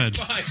show. Go ahead.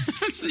 Bye.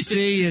 See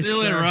you, See you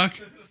later, sir. Rock.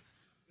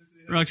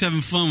 Rock's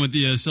having fun with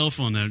the cell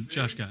phone that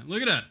Josh got.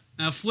 Look at that.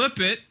 Now flip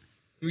it.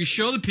 We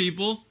show the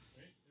people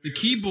the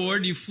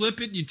keyboard. You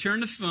flip it. You turn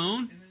the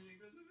phone.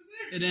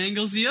 It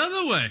angles the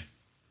other way.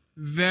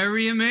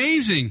 Very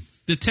amazing.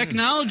 The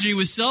technology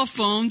with cell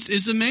phones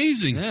is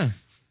amazing. Yeah.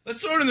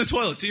 Let's throw it in the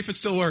toilet. See if it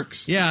still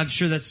works. Yeah, I'm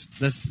sure that's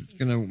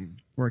gonna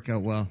work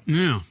out well.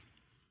 Yeah.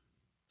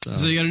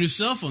 So you got a new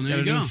cell phone. There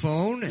Got you a go. new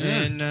phone, Yeah.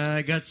 and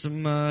I got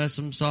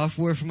some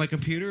software for my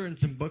computer and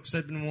some books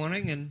I've been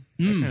wanting and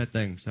that kind of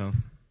thing. So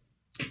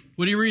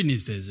What are you reading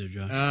these days, there,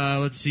 Josh?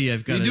 Let's see.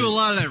 I've got. You do a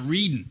lot of that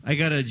reading. I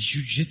got a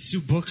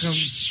jiu-jitsu book.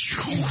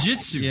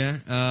 Jiu-jitsu. Yeah.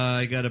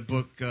 I got a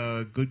book,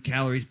 Good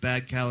Calories,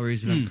 Bad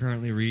Calories, that I'm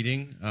currently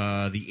reading.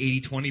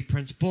 The 80-20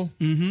 Principle.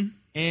 Mm-hmm.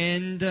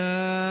 And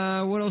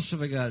what else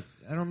have I got?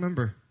 I don't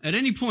remember. At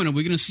any point, are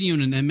we going to see you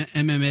in an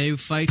MMA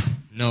fight?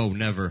 No,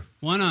 never.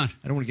 Why not?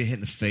 I don't want to get hit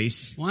in the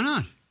face. Why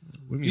not?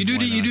 What do you You mean,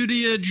 why do not?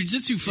 the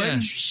jiu-jitsu fight.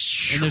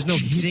 Yeah. And there's no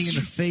hitting in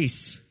the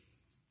face.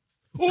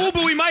 Oh,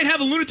 but we might have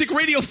a Lunatic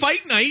Radio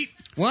fight night.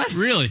 What?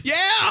 Really?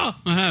 Yeah.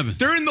 What happened?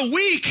 During the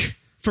week.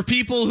 For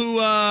people who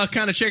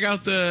kind of check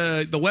out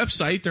the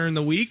website during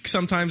the week,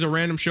 sometimes a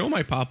random show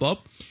might pop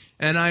up.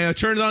 And I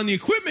turned on the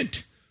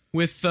equipment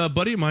with a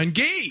buddy of mine,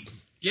 Gabe.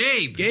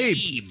 Gabe.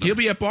 He'll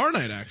be at bar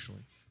night, actually.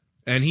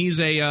 And he's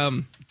a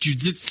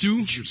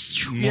jiu-jitsu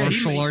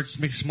martial arts,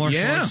 mixed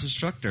martial arts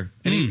instructor.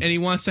 And he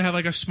wants to have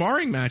like a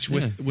sparring match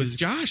with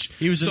Josh.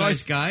 He was a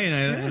nice guy,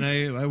 and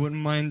I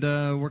wouldn't mind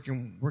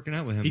working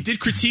out with him. He did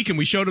critique him.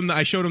 I showed him the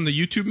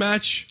YouTube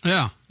match.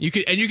 Yeah. You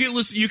could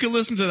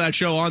listen to that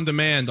show on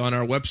demand on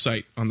our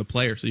website on the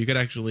player, so you could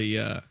actually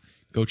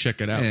go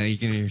check it out. Yeah, you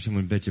can hear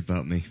someone bitch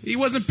about me. He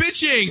wasn't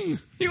bitching.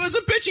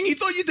 He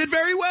thought you did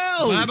very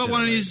well. Well, how about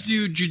one of these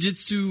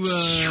jiu-jitsu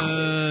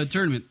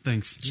tournament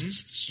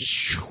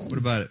things? What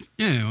about it?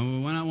 Yeah,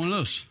 well, why not one of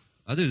those?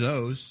 I'll do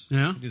those.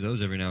 Yeah? I'll do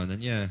those every now and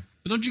then, yeah.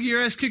 But don't you get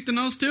your ass kicked in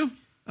those too?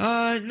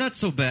 Not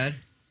so bad.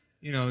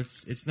 You know,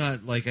 it's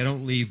not like I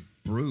don't leave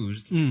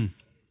bruised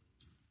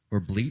or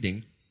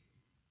bleeding.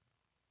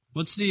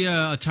 What's the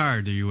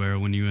attire do you wear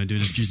when you do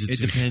the jiu-jitsu? It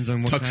depends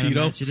on what kind of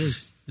match it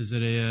is. Is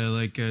it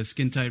a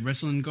skin-tight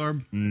wrestling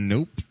garb?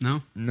 Nope.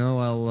 No? No,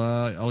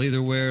 I'll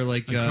either wear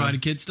like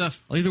Karate Kid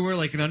stuff? I'll either wear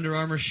like an Under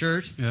Armour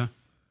shirt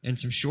and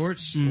some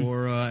shorts,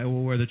 or I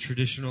will wear the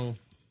traditional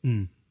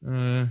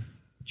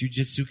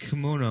jiu-jitsu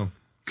kimono.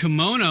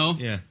 Kimono?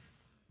 Yeah.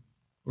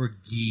 Or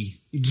gi.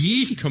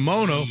 Gi?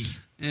 Kimono.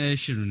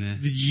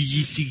 Shouldn't The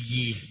jiu-jitsu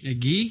gi. A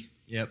gi?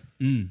 Yep.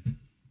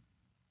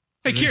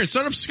 Hey, Kieran,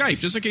 start up Skype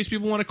just in case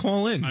people want to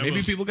call in. I Maybe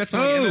will. people got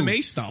some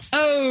MMA stuff.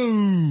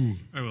 Oh!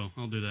 I will.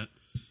 I'll do that.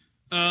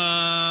 All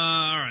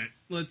right.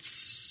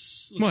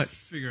 Let's What?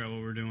 figure out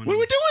what we're doing. What are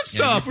we doing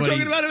stuff? your We're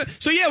talking buddy- about it.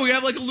 So yeah, we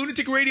have like a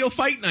Lunatic Radio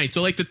fight night.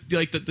 So like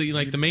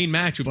the main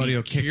match would Buddy be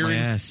will kick my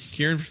ass.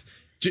 Kieran,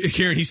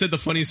 he said the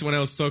funniest when I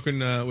was talking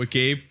with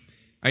Gabe.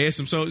 I asked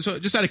him, so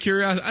just out of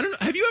curiosity, I don't know,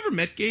 have you ever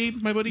met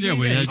Gabe, my buddy? Yeah, Gabe?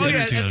 we had dinner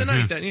at the together, night.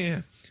 yeah. Then,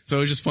 yeah. So it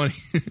was just funny.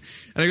 And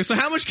I go, so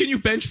how much can you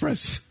bench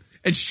press?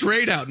 And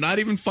straight out, not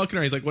even fucking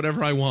around. He's like,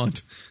 whatever I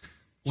want.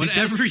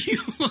 Whatever you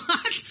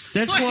want.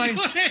 That's why.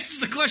 What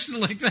answers a question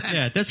like that?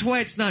 Yeah, that's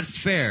why it's not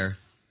fair.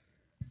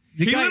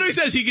 He literally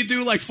says he could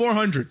do like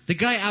 400. The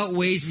guy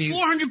outweighs me.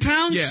 400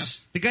 pounds? Yeah.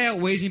 The guy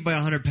outweighs me by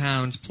 100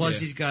 pounds. Plus, Yeah.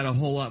 he's got a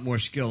whole lot more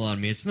skill on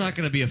me. It's not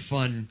going to be a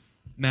fun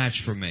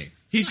match for me.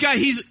 He's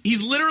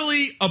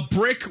literally a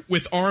brick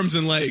with arms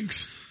and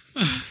legs.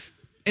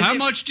 How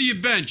much do you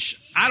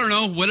bench? I don't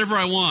know. Whatever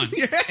I want.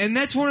 Yeah. And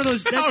that's one of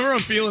those. However I'm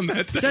feeling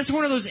that day. That's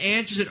one of those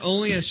answers that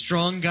only a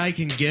strong guy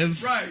can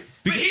give. Right.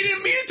 But he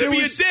didn't mean it to There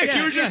be was- a dick. yeah,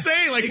 you were just yeah,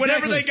 saying, like,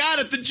 whatever exactly. they got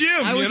at the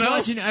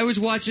gym. I was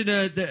watching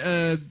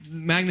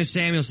Magnus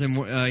Samuelson.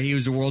 He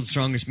was the world's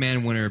strongest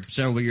man winner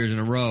several years in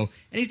a row,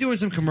 and he's doing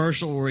some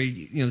commercial where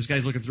this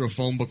guy's looking through a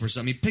phone book for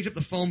something. He picks up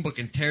the phone book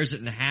and tears it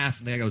in half,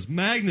 and the guy goes,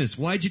 "Magnus,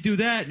 why'd you do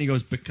that?" And he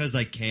goes, "Because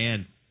I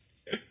can."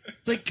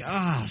 It's like,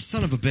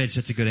 son of a bitch.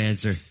 That's a good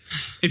answer.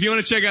 If you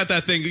want to check out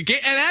that thing, and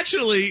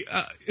actually,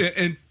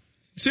 and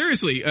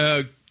seriously,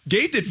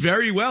 Gabe did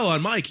very well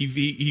on Mike.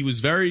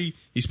 He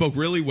spoke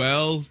really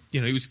well.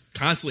 He was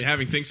constantly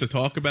having things to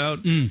talk about.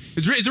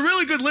 It's a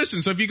really good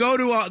listen. So if you go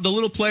to the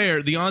little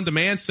player, the on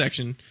demand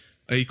section,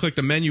 you click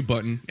the menu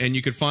button, and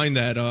you can find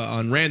that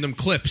on random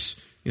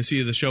clips. You'll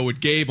see the show with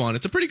Gabe on.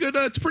 It's a pretty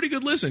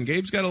good listen.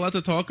 Gabe's got a lot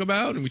to talk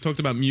about, and we talked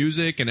about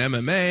music and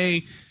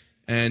MMA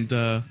and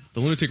the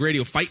Lunatic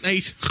Radio Fight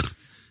Night.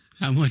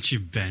 How much you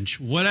bench?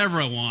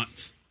 Whatever I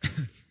want.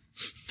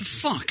 The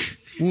fuck?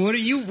 What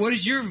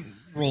is your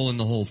role in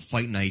the whole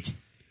fight night?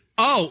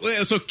 Oh,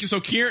 so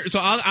Kieran, so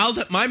I'll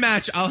my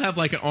match. I'll have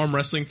like an arm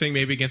wrestling thing,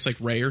 maybe against like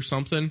Ray or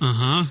something.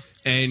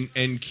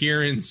 And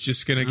Kieran's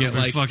just gonna get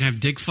like fucking have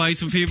dick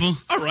fights with people.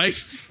 All right,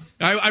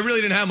 I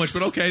really didn't have much,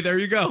 but okay, there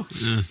you go.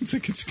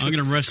 I'm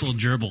gonna wrestle a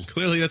gerbil.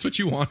 Clearly, that's what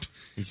you want.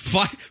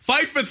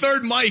 Fight for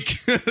third mic.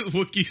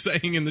 Wookie's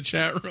saying in the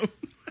chat room.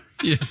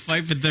 Yeah,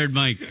 fight for third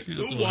mic.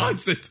 Who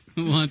wants it?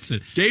 Who wants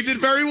it? Gabe did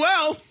very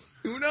well.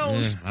 Who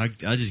knows? Yeah,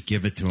 I'll just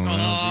give it to him. It's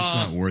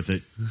not worth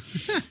it.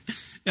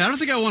 Yeah, I don't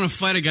think I want to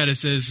fight a guy that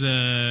says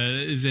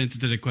his answer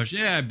to the question.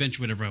 Yeah, I bench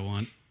whatever I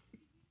want.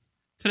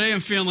 Today I'm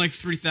feeling like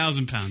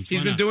 3,000 pounds.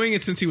 He's been doing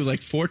it since he was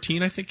like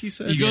 14, I think he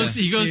said. He goes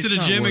to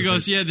the gym and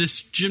goes, it. "Yeah,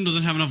 this gym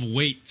doesn't have enough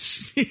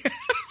weights."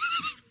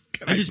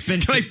 Can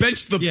I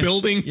bench the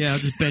building? Yeah, I'll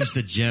just bench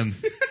the gym.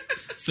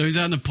 So he's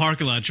out in the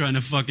parking lot trying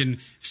to fucking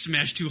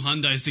smash two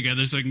Hyundais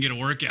together so I can get a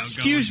workout going.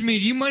 Excuse me,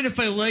 do you mind if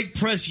I leg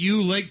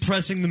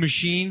pressing the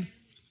machine?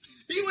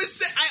 He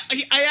was.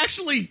 I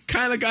actually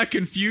kind of got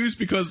confused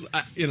because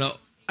I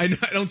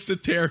don't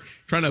sit there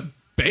trying to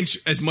bench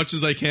as much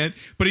as I can.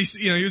 But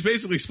he was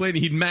basically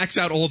explaining he'd max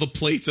out all the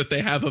plates that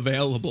they have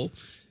available.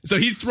 So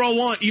he'd throw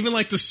on even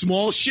like the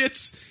small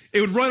shits.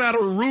 It would run out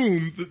of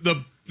room,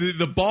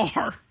 the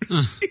bar.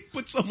 He'd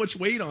put so much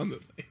weight on the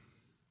thing.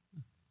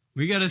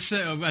 We gotta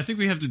say, I think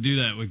we have to do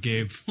that with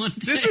Gabe.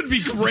 This would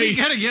be great. We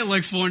gotta get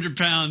like 400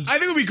 pounds. I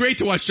think it would be great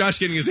to watch Josh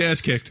getting his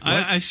ass kicked.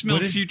 I smell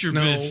future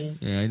bits.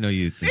 Yeah, I know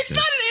you think It's not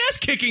an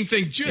ass-kicking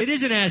thing. It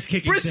is an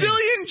ass-kicking thing.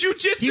 Brazilian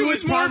Jiu-Jitsu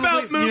is more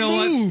about moves. You know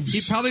what?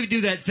 He'd probably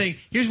do that thing.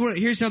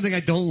 Here's something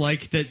I don't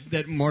like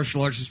that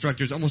martial arts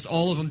instructors, almost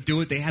all of them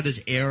do it. They have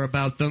this air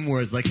about them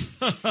where it's like,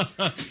 Gabe's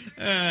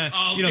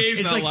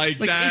not like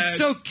that. It's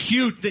so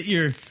cute that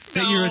you're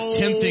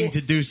attempting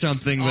to do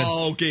something.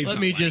 But Gabe's let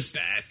not me like just.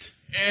 that.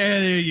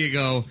 There you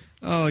go.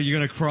 Oh, you're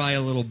going to cry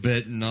a little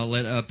bit, and I'll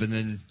let up and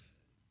then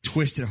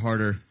twist it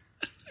harder.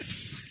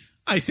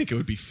 I think it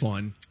would be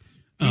fun.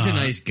 He's a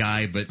nice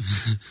guy, but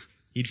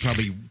he'd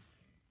probably...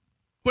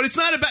 But it's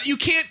not about... You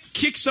can't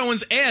kick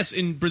someone's ass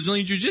in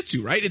Brazilian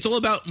Jiu-Jitsu, right? It's all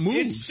about moves.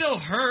 It still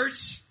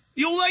hurts.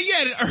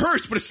 It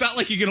hurts, but it's not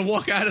like you're going to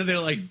walk out of there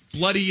like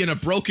bloody and a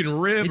broken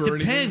rib or anything. It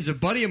depends. A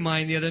buddy of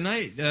mine the other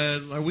night,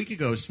 a week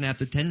ago,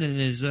 snapped a tendon in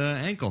his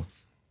ankle.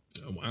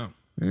 Oh, wow.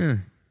 Yeah.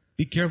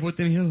 Be careful with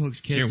them heel hooks,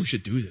 kids. Yeah, we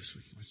should do this.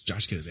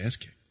 Josh get his ass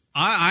kicked.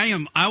 I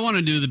want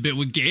to do the bit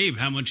with Gabe.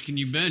 How much can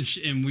you bench?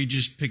 And we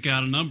just pick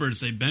out a number and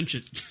say bench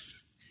it.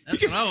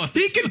 That's what I want.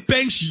 He can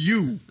bench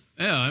you.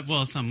 Yeah,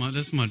 well, it's not much.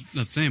 That's not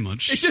saying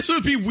much. It just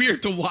would be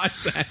weird to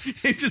watch that.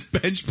 He just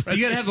bench press.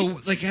 You gotta have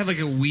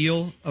a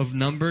wheel of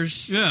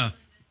numbers. Yeah.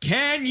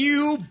 Can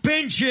you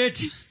bench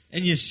it?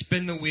 And you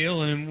spin the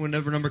wheel, and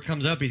whenever number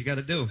comes up, he's got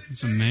to do.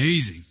 It's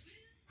amazing.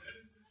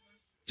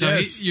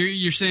 So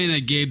you're saying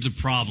that Gabe's a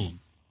problem?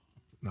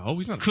 No,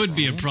 he's not. Could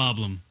be a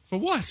problem. For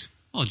what?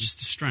 Oh, just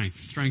the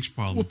strength's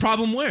problem. Well,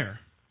 problem where?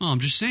 Oh, I'm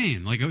just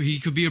saying. Like, he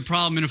could be a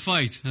problem in a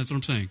fight. That's what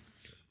I'm saying.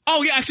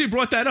 Oh, yeah, actually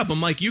brought that up. I'm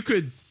like, you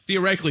could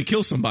theoretically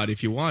kill somebody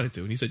if you wanted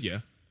to. And he said, yeah.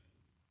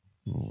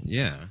 Well,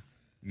 yeah.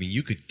 I mean,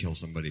 you could kill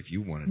somebody if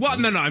you wanted to. Well,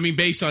 no. I mean,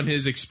 based on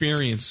his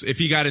experience, if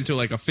he got into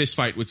like a fist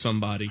fight with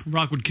somebody.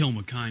 Rock would kill him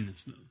with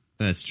kindness, though.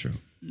 That's true.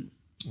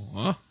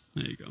 Aww.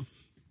 There you go.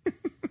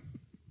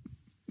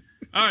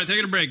 All right,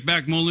 taking a break.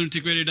 Back, more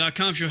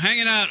lunaticradio.com show.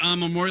 Hanging out on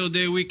Memorial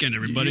Day weekend,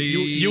 everybody.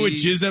 You would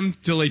jizz them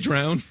till they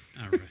drown?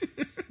 All right.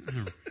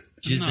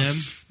 Jizz them?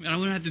 I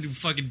wouldn't have to do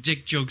fucking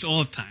dick jokes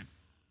all the time.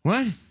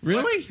 What?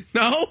 Really? What?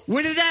 No?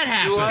 When did that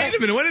happen? Wait a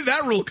minute. When did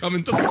that rule come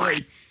into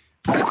play?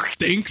 That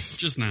stinks.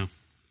 Just now.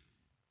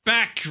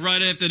 Back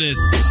right after this.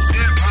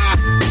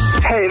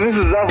 Hey, this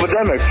is Alpha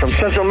from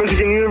Central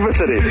Michigan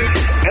University.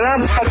 And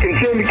I'm fucking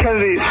Jimmy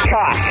Kennedy's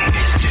cock.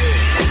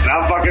 And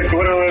I'm fucking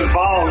twiddling his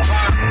balls.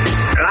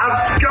 And I'm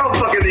skull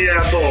fucking the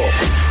asshole.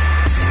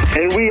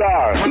 And we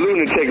are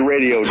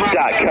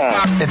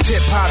lunaticradio.com. If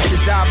hip-hop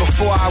should die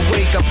before I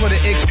wake, I put an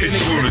X in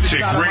It's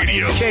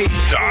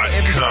lunaticradio.com.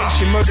 Every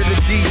station, murder the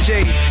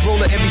DJ.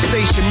 Roll at every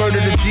station, murder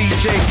the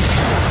DJ.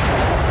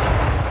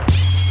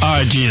 All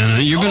right,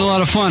 Gianna, you've been a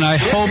lot of fun. I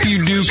hope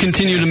you do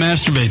continue to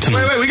masturbate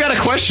tonight. Wait, we got a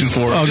question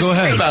for her. Oh, go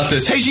ahead. Think about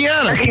this. Hey,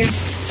 Gianna.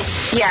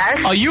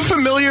 Yes? Are you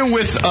familiar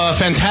with a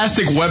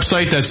fantastic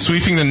website that's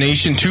sweeping the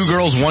nation, 2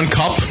 Girls, 1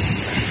 Cup?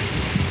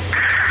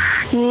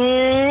 No,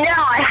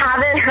 I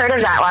haven't heard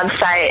of that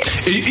website.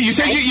 You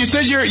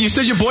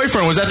said your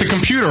boyfriend was at the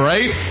computer,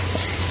 right?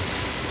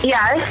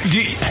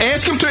 Yes.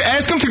 Ask him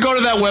to go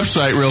to that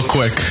website real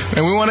quick,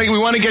 and we want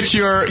to get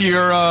your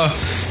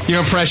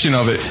impression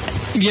of it.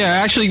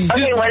 Yeah, actually.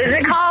 Okay, what is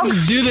it called?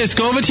 Do this.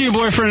 Go over to your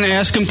boyfriend and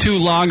ask him to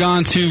log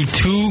on to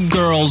 2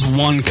 Girls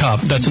 1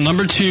 Cup. That's the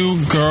number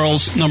 2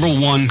 Girls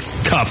 1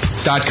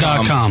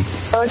 Cup.com.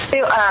 Go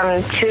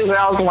to 2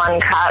 Girls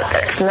 1 Cup.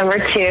 That's number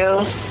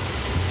 2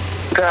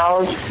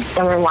 Girls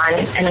 1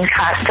 and then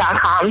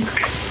cup.com.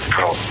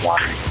 Cup.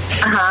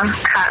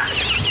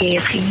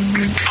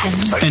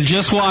 And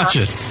just watch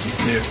it.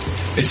 Yeah.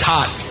 It's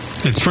hot.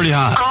 It's pretty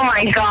hot. Oh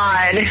my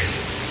god.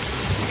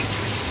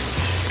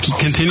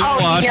 Continue to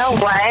watch. You know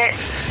what?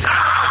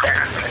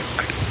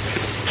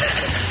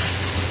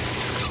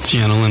 It's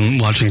Gianna Lynn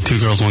watching 2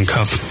 Girls 1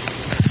 Cup.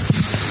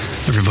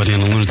 Everybody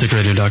on the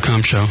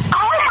lunaticradio.com show.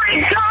 Oh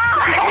my god!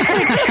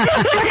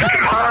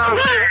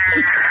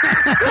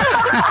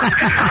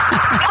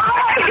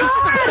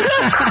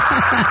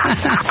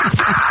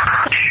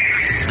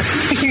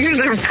 You're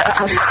the best.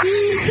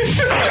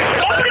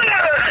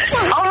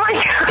 Oh my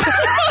god.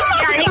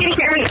 Yeah, you can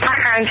hear me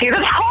background too.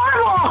 That's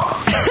horrible.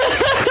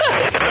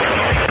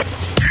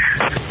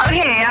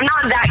 Okay, I'm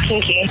not that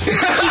kinky.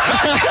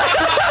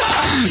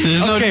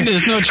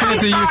 There's no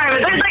chance that you. Sorry,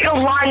 but there's like a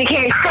line you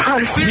can't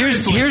cross.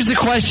 Here's the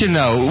question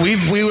though.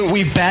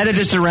 We've batted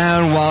this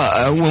around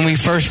when we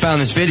first found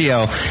this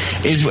video.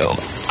 Is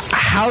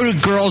how do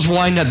girls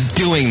wind up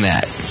doing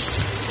that?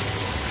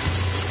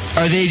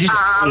 Are they just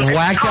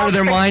whacked out of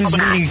their minds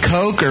eating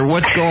coke, or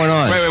what's going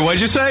on? Wait, what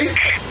did you say?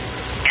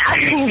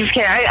 I'm just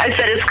kidding. I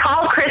said it's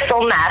called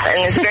crystal meth,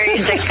 and it's very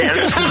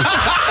addictive.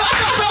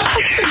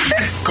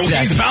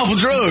 Cocaine's a powerful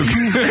drug.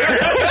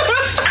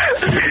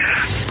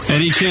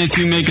 Any chance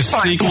you make a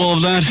sequel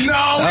of that?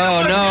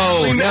 Oh,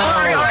 no.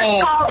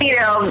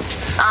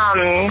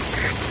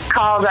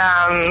 Called,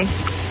 I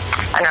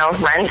don't know,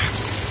 Rent.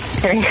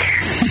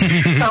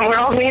 Some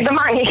girls need the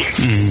money.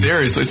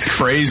 Seriously, it's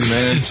crazy,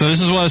 man. So this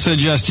is what I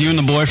suggest. You and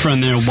the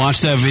boyfriend there watch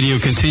that video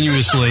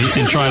continuously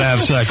and try to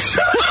have sex.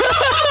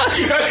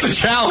 That's the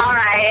challenge. All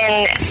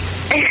right,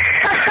 and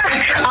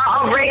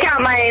I'll break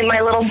out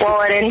my little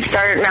bullet and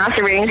start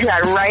masturbating to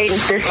that right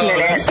this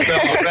minute.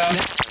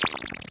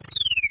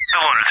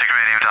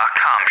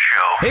 TheLunaticRadio.com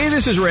show. Hey,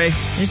 this is Ray.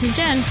 This is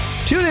Jen.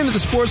 Tune into the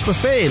Sports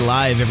Buffet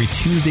live every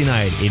Tuesday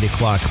night, 8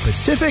 o'clock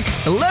Pacific,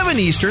 11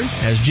 Eastern,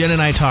 as Jen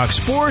and I talk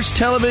sports,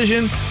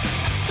 television,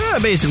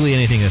 basically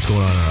anything that's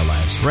going on in our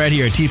lives, right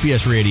here at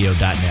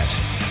tpsradio.net.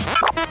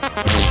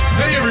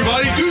 Hey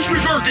everybody, Douche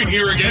McGurkin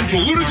here again for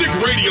Lunatic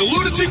Radio,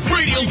 Lunatic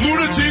Radio,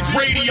 Lunatic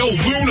Radio,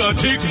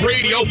 Lunatic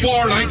Radio,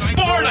 Bar Night.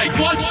 Bar Night,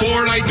 what's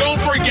Bar Night? Don't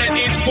forget,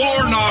 it's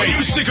Bar Night. Are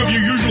you sick of your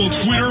usual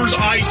Twitters,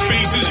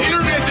 iSpaces,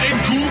 Internets,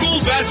 and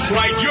Googles? That's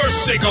right, you're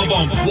sick of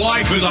them.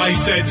 Why? Because I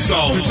said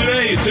so. For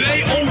today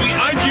only,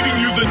 I'm giving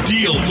you the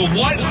deal. The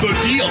what? The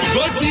deal.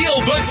 The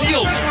deal. The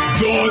deal.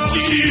 The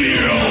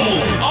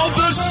deal of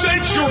the century.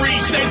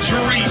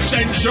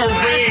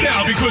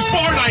 Now, because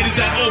Bar Night is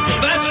at Opal.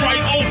 That's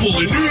right,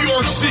 Opal in New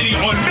York City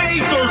on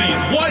May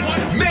 30th. What?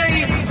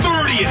 May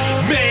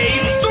 30th. May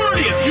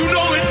 30th. You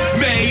know it.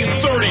 May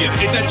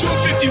 30th. It's at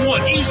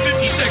 251 East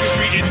 52nd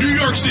Street in New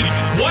York City.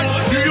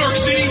 What? New York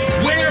City?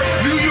 Where?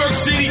 New York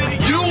City.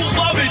 You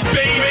love it,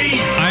 baby.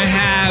 I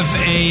have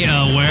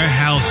a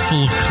warehouse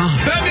full of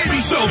condoms. That may be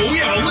so, but we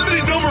have a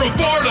limited number of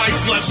bar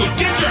nights left, so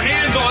get your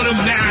hands on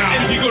them now.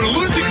 And if you go to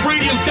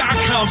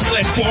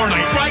lunaticradio.com/bar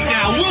night right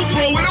now, we'll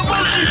throw in a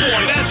monkey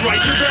boy. That's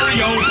right, your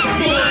very own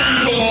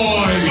monkey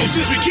boy. So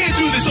since we can't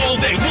do this all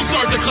day, we'll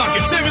start the clock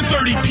at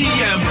 7:30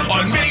 p.m.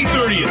 on May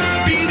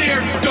 30th. Be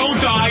there, don't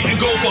die, and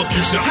go fuck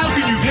yourself. How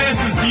can you pass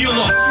this deal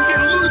up? You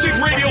get a Lunatic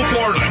Radio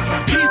bar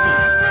night. People,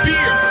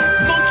 beer,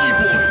 monkey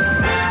boys,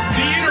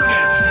 the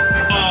internet,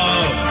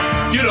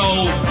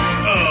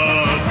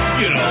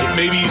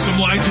 maybe some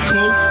lines of coke,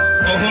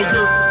 a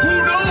hooker.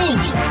 Who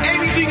knows?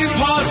 Anything is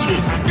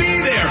possible.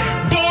 Be there.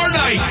 Bar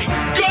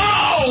night.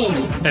 Go!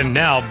 And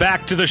now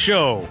back to the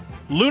show.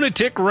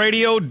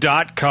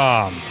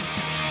 lunaticradio.com.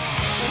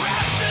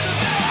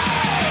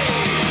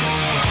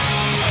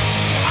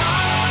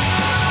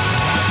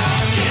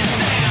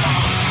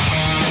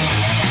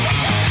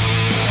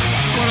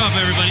 What up,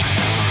 everybody?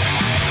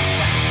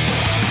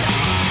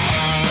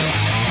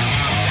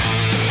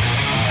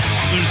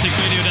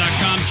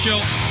 lunaticradio.com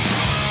show.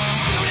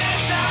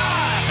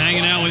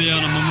 Hanging out with you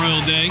on a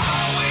Memorial Day.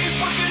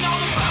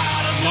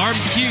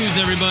 Barbecues,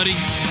 everybody.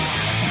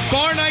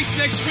 Bar nights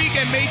next week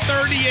at May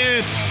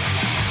 30th.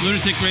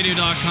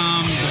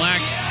 lunaticradio.com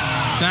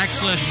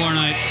 /bar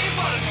night.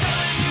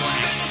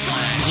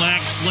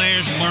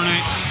 /bar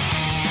night.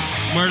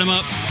 Word them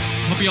up.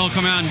 Hope you all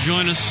come out and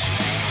join us.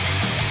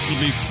 It'll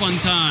be a fun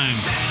time.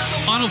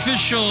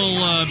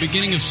 Unofficial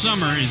beginning of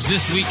summer is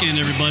this weekend,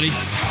 everybody.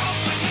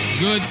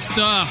 Good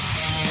stuff.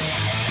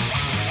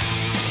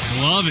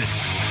 Love it.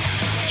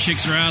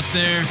 Chicks are out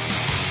there.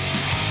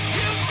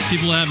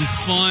 People are having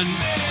fun.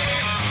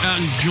 Out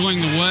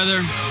enjoying the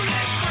weather.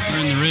 We're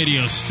in the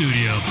radio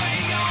studio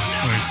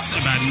where it's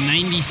about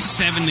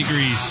 97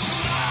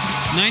 degrees.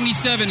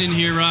 97 in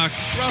here, Rock.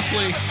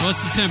 Roughly.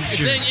 What's the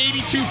temperature? It's saying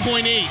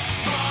 82.8.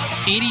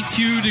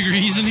 82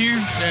 degrees in here?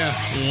 Yeah.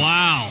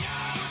 Wow.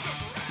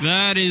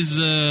 That is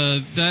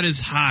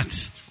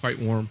hot. Quite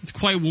warm. It's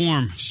quite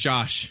warm. It's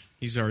Josh.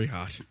 He's very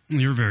hot.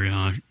 You're very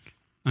hot.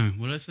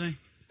 What did I say?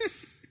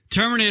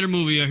 Terminator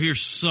movie I hear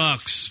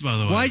sucks, by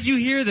the way. Why'd you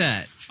hear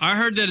that? I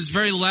heard that it's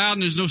very loud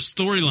and there's no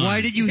storyline.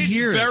 Why did you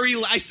hear it?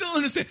 I still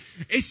understand.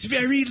 It's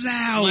very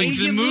loud. Like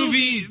the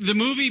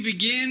movie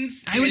begin.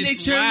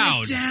 It's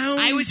loud.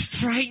 I was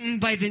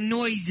frightened by the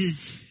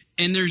noises.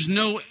 And there's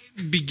no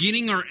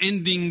beginning or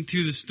ending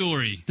to the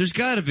story. There's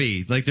got to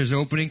be. Like there's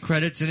opening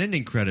credits and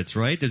ending credits,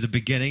 right? There's a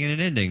beginning and an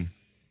ending.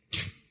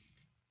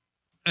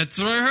 That's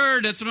what I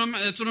heard. That's what I'm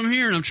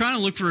hearing. I'm trying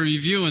to look for a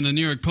review in the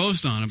New York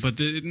Post on it, but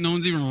no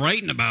one's even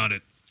writing about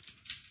it.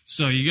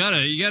 So you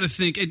gotta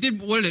think. It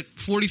did, what did it,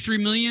 43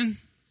 million?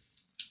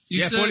 You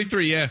said?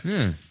 43, yeah.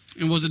 And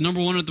was it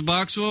number one at the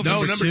box office?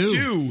 No, number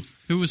two.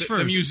 Who was first?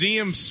 The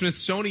museum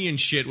Smithsonian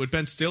shit with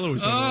Ben Stiller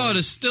was number one.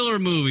 The Stiller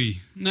movie.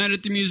 Night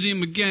at the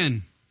Museum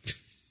Again.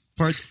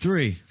 Part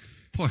 3.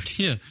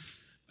 Yeah.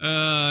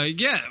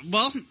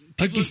 Well.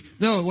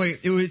 No, wait.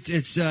 It was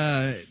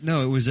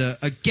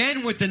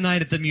Again with the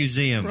Night at the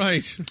Museum.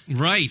 Right.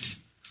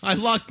 I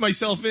locked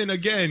myself in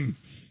again.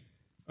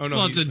 Oh no!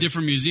 Well, it's a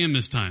different museum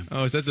this time.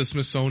 Oh, is that the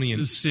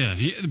Smithsonian?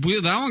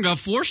 That one got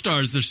 4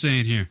 stars. They're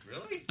saying here.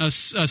 Really? A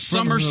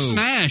summer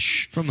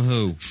smash. From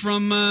who?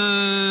 From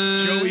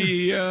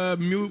Joey,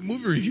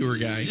 movie reviewer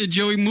guy.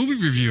 Joey,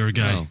 movie reviewer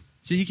guy. Oh.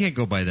 So you can't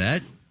go by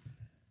that.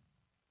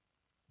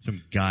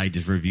 Some guy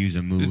just reviews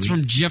a movie. It's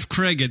from Jeff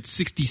Craig at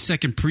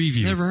 60-second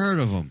preview. Never heard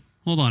of him.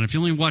 Hold on. If you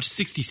only watched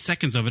 60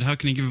 seconds of it, how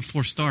can you give it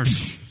 4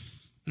 stars?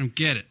 I don't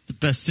get it. The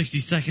best 60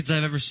 seconds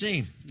I've ever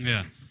seen.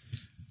 Yeah.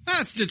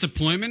 That's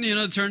disappointment. You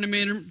know,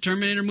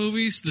 Terminator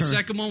movies. The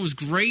second one was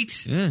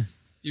great. Yeah.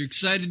 You're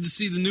excited to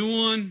see the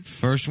new one.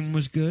 First one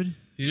was good.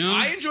 You know,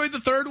 I enjoyed the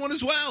third one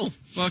as well.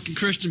 Fucking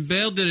Christian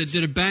Bale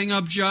did a bang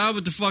up job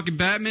with the fucking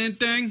Batman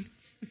thing.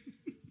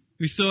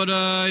 We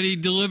thought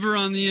he'd deliver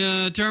on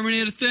the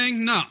Terminator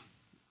thing. No.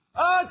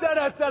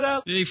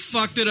 He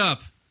fucked it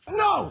up.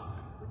 No!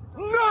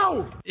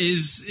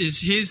 Is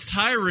his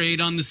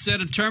tirade on the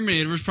set of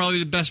Terminator was probably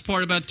the best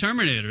part about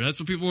Terminator. That's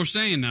what people were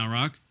saying now,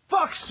 Rock.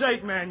 Fuck's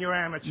sake, man, you're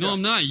amateur. No,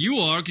 I'm not. You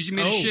are, because you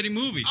made a shitty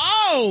movie.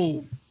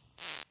 Oh!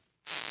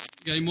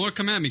 Got any more?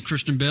 Come at me,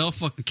 Christian Bale.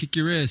 Fucking kick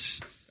your ass.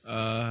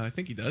 I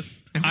think he does.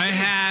 I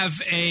have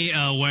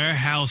a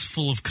warehouse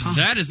full of comics.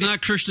 That is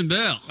not Christian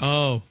Bale.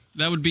 Oh.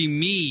 That would be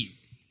me.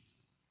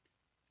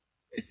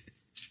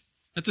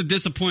 That's a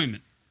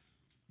disappointment.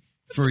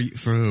 For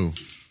who?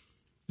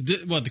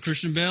 What, the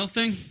Christian Bale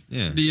thing?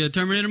 Yeah. The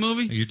Terminator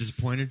movie? Are you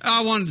disappointed?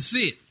 I wanted to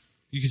see it.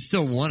 You can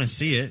still want to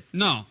see it.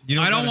 No.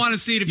 You I don't want to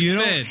see it if you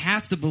it's don't bad.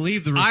 have to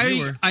believe the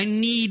reviewer. I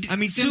need... I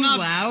mean, they're too not-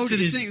 loud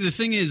the is...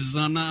 thing is,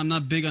 I'm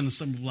not big on the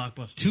summer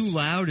blockbusters. Too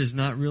loud is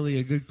not really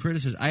a good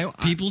criticism.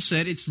 People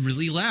said it's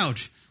really loud.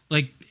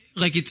 Like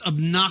it's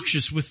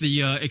obnoxious with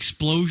the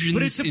explosions.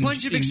 But it's a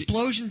bunch of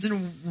explosions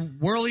and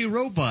whirly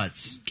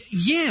robots.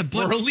 Yeah,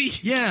 but... Whirly?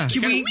 Yeah.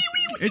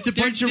 It's a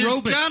bunch of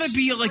robots. There's got to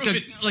be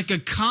like a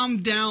calm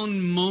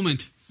down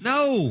moment.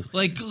 No.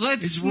 Like,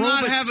 let's It's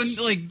not robots. have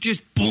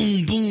just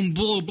boom, boom,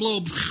 blow,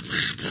 blow,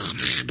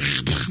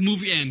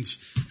 movie ends.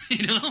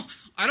 You know?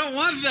 I don't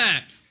want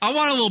that. I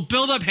want a little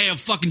build-up. Hey, I'm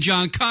fucking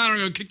John Connor. I'm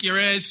going to kick your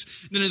ass.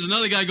 Then there's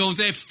another guy going,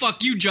 say,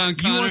 fuck you, John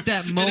Connor. want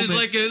that moment. And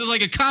there's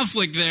like a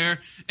conflict there.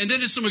 And then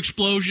there's some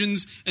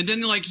explosions. And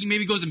then like he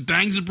maybe goes and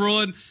bangs a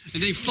broad. And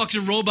then he fucks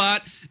a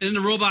robot. And then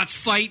the robots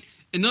fight.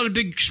 Another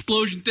big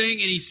explosion thing. And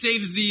he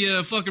saves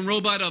the fucking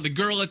robot or the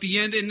girl at the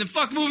end. And the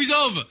fuck movie's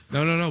over.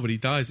 No, but he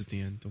dies at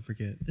the end. Don't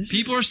forget.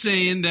 People are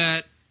saying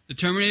that the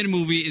Terminator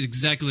movie is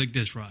exactly like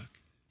this, Rock.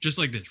 Just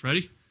like this.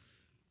 Ready?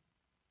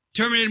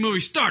 Terminator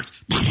movie starts.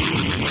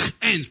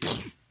 Ends.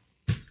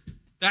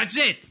 That's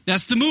it.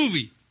 That's the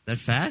movie. That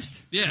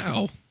fast? Yeah.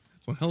 Wow.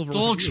 That's one hell of a It's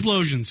all review.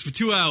 explosions for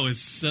 2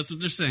 hours. That's what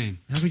they're saying.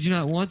 How could you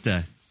not want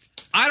that?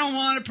 I don't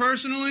want it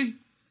personally.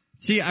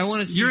 See, I want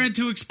to see... You're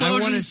into explosions?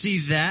 I want to see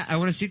that. I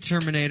want to see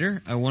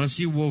Terminator. I want to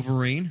see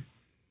Wolverine.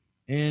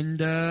 And,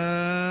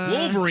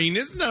 Wolverine,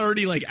 isn't that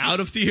already, like, out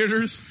of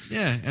theaters?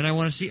 Yeah, and I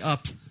want to see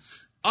Up.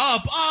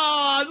 Up!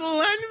 Ah, the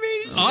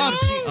animated I want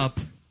to see Up.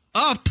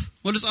 Up?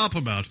 What is Up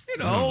about? You I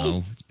don't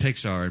know. It's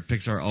Pixar.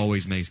 Pixar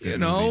always makes good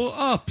movies.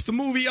 Up. The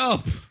movie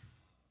Up.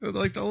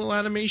 Like the little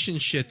animation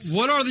shits.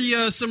 What are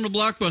the summer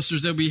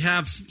blockbusters that we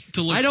have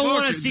to look I don't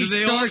forward want to see Do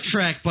they Star all-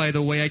 Trek, by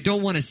the way. I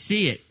don't want to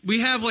see it. We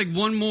have like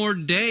one more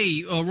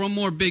day, or one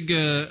more big.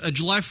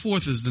 July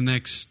 4th is the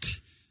next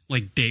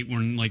date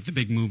when the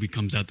big movie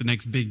comes out. The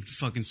next big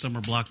fucking summer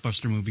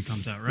blockbuster movie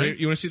comes out, right? Wait,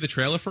 you want to see the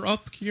trailer for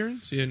Up,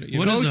 Kieran?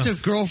 What Ghosts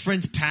of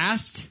Girlfriends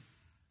Past?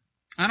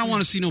 I don't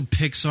want to see no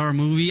Pixar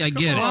movie. I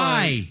get it.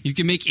 Why? You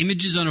can make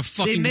images on a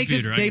fucking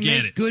computer. They I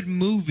get make it. good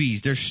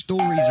movies. Their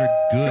stories are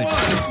good.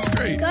 This is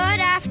great. Good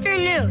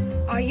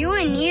afternoon. Are you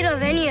in need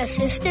of any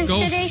assistance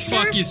Go today, sir?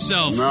 fuck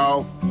yourself.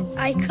 No.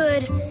 I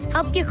could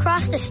help you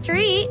cross the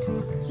street.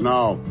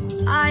 No.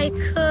 I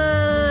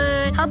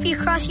could help you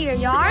cross your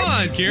yard. Come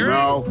on, Kieran.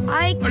 No.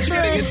 I could Aren't you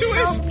getting into it?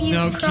 help you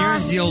No, cross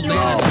Kieran's the old your...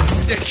 man.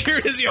 Yeah,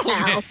 Kieran is the old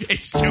man.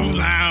 It's too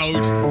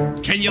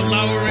loud. Can you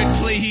lower it,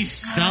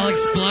 please? It's all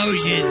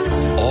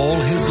explosions. All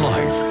his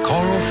life,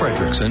 Carl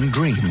Fredrickson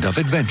dreamed of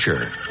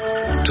adventure.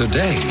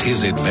 Today,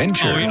 his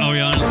adventure Oh,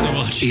 yeah, honestly,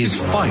 watch. is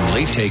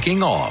finally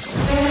taking off. It's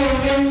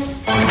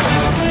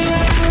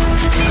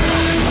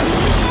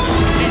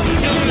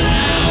too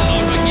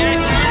loud. Again,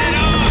 turn it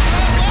off.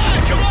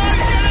 Come on,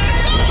 get it!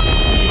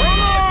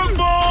 Come on,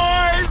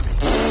 boys!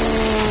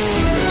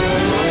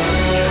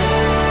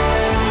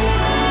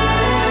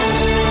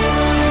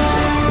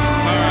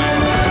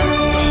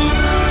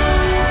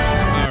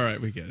 All right,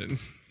 we get it.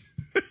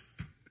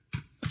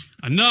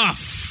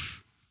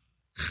 Enough.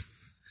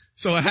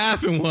 So what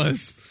happened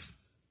was...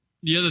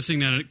 The other thing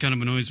that kind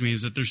of annoys me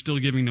is that they're still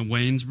giving the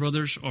Wayans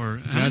brothers,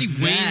 or how many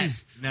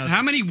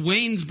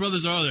Wayans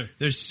brothers are there?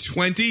 There's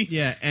 20?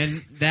 Yeah,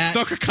 and that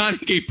Sucker Connie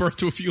gave birth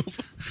to a few of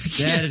them.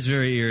 that is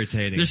very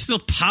irritating. They're still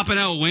popping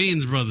out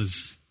Wayans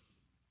brothers.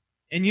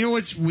 And you know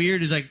what's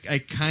weird is I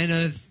kind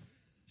of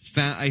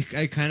found I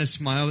kind of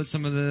smiled at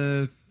some of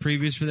the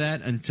previews for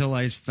that until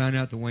I found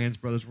out the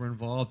Wayans brothers were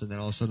involved, and then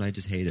all of a sudden I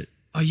just hate it.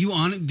 Are you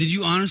on? Did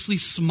you honestly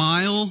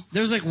smile?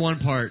 There was like one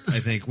part I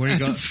think where he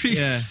goes,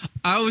 yeah.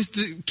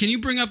 Can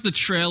you bring up the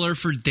trailer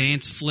for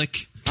Dance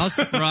Flick?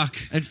 Rock.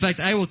 In fact,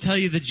 I will tell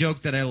you the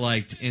joke that I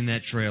liked in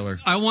that trailer.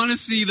 I want to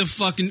see the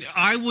fucking.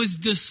 I was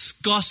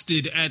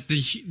disgusted at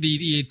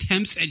the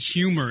attempts at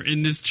humor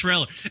in this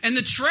trailer, and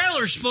the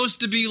trailer's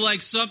supposed to be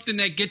like something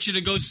that gets you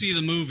to go see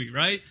the movie,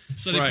 right?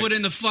 So they Right. put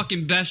in the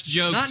fucking best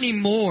jokes. Not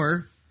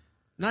anymore.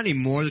 Not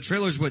anymore. The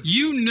trailer's what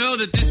You know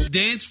that this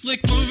Dance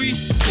Flick movie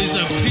is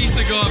a piece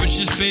of garbage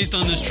just based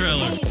on this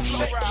trailer.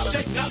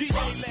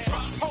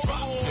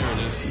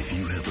 If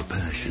you have a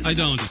passion I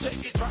don't.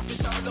 If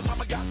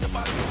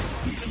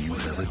you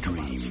have a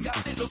dream,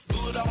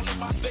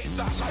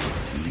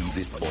 leave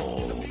it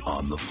all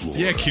on the floor.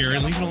 Yeah,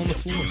 Kieran, leave it all on the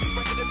floor.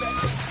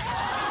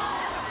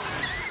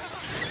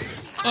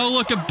 Oh,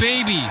 look, a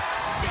baby.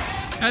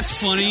 That's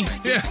funny.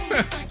 Yeah.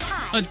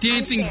 A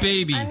dancing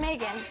baby. I'm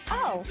Megan.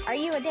 Oh, are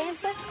you a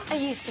dancer? I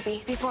used to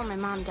be before my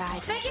mom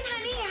died. Megan,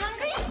 honey, you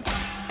hungry?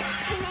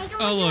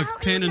 Oh,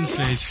 look, pain in the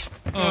face.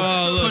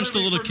 Oh, look. Punched a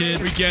little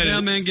kid. We get it. Yeah,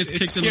 man gets It's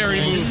kicked in scary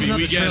the balls. movie. This is not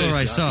We the get trailer it.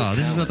 I saw.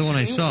 This is not the one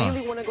I saw. You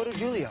really want to go to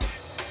Julia?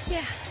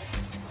 Yeah.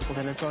 Well,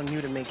 then it's on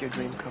you to make your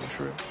dream come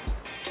true.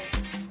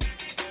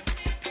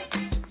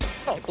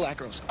 Oh, black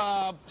girls.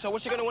 So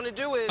what you're gonna want to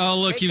do is... Oh,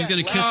 look, he was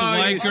going to kiss a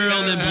white girl,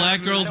 and then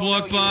black girls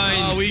walk by.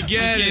 Oh, we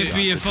get You it. can't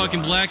be a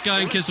fucking black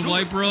guy and kiss a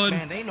white broad.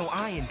 Man, there ain't no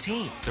I in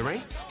team. There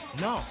ain't?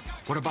 No.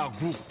 What about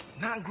group?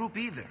 Not group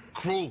either.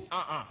 Crew.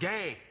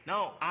 Gang.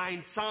 No.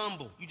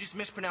 Ensemble. You just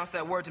mispronounced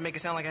that word to make it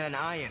sound like it had an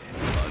I in it.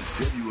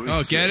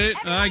 Oh, get it?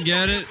 I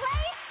get it.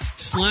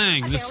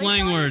 Slang, the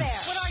slang words.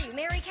 What are you,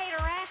 Mary Kate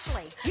or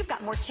Ashley? You've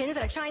got more chins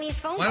than a Chinese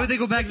phone. Why would they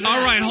go back to that?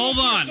 All right, hold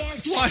on.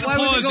 Why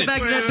would they go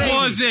back to that baby?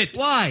 Pause it.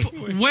 Why?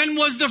 When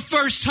was the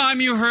first time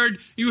you heard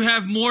you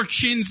have more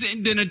chins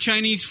than a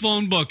Chinese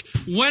phone book?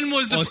 When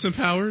was the Austin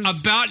Powers?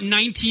 About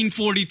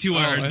 1942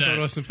 I heard I that. thought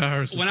Austin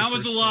Powers was When the I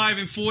was first alive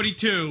in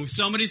 42,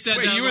 somebody said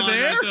Wait, that you were line, and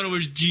there? I thought it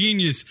was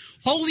genius.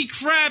 Holy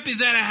crap, is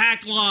that a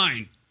hack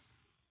line?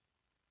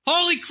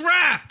 Holy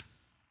crap!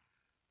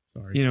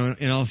 You know,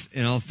 in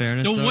all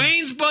fairness, The though,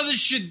 Wayans brothers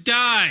should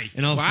die.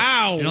 In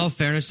all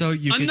fairness, though,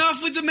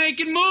 Enough with the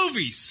making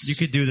movies. you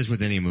could do this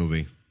with any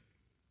movie.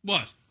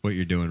 What? What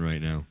you're doing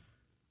right now.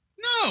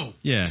 No.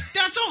 Yeah.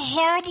 That's a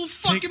horrible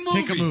fucking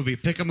movie. Pick a movie.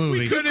 Pick a movie.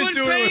 We couldn't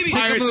do it with baby.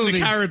 Pirates of the Pick a movie.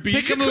 Caribbean.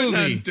 Pick a You couldn't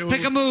movie. do it.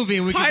 Pick a movie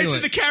and we could Pirates do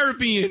of the it.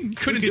 Caribbean.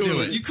 Couldn't could do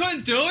do it. it. You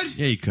couldn't do it?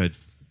 Yeah, you could.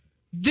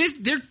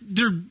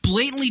 They're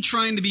blatantly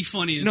trying to be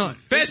funny. No,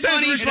 Fast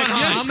Times at Ridgemont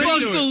High. You're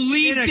supposed to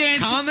leave In a dance.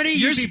 comedy,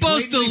 You're you'd be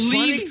supposed to blatantly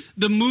leave funny?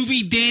 the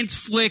movie dance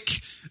flick,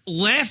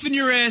 laughing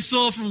your ass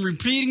off and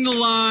repeating the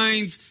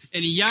lines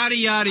and yada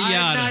yada yada.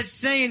 I'm not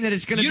saying that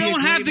it's going to You be a don't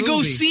great have to go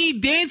movie. see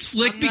Dance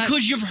Flick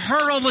because you've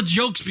heard all the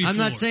jokes before. I'm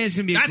not saying it's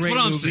going to be a That's great what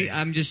I'm movie. saying.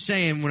 I'm just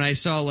saying when I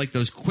saw like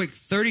those quick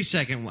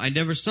 30-second, I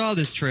never saw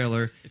this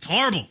trailer. It's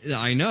horrible.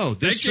 I know.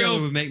 This Thank you.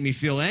 trailer would make me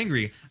feel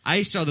angry.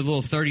 I saw the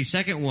little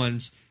 30-second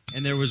ones,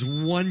 and there was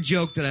one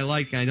joke that I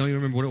liked, and I don't even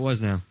remember what it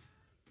was now.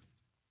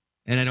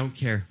 And I don't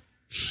care.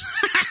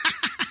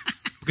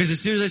 Because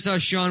as soon as I saw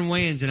Sean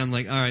Wayans, and I'm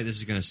like, all right, this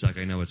is going to suck.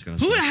 I know what's going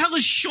to Who suck. the hell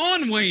is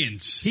Sean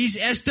Wayans? He's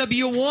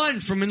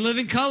SW1 from In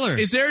Living Color.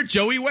 Is there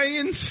Joey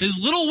Wayans?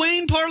 Is Little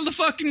Wayne part of the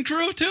fucking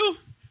crew too?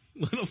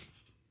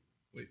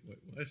 Wait,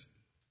 what?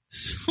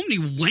 So many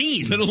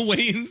Waynes. Little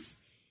Wayans?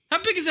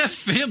 How big is that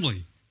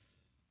family?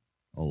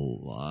 A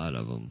lot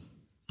of them.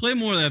 Play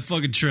more of that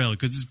fucking trailer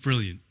because it's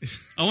brilliant.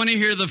 I want to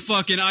hear the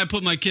fucking "I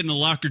put my kid in the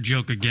locker"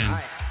 joke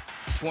again.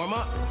 Warm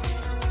up.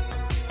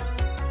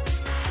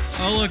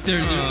 Oh look, they're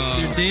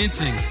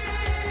dancing.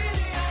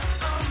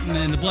 And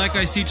then the black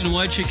guy's teaching the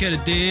white chick how to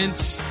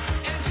dance.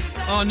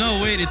 Oh no,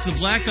 wait, it's the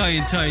black guy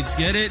in tights.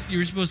 Get it? You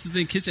were supposed to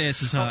think his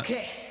ass is hot.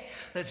 Okay,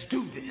 let's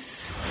do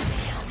this.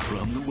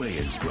 From the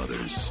Wayans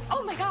brothers.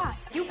 Oh my God!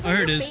 You I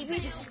heard bring your this. baby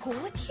to school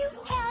with you?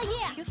 Hell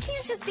yeah! You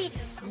can't just be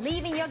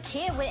leaving your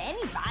kid with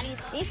anybody.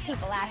 These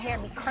people out here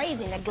be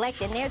crazy,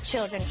 neglecting their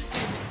children.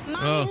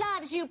 Mommy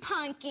loves you,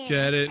 pumpkin.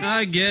 Get it?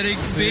 I get it.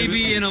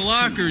 Baby in a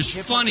locker is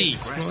funny.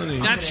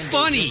 That's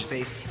funny.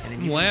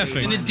 I'm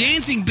laughing. And the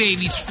dancing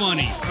baby's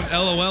funny. I'm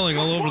LOLing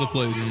all over the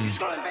place.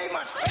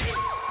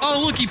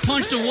 Oh, look, he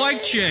punched a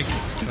white chick.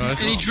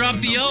 that's And he awesome.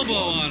 dropped the elbow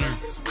on her.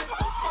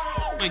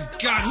 My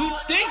God, who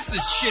thinks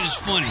this shit is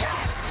funny?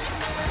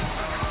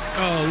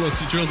 Oh, look,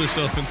 she drilled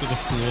herself into the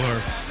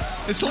floor.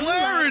 It's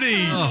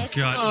hilarity. Oh,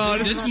 God.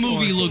 Oh, this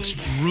movie looks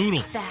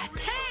brutal.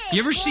 You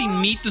ever see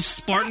Meet the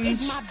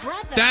Spartans?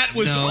 That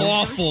was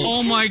awful.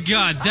 Oh my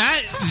God,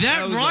 that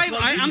was rival.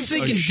 a I'm piece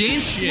thinking of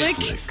Dance shit.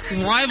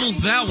 Flick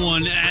rivals that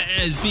one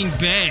as being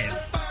bad.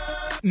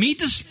 Meet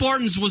the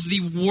Spartans was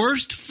the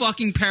worst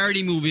fucking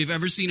parody movie I've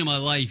ever seen in my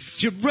life.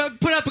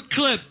 Put up a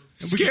clip.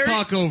 And we can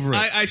talk over it.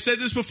 I've said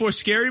this before.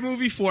 Scary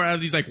Movie 4 out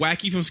of these like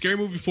wacky films. Scary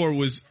Movie 4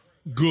 was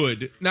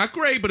good, not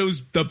great, but it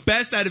was the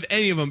best out of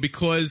any of them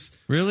because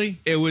really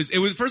it was.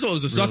 First of all,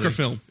 it was a Zucker Really?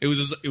 film. It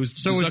was the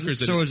Zuckers.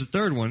 So was the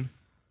third one.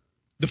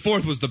 The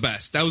fourth was the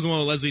best. That was the one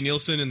with Leslie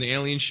Nielsen and the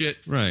alien shit.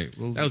 Right.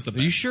 Well, that was the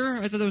best. Are you sure?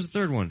 I thought that was the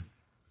third one.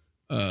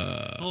 Hold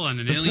on,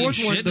 an The alien fourth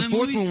shit one. in The that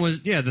fourth movie? one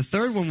was the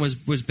third one was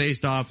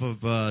based off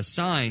of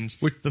Signs.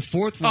 The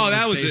fourth one Oh,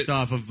 that was based it.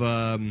 off of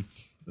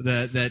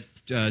that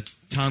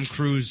Tom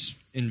Cruise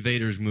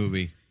Invaders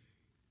movie.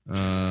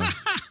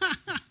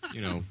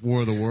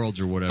 War of the Worlds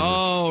or whatever.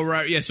 Oh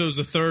right, yeah. So it was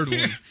the third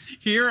one.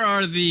 Here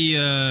are the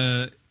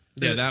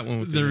that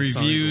one with the the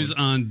reviews Signs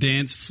on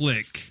Dance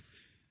Flick.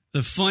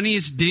 The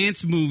funniest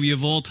dance movie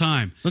of all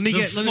time.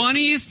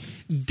 Funniest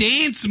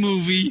dance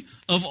movie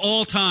of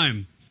all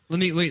time. Let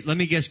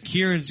me guess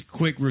Kieran's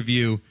quick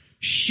review.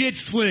 Shit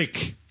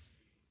flick.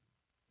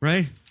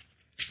 Right?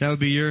 That would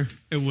be your...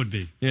 It would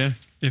be. Yeah.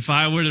 If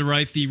I were to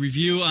write the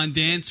review on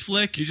Dance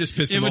Flick... You just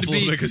pissed him off a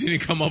little bit because he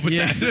didn't come up with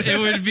that. It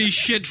would be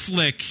Shit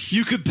Flick.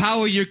 You could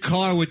power your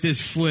car with this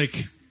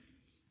flick.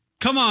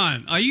 Come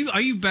on. Are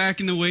you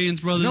back in the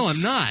Wayans brothers? No,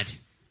 I'm not.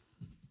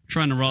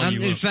 Trying to roll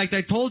you In up. fact,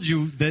 I told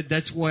you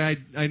that's why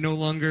I no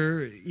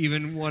longer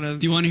even want to...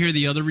 Do you want to hear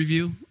the other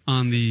review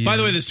on the... By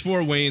the way, there's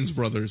 4 Wayans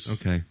brothers.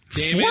 Okay.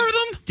 Damon, 4 of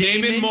them?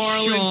 Damon,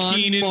 Marlon, Sean,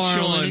 Keenan, Marlon,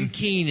 Sean. and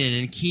Keenan.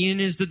 And Keenan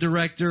is the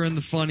director and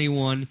the funny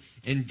one.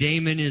 And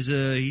Damon is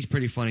he's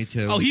pretty funny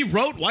too. Oh, he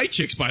wrote White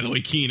Chicks, by the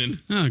way, Keenan.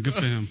 Oh, good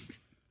for him.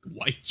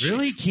 White Chicks.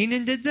 Really?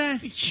 Keenan did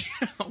that?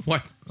 Yeah.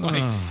 What?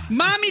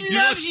 Mommy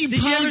loves you,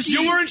 Punky.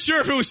 You weren't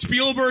sure if it was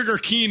Spielberg or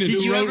Keenan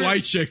who wrote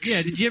White Chicks.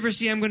 Yeah, did you ever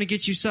see I'm Gonna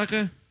Get You,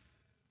 Sucker?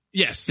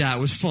 Yes. That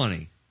was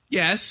funny.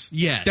 Yes.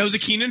 Yes. That was a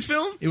Keenan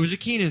film? It was a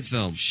Keenan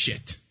film.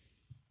 Shit.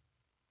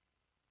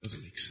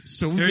 Doesn't make sense.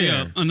 So Here you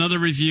go. Another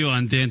review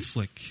on Dance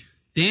Flick.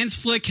 Dance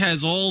Flick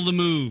has all the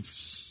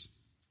moves.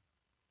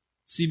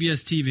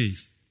 CBS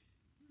TV.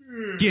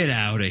 Get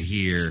out of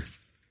here.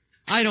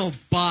 I don't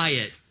buy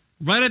it.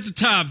 Right at the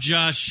top,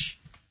 Josh.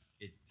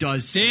 It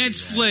does say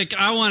Dance that. Flick.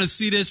 I want to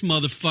see this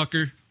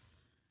motherfucker.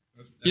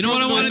 You know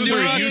what I want to do,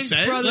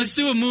 Rock? Let's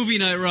do a movie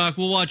night, Rock.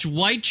 We'll watch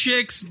White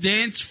Chicks,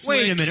 Dance Flick.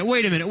 Wait a minute.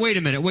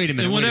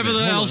 And whatever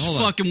else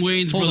fucking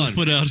Wayans Brothers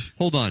put out.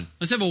 Hold on.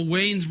 Let's have a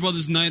Wayans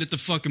Brothers night at the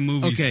fucking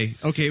movies.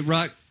 Okay,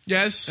 Rock.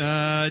 Yes.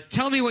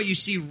 Tell me what you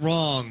see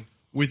wrong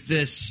with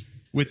this.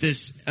 With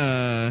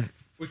the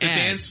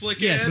Dance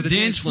Flick yes, ad? with the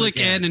Dance Flick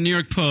ad in the New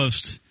York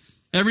Post.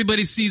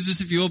 Everybody sees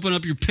this. If you open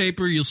up your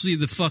paper, you'll see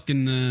the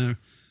fucking.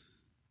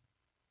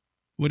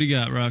 What do you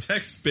got, Rock?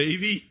 Text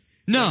baby.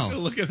 No.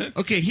 Look at it.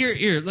 Okay,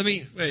 here. Let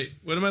me wait.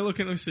 What am I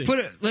looking? Let me see.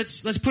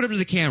 Let's put it to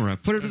the camera.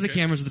 Put it to the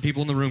camera so the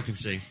people in the room can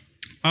see.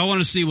 I want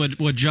to see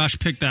what Josh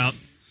picked out.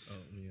 Oh,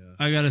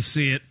 yeah. I got to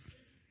see it.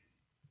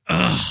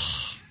 Ugh.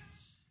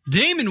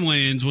 Damon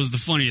Wayans was the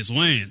funniest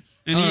Wayans.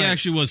 And he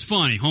actually was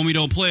funny. Homie,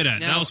 don't play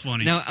that. That was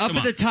funny. Now, up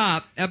at the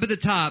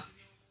top,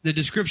 the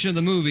description of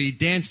the movie,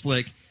 Dance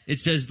Flick, it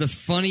says the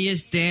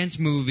funniest dance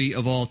movie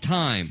of all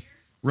time.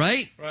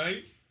 Right?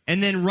 Right.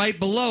 And then right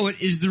below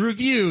it is the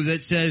review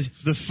that says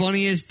the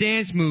funniest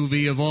dance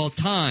movie of all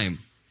time.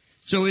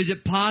 So is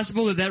it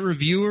possible that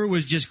reviewer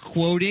was just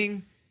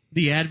quoting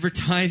the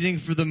advertising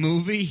for the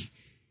movie?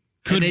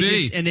 Could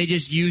be. And they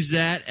just used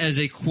that as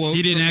a quote.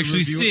 He didn't from the actually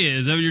reviewer? see it.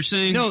 Is that what you're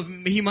saying? No,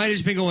 he might have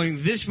just been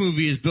going, this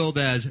movie is billed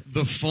as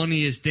the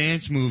funniest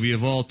dance movie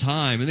of all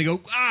time. And they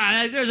go,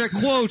 there's a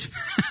quote.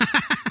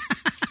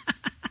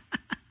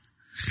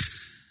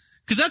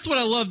 Because that's what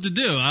I love to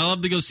do. I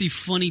love to go see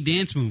funny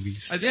dance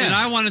movies. And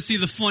I want to see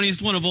the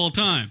funniest one of all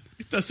time.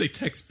 It does say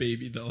text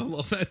baby, though. I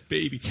love that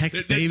baby.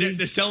 Text baby?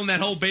 They're selling that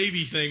whole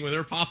baby thing where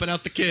they're popping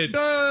out the kid.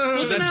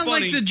 Wasn't that's that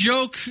funny. like the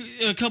joke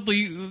a couple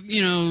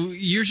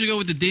years ago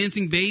with the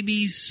dancing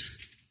babies?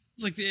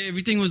 It's like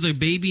everything was a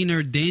baby and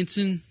they're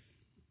dancing.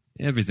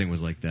 Everything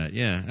was like that,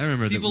 yeah. I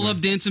remember People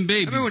love dancing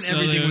babies. I remember when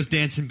everything was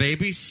dancing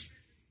babies.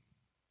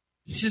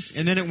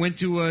 And then it went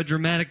to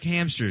dramatic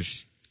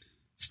hamsters.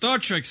 Star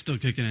Trek's still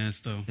kicking ass,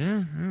 though.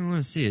 Yeah, I don't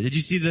want to see it. Did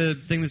you see the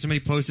thing that somebody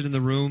posted in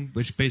the room,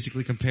 which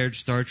basically compared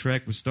Star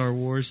Trek with Star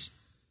Wars?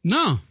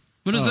 No.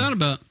 What is that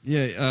about?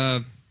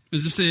 Yeah,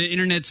 is this an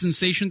internet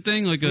sensation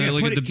thing? Like a Yeah,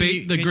 like put a it-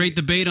 debate, the great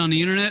debate on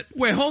the internet?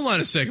 Wait, hold on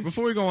a second.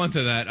 Before we go on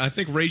to that, I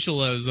think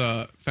Rachel has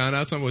found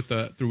out something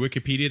through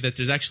Wikipedia that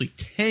there's actually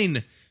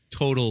 10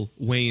 total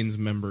Wayans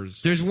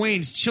members. There's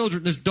Wayne's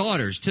children. There's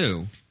daughters,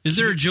 too. Is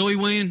there a Joey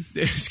Wayne?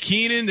 There's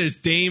Keenan, there's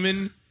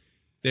Damon,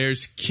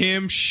 there's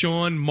Kim,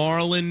 Sean,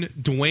 Marlon,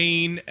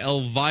 Dwayne,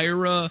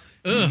 Elvira,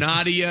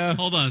 Nadia.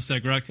 Hold on a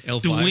sec, Rock.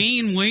 Elvira.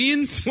 Dwayne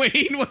Wayans?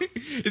 Dwayne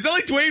Wayne? Is that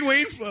like Dwayne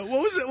Wayne? What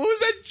was it? What was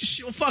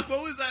that? Fuck,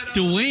 what was that?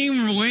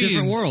 Dwayne Wayne.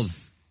 Different world.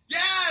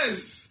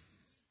 Yes!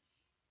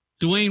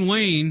 Dwayne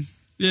Wayne.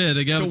 Yeah,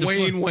 the guy with the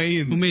Dwayne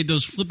Wayans. who made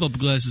those flip-up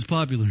glasses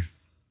popular.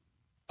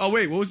 Oh,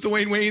 wait, what was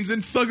Dwayne Wayans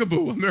in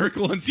Thugaboo? A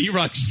Miracle on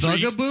D-Rock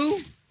Street.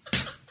 Thugaboo?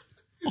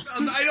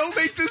 I don't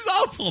make this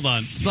up. Hold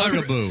on.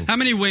 Thugaboo. How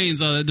many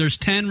Waynes are there? There's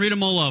 10. Read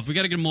them all off. We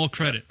got to give them all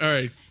credit. All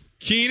right.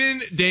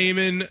 Keenan,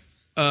 Damon,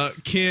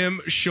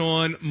 Kim,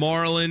 Sean,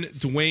 Marlon,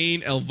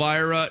 Dwayne,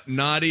 Elvira,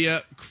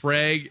 Nadia,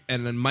 Craig,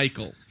 and then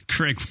Michael.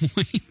 Craig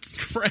Wayne.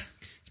 Craig.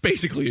 It's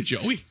basically a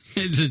Joey.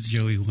 It's a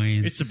Joey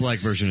Wayne. It's the black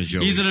version of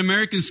Joey. He's an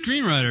American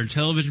screenwriter,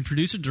 television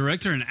producer,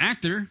 director, and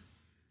actor.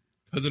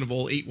 Cousin of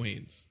all 8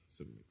 Waynes.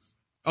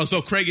 Oh,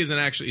 so Craig isn't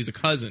actually, he's a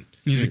cousin.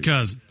 He's a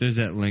cousin. There's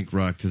that link,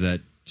 Rock, to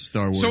that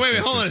Star Wars. So wait,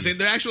 hold on a second.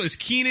 There actually is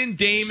Keenan,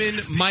 Damon,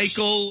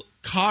 Michael,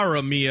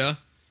 Cara, Mia,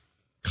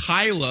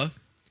 Kyla,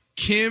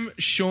 Kim,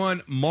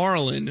 Sean,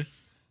 Marlon,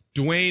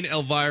 Dwayne,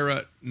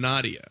 Elvira,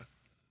 Nadia.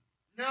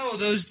 No,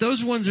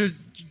 those ones are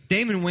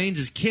Damon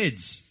Wayans'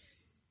 kids.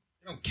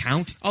 They don't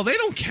count. Oh, they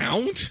don't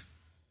count?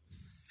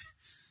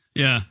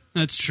 Yeah,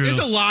 that's true. There's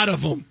a lot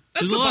of them.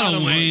 That's There's the a lot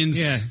of bottom line.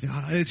 Waynes.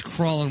 Yeah, it's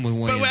crawling with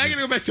Wayans. But wait, I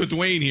gotta go back to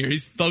Dwayne here.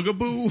 He's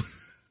Thugaboo.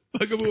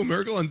 Thugaboo,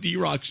 Miracle on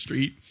D-Rock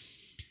Street.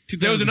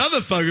 There was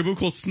another Thugaboo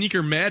called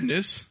Sneaker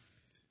Madness.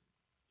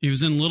 He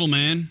was in Little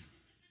Man.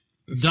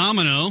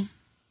 Domino.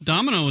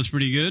 Domino was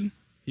pretty good.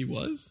 He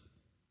was?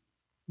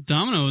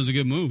 Domino was a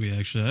good movie,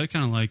 actually. I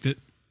kind of liked it.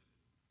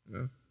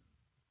 Yeah.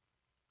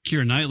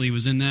 Keira Knightley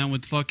was in that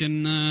with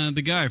fucking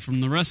the guy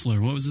from The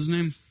Wrestler. What was his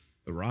name?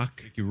 The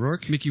Rock. Mickey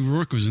Rourke? Mickey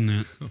Rourke was in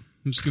that. It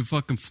was a good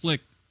fucking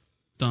flick.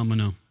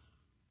 Domino.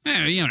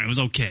 Yeah, it was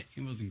okay.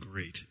 It wasn't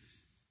great.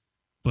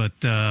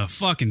 But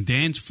fucking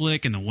Dance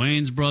Flick and the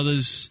Wayans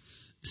Brothers.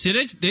 See,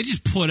 they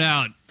just put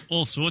out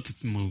all sorts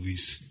of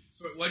movies.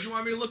 So what'd you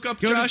want me to look up,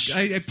 Go Josh?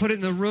 to- I put it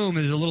in the room.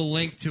 There's a little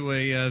link to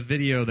a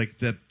video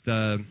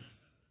that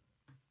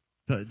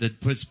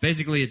puts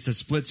basically it's a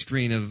split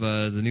screen of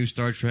the new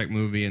Star Trek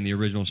movie and the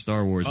original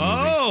Star Wars movie.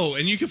 Oh,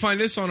 and you can find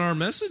this on our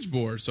message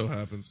board, so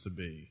happens to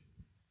be.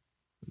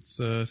 Let's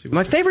see what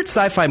My favorite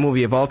sci-fi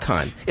movie of all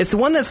time. It's the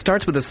one that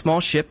starts with a small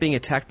ship being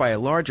attacked by a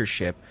larger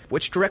ship,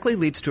 which directly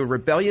leads to a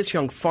rebellious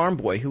young farm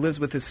boy who lives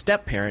with his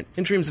step-parent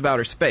and dreams of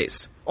outer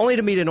space, only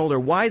to meet an older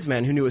wise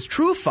man who knew his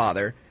true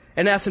father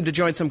and asks him to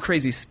join some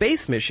crazy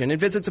space mission and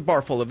visits a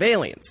bar full of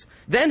aliens.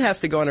 Then has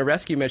to go on a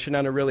rescue mission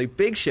on a really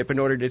big ship in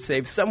order to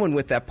save someone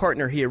with that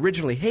partner he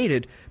originally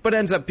hated, but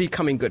ends up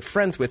becoming good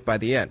friends with by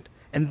the end.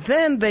 And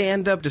then they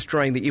end up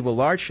destroying the evil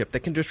large ship that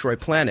can destroy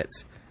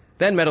planets.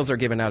 Then medals are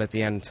given out at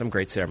the end in some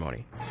great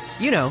ceremony.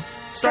 You know,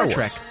 Star Wars.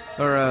 Trek.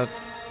 Or,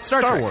 Star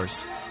Trek.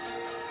 Wars.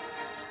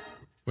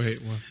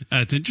 Wait, what?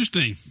 That's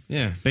interesting.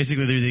 Yeah,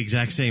 basically they're the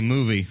exact same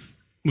movie.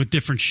 With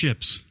different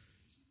ships.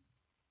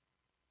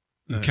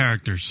 And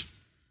characters.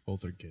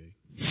 Both are gay.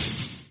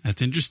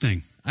 That's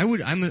interesting. I'm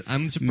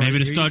surprised. Maybe to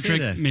the hear Star you say Trek.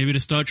 that. Maybe the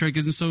Star Trek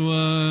isn't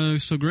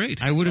so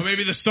great. I would Or have.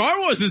 maybe the Star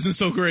Wars isn't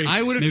so great.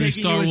 I would have Maybe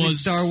taken Star you as a Wars-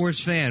 Star Wars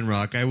fan,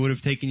 Rock. I would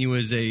have taken you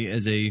as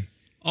a.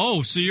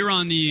 Oh, so you're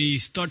on the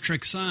Star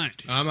Trek side.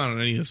 I'm not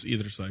on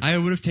either side. I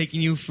would have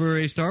taken you for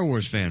a Star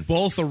Wars fan.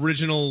 Both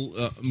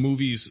original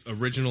movies,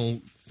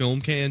 original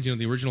film cans,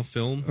 the original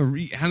film.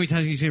 How many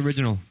times can you say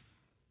original?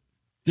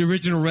 The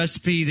original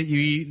recipe that you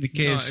eat in the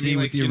KFC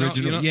with the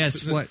original.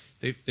 Yes, what?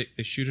 They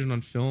shoot it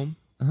on film.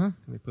 Uh-huh. And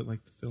they put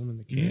like the film in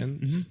the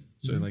cans,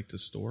 so they like to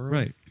store 'em.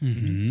 Right.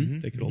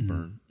 Mm-hmm. They could all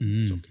burn.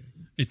 Mm-hmm. It's okay.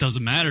 It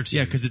doesn't matter to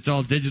Yeah, you. because it's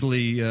all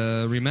digitally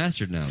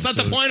remastered now. It's not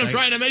the point I'm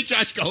trying to make,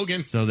 Josh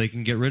Gogan. So they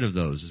can get rid of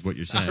those, is what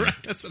you're saying. All right,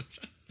 that's what I'm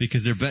trying.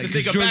 Because they're better.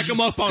 They can back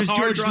them up on Because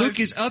hard George drive.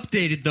 Lucas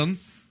updated them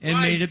and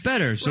Right. made it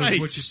better. So Right.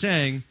 what you're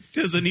saying. It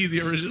doesn't need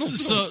the original.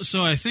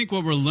 So I think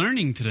what we're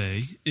learning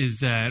today is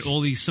that all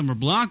these summer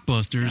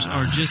blockbusters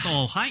are just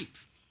all hype.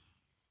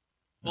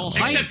 All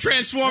hype. Except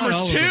Transformers Not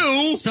all of 2.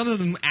 them. Some of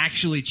them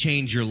actually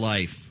change your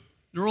life.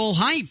 They're all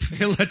hype.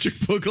 Electric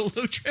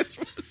Boogaloo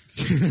Transformers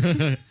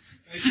 2.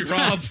 Thank you,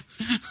 Rob.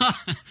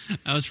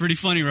 That was pretty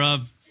funny,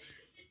 Rob.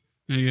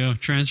 There you go.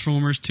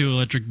 Transformers 2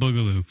 Electric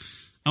Boogaloo.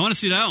 I want to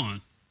see that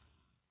one.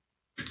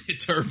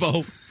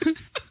 Turbo.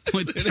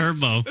 With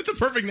Turbo. That's a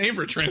perfect name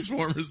for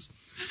Transformers.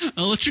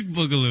 Electric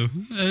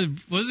Boogaloo.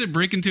 What is it?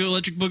 Breaking 2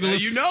 Electric Boogaloo?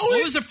 You know What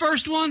it. was the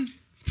first one?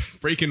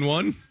 Breaking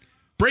 1?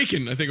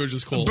 Breaking, I think it was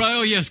just called.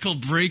 Oh, yeah, it's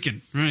called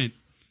Breaking. Right.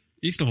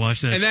 Used to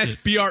watch that And that's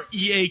shit.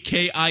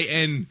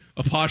 BREAKIN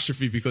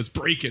apostrophe because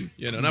breaking,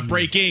 not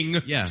breaking.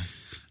 Yeah.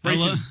 I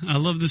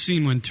love the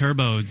scene when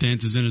Turbo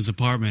dances in his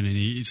apartment and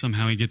he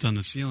somehow gets on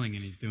the ceiling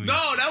and he's doing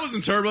No, that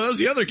wasn't Turbo. That was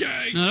the other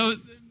guy. No,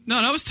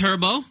 that was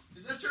Turbo.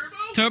 Is that Turbo?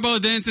 Turbo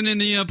dancing in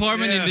the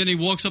apartment, Yeah. and then he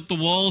walks up the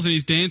walls and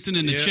he's dancing,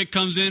 and the Yeah. chick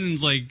comes in and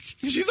is like,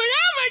 She's like,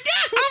 oh my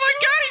god! "Oh my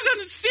god, he's on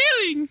the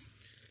ceiling!"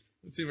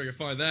 Let's see if I can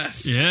find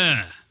that.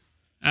 Yeah,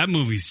 that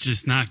movie's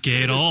just not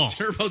gay at all.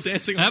 Turbo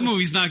dancing. That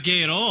movie's not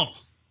gay at all.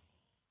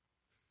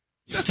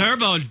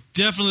 Turbo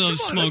definitely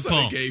loves to Come on, smoke that's not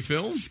a pole. gay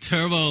film.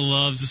 Turbo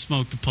loves to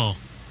smoke the pole.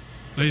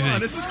 What do you Come on,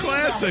 think? this is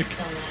classic.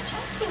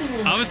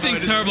 I would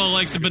think Turbo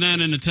likes the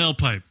banana in the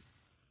tailpipe.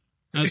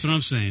 That's what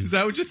I'm saying. Is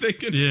that what you're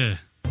thinking? Yeah.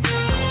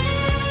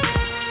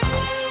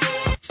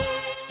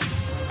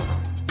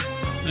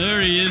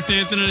 There he is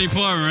dancing in the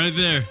apartment right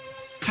there.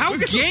 How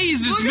gay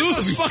is this Look movie? at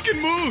those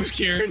fucking moves,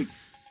 Kieran.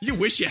 You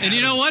wish you had. And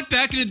you know what?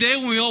 Back in the day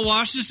when we all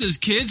watched this as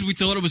kids, we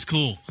thought it was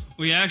cool.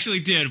 We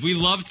actually did. We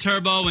loved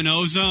Turbo and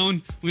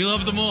Ozone. We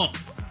loved them all.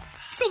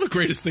 Still the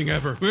greatest thing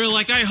ever. We were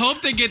like, I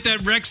hope they get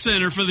that rec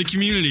center for the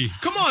community.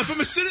 Come on, from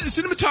a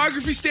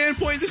cinematography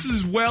standpoint, this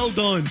is well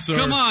done, sir.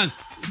 Come on.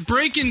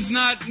 Breaking's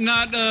not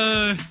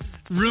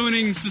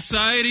ruining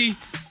society.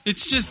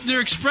 It's just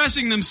they're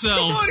expressing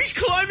themselves. Come on, he's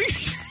climbing.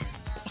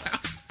 Wow.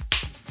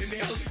 They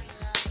nailed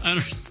it. I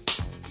don't...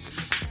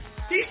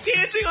 He's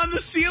dancing on the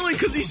ceiling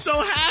because he's so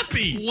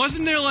happy.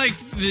 Wasn't there like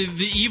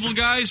the evil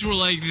guys were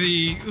like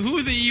who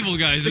are the evil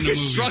guys in the movie?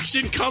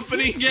 Construction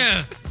company?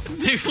 Yeah.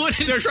 They're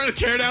trying to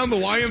tear down the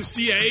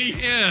YMCA?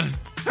 Yeah.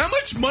 How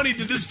much money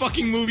did this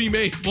fucking movie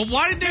make? Well,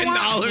 why did they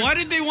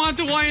 $10. want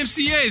the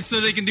YMCA so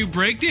they can do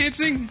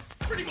breakdancing?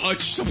 Pretty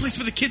much. Someplace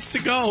for the kids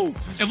to go.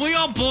 And we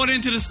all bought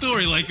into the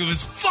story like it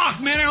was, fuck,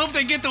 man, I hope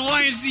they get the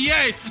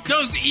YMCA.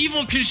 Those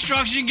evil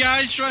construction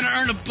guys trying to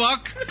earn a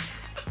buck.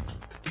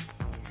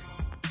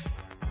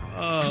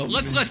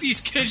 Let's let these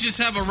kids just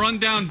have a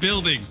rundown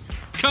building.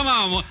 Come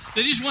on,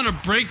 they just want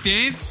to break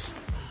dance?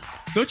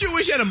 Don't you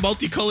wish you had a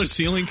multicolored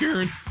ceiling,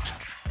 Karen?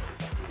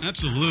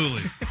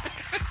 Absolutely.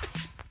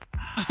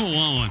 I don't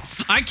want one.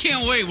 I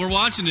can't wait. We're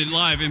watching it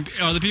live. And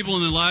are the people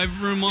in the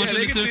live room watching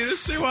they it can too? see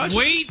this. They watch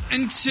Wait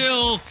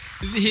until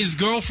his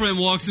girlfriend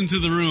walks into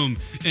the room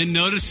and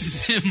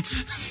notices him.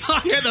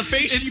 Yeah, the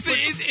face.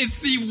 It's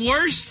the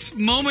worst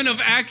moment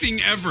of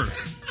acting ever.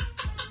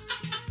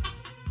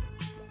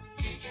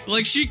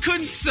 Like, she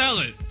couldn't sell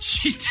it.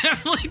 She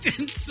definitely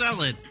didn't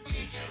sell it.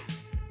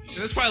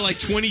 That's probably like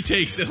 20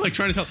 takes. They're like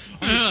trying to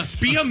tell.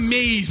 Be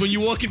amazed when you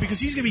walk in because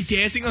he's going to be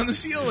dancing on the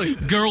ceiling.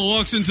 Girl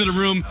walks into the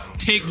room,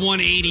 take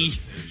 180.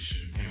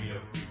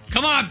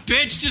 Come on,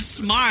 bitch, just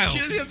smile. She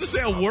doesn't have to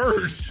say a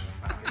word.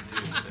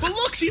 But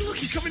look,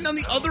 he's coming down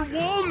the other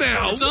wall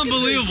now. It's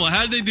unbelievable.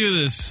 How did they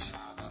do this?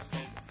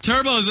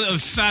 Turbo is a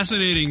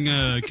fascinating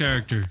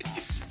character.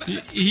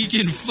 He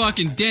can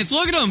fucking dance.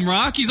 Look at him,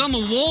 Rock. He's on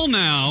the wall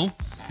now.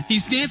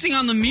 He's dancing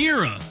on the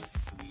mirror.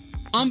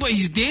 But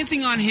he's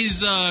dancing on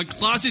his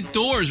closet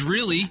doors,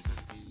 really.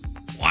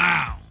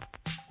 Wow.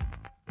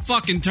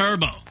 Fucking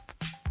Turbo.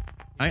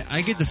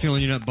 I get the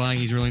feeling you're not buying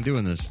he's really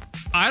doing this.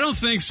 I don't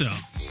think so.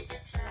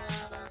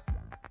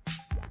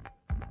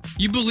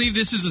 You believe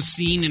this is a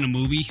scene in a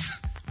movie?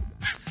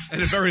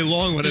 And a very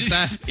long one at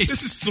that.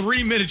 This is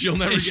 3 minutes you'll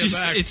never get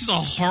back. It's a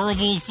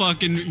horrible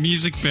fucking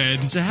music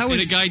bed. So how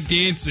is a guy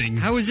dancing?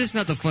 How is this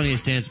not the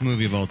funniest dance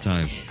movie of all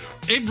time?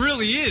 It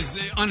really is,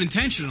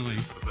 unintentionally.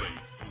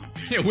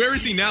 Yeah, where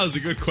is he now is a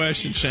good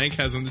question. Shank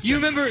has on the chat. You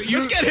remember?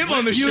 Let's get him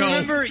on the show.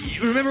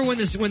 Remember when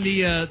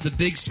the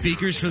big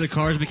speakers for the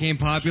cars became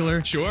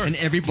popular? Sure. And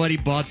everybody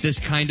bought this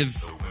kind of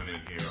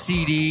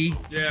CD,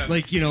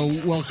 like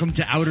Welcome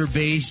to Outer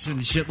Base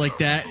and shit like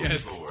that.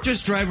 Yes.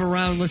 Just drive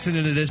around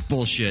listening to this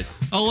bullshit.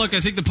 Oh look, I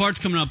think the part's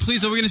coming up.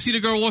 Please, are we going to see the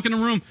girl walk in the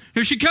room?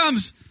 Here she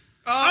comes.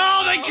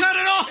 Oh, they cut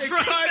it off. They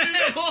cut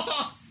it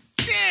off.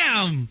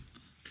 Damn.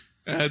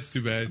 That's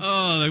too bad.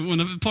 Oh, when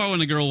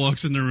the girl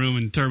walks in the room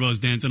and Turbo's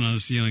dancing on the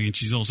ceiling, and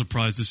she's all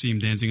surprised to see him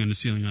dancing on the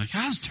ceiling. Like,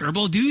 how's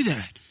Turbo do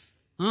that?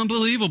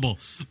 Unbelievable.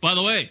 By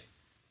the way,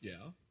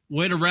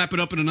 way to wrap it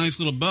up in a nice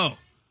little bow.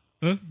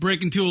 Huh?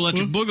 Breaking 2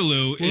 Electric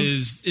Boogaloo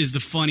is the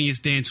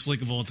funniest dance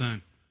flick of all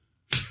time.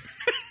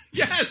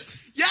 Yes!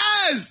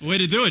 Way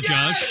to do it,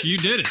 Josh. You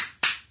did it.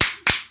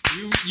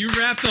 You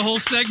wrapped the whole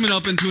segment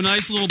up into a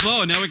nice little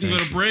bow, and now we can go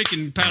to break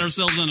and pat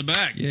ourselves on the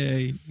back.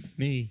 Yay,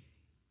 me.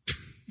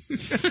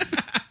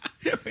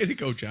 Way to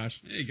go, Josh.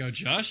 There you go,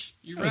 Josh.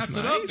 You That was wrapped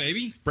it nice. up,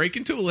 baby. Break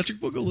into Electric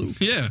Boogaloo.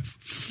 Yeah.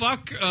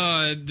 Fuck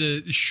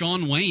the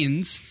Shawn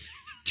Wayans.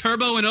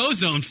 Turbo and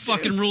Ozone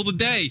fucking rule the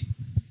day.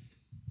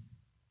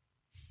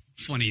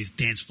 Funniest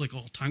dance flick of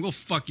all time. Go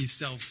fuck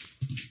yourself.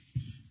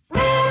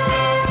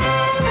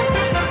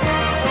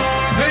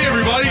 Hey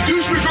everybody,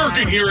 Douche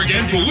McGurkin here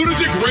again for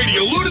Lunatic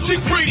Radio, Lunatic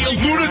Radio,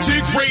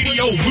 Lunatic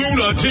Radio,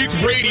 Lunatic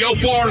Radio,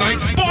 Bar Night,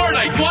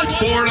 what's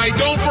Bar Night?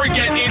 Don't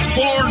forget, it's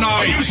Bar Night.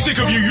 Are you sick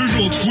of your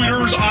usual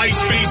Twitters,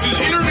 iSpaces,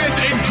 Internets,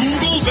 and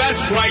Googles?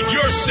 That's right,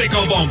 you're sick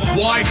of them.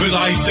 Why? Because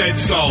I said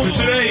so. For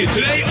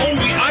today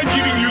only, I'm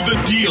giving you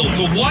the deal.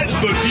 The what?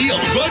 The deal.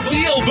 The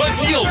deal. The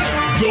deal.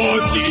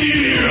 The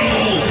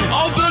deal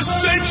of the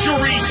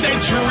century.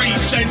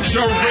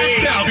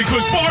 Now,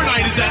 because Bar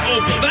Night is at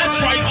Opal.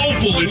 That's right,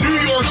 Opal in New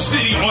York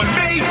City on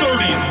May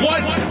 30th.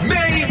 What?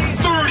 May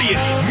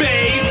 30th.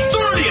 May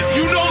 30th.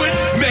 You know it.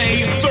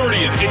 May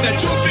 30th. It's at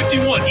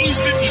 251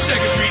 East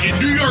 52nd Street in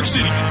New York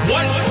City.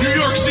 What? New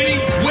York City?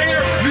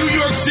 Where? New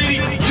York City.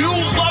 You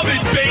love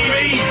it,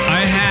 baby.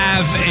 I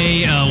have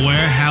a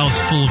warehouse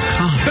full of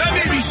cum. That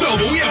may be so,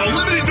 but we have a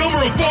limited number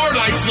of bar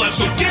nights left,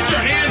 so get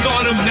your hands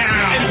on them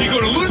now. And if you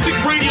go to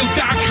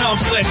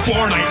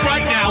lunaticradio.com/bar night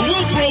right now,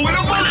 we'll throw in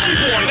a monkey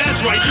boy.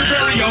 That's right, your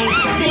very own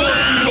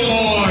monkey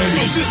boy.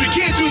 So since we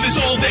can't do this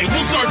all day,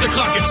 we'll start the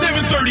clock at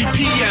 7:30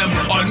 p.m.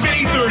 on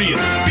May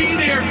 30th. Be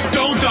there,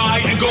 don't die,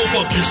 and go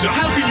fuck yourself.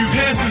 How can you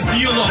pass this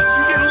deal up?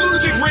 You get a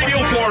Lunatic Radio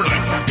bar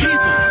night.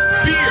 People,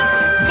 beer,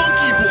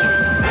 monkey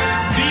boys,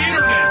 the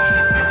internet,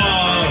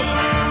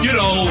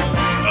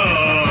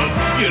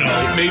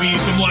 maybe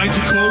some lines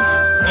of coke,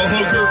 a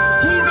hooker.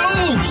 Who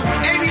knows?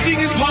 Anything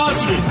is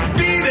possible.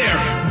 Be there.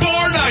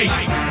 Bar night.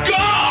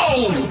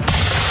 Go!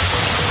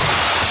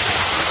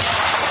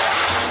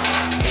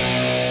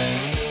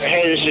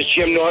 Hey, this is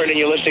Jim Norton, and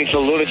you're listening to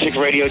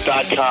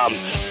lunaticradio.com.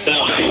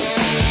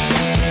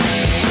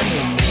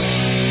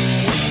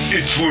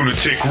 It's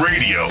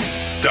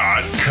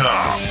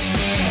lunaticradio.com.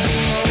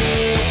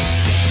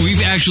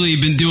 We've actually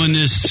been doing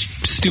this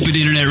stupid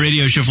internet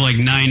radio show for like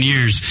 9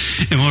 years,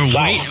 and we're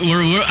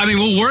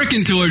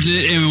working towards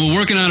it, and we're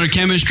working on our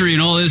chemistry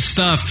and all this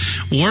stuff,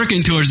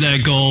 working towards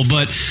that goal.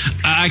 But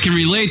I can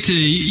relate to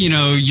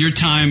your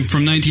time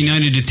from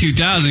 1990 to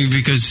 2000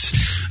 because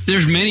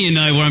there's many a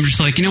night where I'm just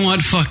like, you know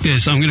what, fuck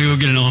this, I'm gonna go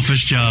get an office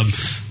job.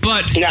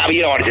 But you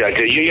don't want to do that,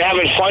 dude. You're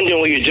having fun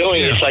doing what you're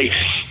doing. Yeah. It's like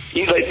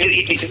You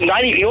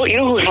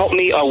know who helped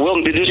me?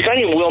 Will. There's a guy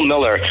named Will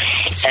Miller,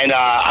 and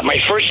my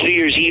first New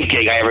Year's Eve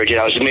gig I ever did,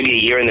 I was maybe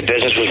a year in the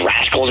business, was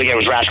Rascals. Again, it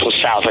was Rascals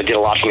South. I did a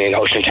lot for me in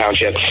Ocean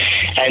Township,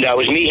 and it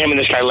was me, him, and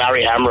this guy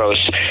Larry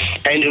Ambrose.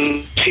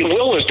 And see,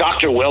 Will was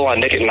Dr. Will on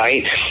Nick at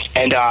Night,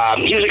 and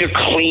he was like a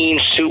clean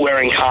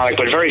suit-wearing comic,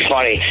 but very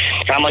funny.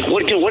 And I'm like,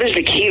 what is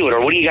the key to it,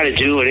 or what do you got to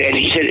do? And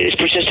he said, it's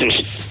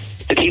persistence.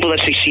 The people that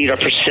succeed are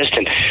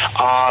persistent.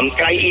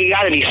 You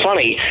got to be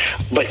funny,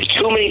 but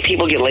too many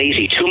people get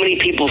lazy. Too many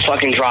people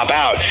fucking drop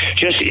out.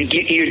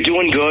 You're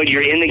doing good.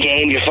 You're in the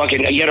game. You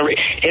get an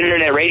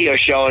internet radio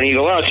show, and you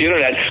go, well, it's the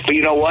internet. But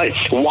you know what?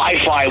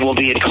 Wi-Fi will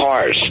be in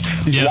cars.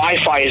 Yeah.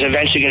 Wi-Fi is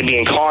eventually going to be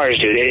in cars,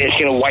 dude. It's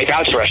going to wipe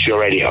out terrestrial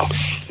radio.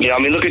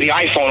 Look at the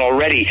iPhone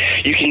already.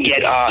 You can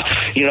get,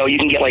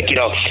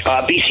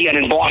 BCN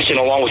in Boston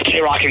along with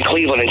K-Rock in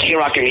Cleveland and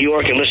K-Rock in New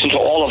York and listen to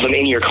all of them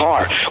in your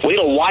car. Wait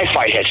till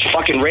Wi-Fi hits.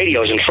 Fucking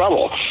radio's in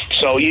trouble.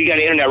 So you got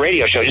an internet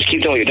radio show. Just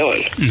keep doing what you're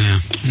doing. Yeah.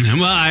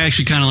 Well, I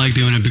actually kind of like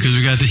doing it because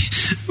we got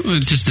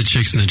just the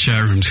chicks in the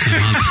chat rooms come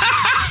up.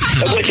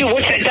 That's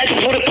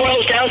what it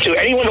boils down to.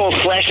 Anyone who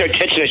will flash their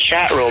tits in a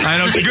chat room, I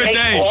know, it's a good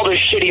day. All this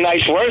shitty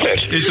nights worth it.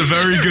 It's a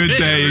very good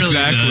day, really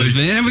exactly. Does,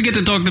 man. And we get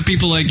to talk to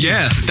people like you.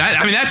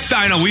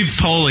 I know we've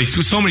totally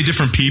so many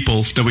different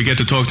people that we get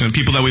to talk to, and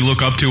people that we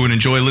look up to and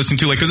enjoy listening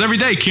to. Like, because every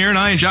day, Kieran,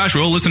 I, and Josh,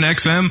 we all listen to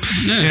XM,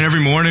 and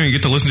every morning we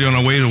get to listen to it on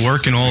our way to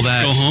work and all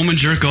that. Go home and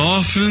jerk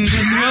off, and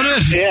that's about it.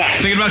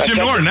 Yeah. Thinking about Jim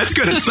Norton. That's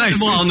good. That's nice.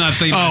 Well, I'm not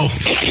thinking about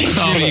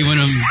Jimmy when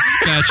I'm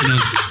batching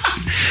up.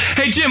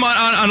 Hey, Jim,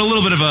 on a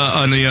little bit of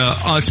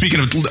speaking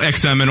of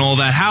XM and all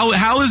that, how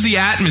has the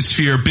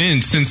atmosphere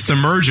been since the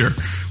merger?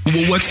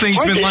 What's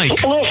things been like?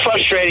 A little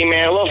frustrating,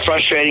 man. A little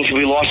frustrating because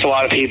we lost a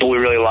lot of people we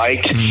really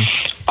liked.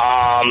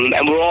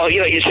 And we're all,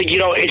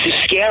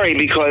 it's scary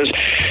because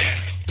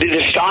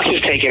the stock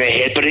has taken a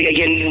hit, but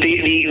again,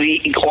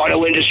 the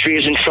auto industry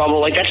is in trouble.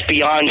 Like, that's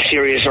beyond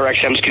Sirius or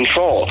XM's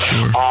control.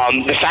 Sure.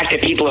 The fact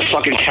that people are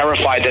fucking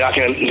terrified they're not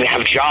going to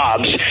have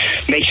jobs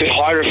makes it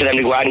harder for them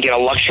to go out and get a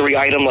luxury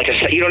item,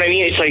 you know what I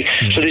mean? It's like,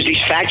 so there's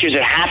these factors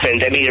that happened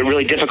that made it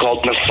really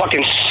difficult, and the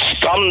fucking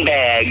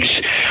scumbags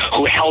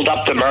who held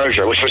up the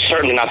merger, which was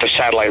certainly not the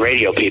satellite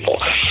radio people,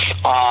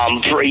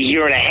 for a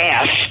year and a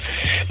half,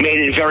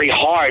 made it very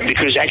hard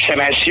because XM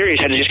and Sirius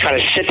had to just kind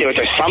of sit there with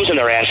their thumbs in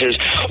their asses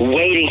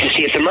waiting to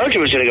see if the merger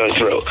was going to go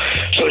through.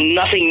 So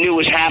nothing new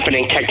was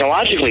happening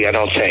technologically, I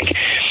don't think.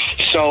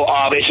 So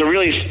we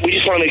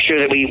just want to make sure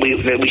that we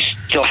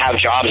still have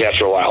jobs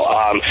after a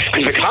while,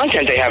 because the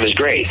content they have is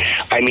great.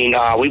 I mean,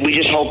 we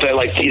just hope that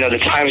the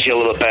times get a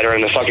little better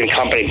and the fucking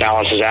company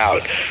balances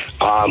out.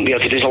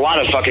 Because there's a lot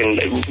of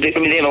they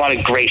have a lot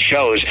of great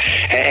shows.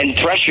 And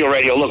terrestrial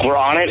radio, look, we're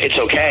on it. It's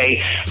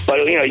okay. But,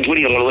 what are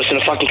you going to listen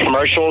to fucking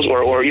commercials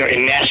or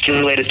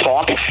emasculated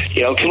talk?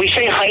 Can we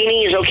say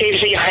Heine? Is it okay to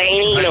say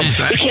Heine?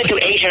 We can't do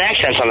Asian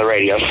accents on the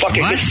radio.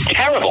 It's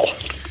terrible.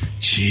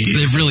 Jeez.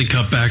 They've really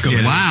cut back on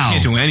Wow.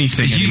 Can't do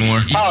anything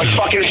anymore. Oh,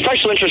 fucking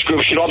special interest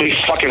groups should all be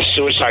fucking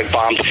suicide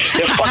bombed.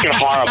 They're fucking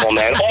horrible,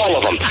 man. All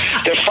of them.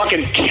 They're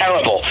fucking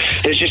terrible.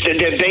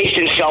 They're based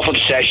in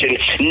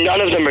self-obsession. None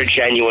of them are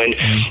genuine.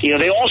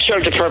 They all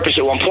served a purpose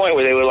at one point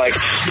where they were like,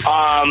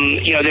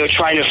 they were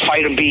trying to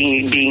fight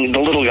being the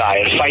little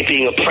guy and fight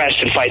being oppressed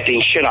and fight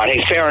being shit on.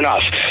 Hey, fair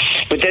enough.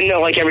 But then they're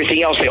like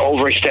everything else. They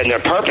overextend their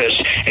purpose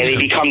and they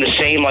become the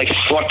same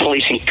thought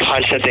policing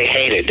cunts that they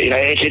hated.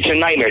 It's a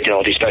nightmare dealing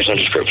with these special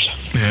interest groups.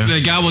 Yeah.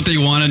 They got what they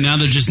wanted. Now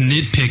they're just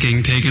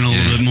nitpicking, taking a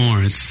little bit more.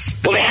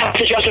 Well, they have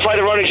to justify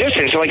their own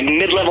existence. They're like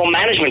mid-level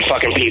management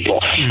fucking people.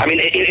 I mean,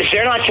 if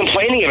they're not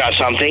complaining about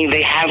something,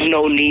 they have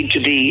no need to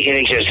be in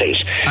existence.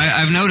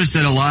 I've noticed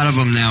that a lot of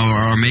them now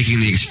are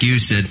making the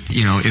excuse that,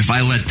 if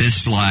I let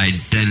this slide,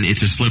 then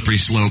it's a slippery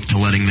slope to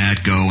letting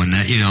that go, and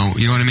that, you know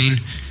what I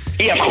mean?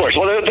 Yeah, of course.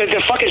 Well,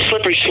 the fucking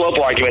slippery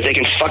slope argument they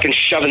can fucking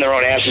shove in their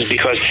own asses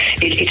because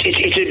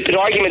it's an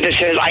argument that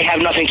says I have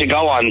nothing to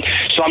go on,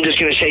 so I'm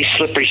just going to say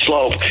slippery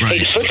slope.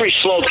 Right. A slippery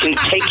slope can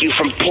take you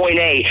from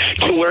point A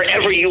to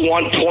wherever you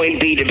want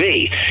point B to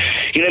be.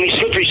 You know what I mean?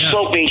 Slippery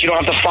slope means you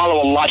don't have to follow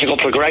a logical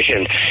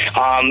progression.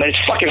 And it's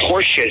fucking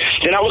horseshit.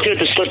 They're not looking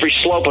at the slippery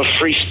slope of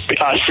free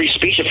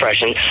speech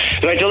oppression.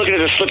 They're looking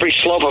at the slippery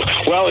slope of,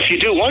 well, if you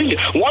do one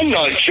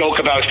joke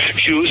about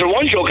Jews or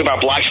one joke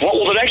about blacks, what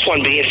will the next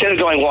one be? Instead of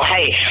going, well,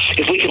 hey,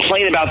 if we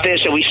complain about this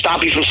and we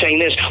stop you from saying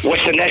this,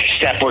 what's the next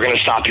step we're going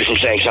to stop you from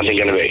saying something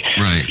going to be?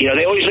 Right.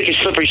 They always look at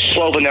slippery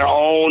slope in their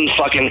own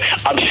fucking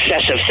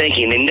obsessive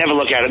thinking. They never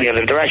look at it the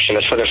other direction.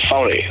 That's why they're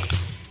phony.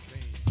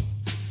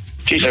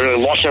 Jeez, I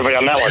really lost everybody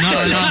on that one.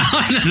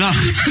 No.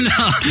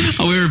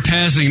 We were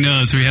passing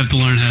notes. We have to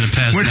learn how to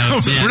pass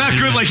notes. We're not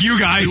good like you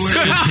guys.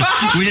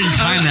 We didn't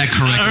time that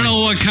correctly. I don't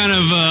know what kind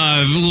of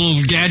little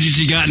gadgets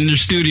you got in their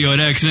studio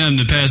at XM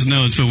to pass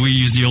notes, but we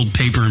use the old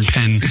paper and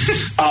pen.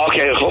 Oh,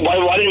 okay.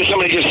 Well, why didn't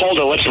somebody just hold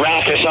it? Let's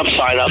wrap this up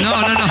sign up. No.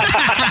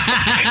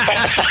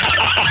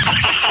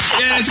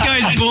 Yeah, this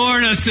guy's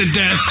boring us to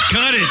death.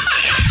 Cut it.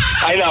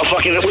 I know,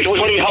 fucking. Which one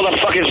of you held up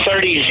fucking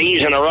 30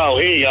 Z's in a row?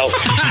 Here you go.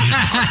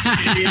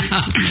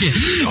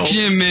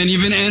 Jim, man,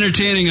 you've been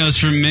entertaining us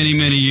for many,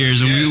 many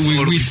years, and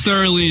we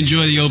thoroughly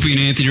enjoy the Opie and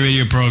Anthony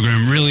radio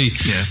program. Really,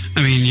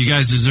 I mean, you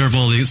guys deserve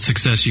all the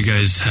success you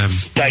guys have.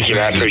 Thank you,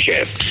 man. I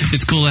appreciate it.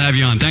 It's cool to have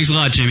you on. Thanks a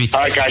lot, Jimmy. All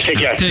right, guys. Take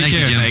care. Take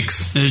care. Jim.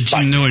 Thanks. There's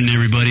Jim Norton,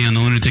 everybody, on the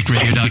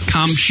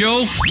lunaticradio.com show.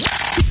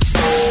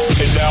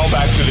 And now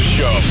back to the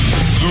show.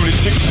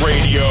 Lunatic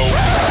Radio.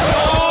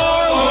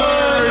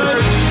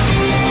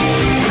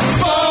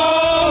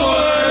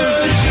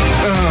 Forward!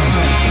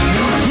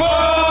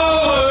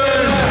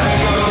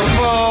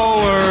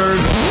 Forward!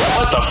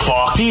 What the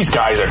fuck? These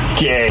guys are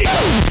gay.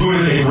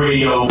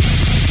 LunaticRadio.com.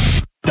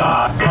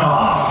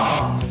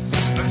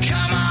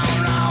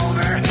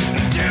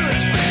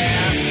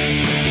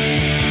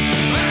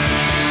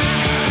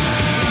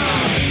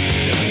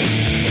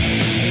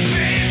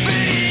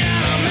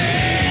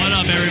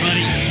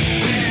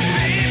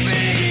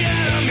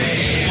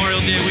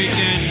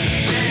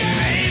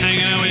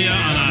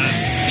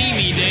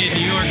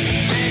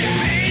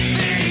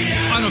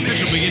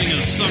 Beginning of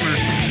the summer.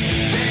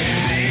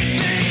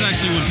 It's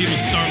actually when people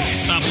stop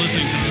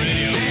listening to the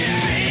radio.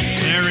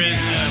 There is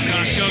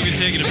Josh Kogan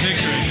taking a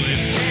picture, I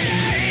believe.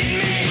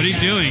 What are you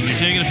doing?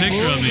 You're taking a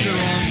picture of me. The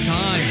wrong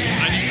time.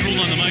 I just drooled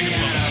on the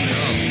microphone.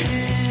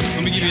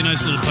 Let me give you a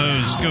nice little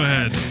pose. Go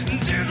ahead.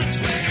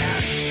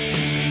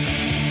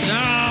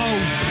 No!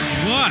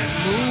 What?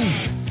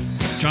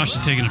 Move. Josh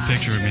is taking a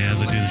picture of me as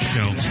I do the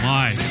show.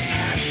 Why?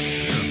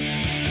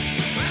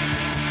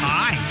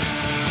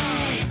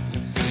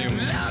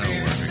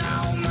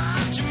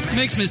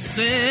 Makes me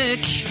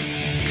sick.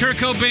 Kurt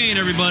Cobain,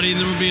 everybody,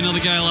 and there will be another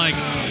guy like,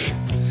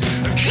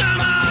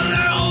 come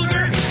on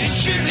over and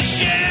shoot the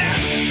shit.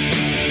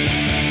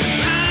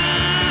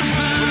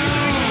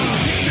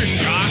 Pictures,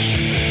 Josh.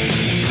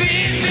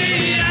 Feed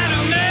me out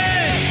of me.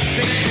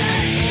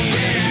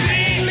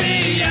 Feed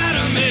me out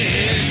of me.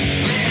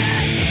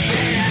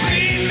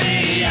 Feed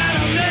me out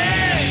of me.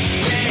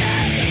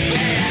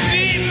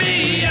 Feed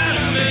me out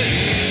of me.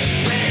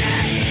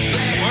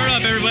 Word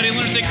up, everybody.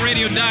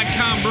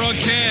 LunaticRadio.com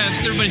broadcast.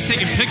 Everybody's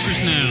taking pictures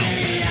now.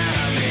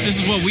 This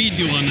is what we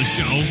do on the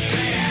show.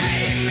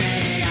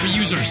 We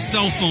use our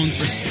cell phones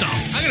for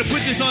stuff. I'm going to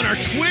put this on our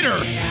Twitter.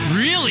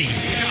 Really?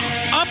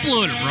 Yeah.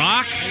 Upload it,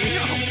 Rock.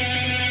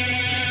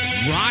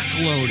 Rock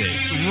load it.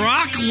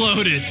 Rock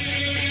load it.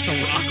 It's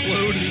a rock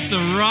load. It's a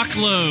rock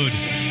load.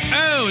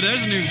 Oh,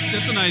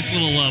 that's a nice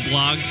little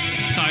blog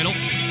title.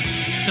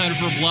 Title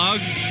for a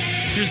blog.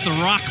 Here's the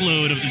rock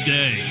load of the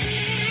day.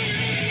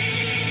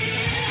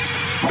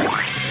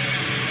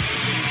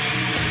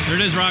 There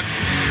it is, Rock.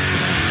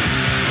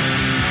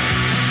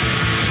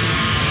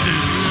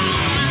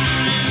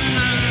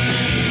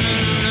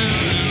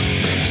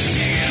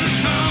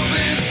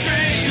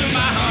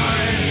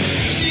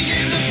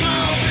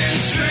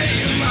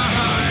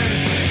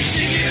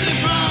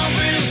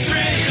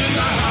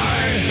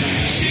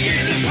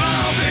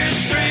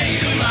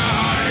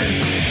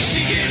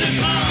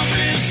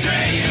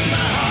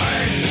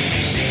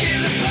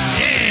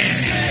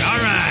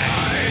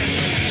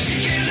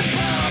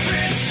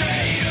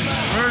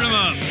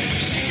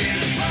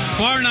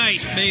 Bar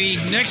night, baby.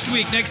 Next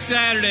week, next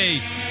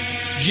Saturday.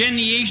 Jen,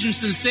 the Asian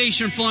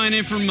sensation, flying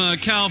in from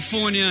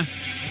California.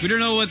 We don't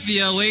know what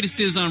the latest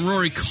is on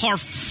Rory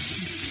Karf.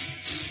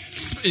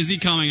 Is he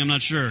coming? I'm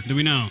not sure. Do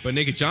we know? But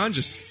Naked John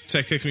just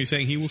texted me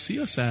saying he will see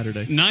us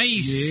Saturday.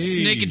 Nice.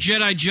 Yay. Naked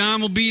Jedi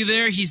John will be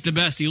there. He's the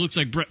best. He looks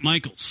like Bret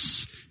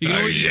Michaels. You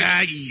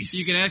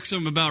can ask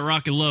him about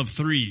Rocket Love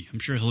 3. I'm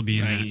sure he'll be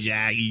in that.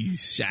 Shaggy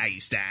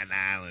Staten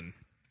Island.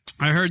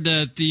 I heard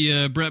that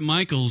the Bret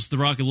Michaels, the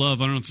Rocket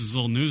Love, I don't know if this is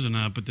old news or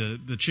not, but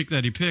the chick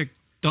that he picked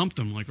dumped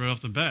him like right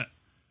off the bat.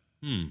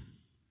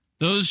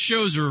 Those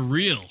shows are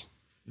real.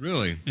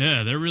 Really?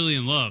 Yeah, they're really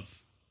in love.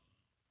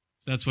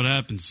 That's what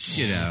happens.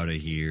 Get out of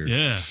here.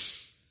 Yeah.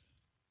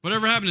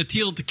 Whatever happened to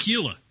Teal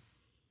Tequila?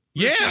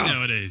 Yeah.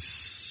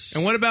 Nowadays.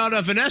 And what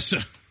about Vanessa?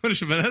 What is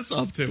Vanessa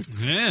up to?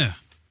 Yeah.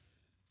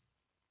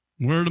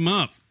 Word them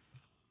up.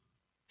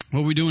 What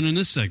are we doing in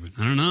this segment?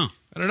 I don't know.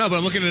 But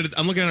I'm looking at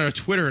our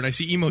Twitter, and I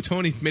see Emo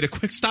Tony made a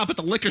quick stop at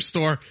the liquor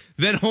store,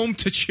 then home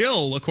to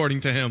chill,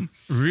 according to him.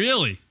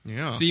 Really?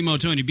 Yeah. It's Emo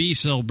Tony B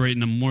celebrating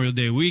the Memorial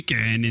Day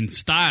weekend in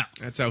style.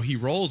 That's how he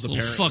rolls,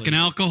 apparently. Little fucking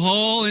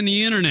alcohol and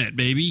the internet,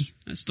 baby.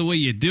 That's the way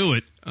you do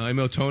it.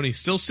 Emo Tony,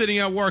 still sitting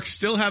at work,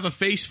 still have a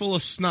face full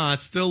of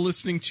snot, still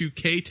listening to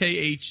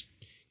KATG,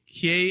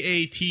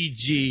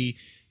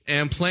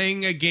 and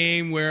playing a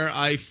game where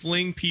I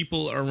fling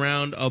people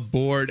around a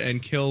board and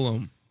kill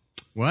them.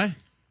 What?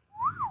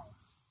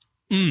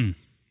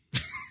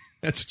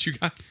 That's what you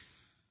got.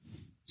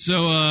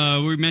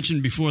 So we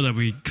mentioned before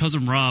that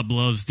Cousin Rob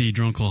loves the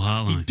Drunk Call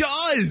Hotline. He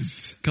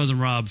does. Cousin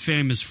Rob,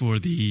 famous for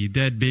the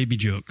dead baby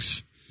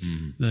jokes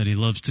that he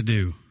loves to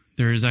do.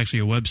 There is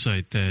actually a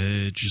website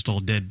that's just all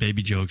dead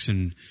baby jokes,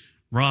 and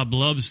Rob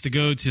loves to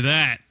go to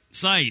that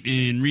site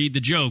and read the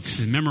jokes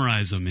and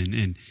memorize them,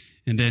 and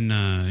then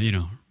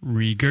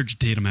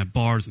regurgitate them at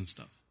bars and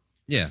stuff.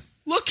 Yeah.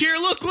 Look here,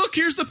 look.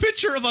 Here's the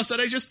picture of us that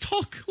I just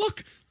took.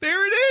 Look,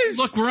 there it is.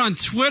 Look, we're on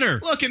Twitter.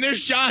 Look, and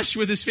there's Josh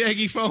with his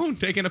faggy phone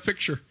taking a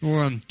picture.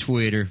 We're on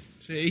Twitter.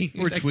 See?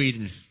 We're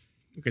tweeting.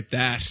 Look at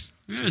that.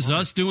 There's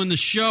us doing the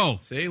show.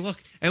 See,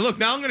 look. And look,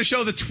 now I'm going to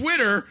show the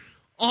Twitter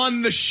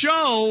on the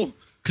show.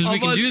 Because we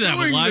can do that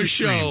with live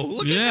stream. Show.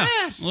 Look at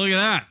that. Look at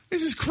that.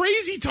 This is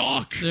crazy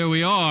talk. There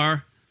we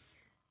are.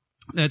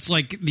 That's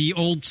like the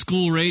old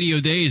school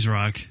radio days,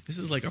 Rock. This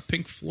is like a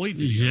Pink Floyd.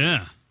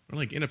 Yeah. We're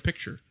like in a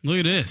picture. Look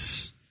at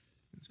this.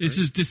 This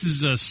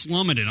is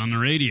Slumming It on the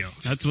radio.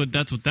 That's what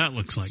that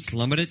looks like.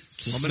 Slumming It?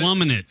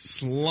 Slumming It.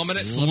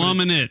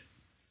 Slumming It.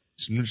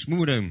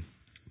 Smooth him.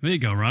 There you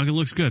go, Rock. It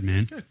looks good,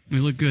 man. Good. We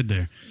look good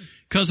there.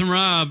 Cousin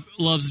Rob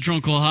loves the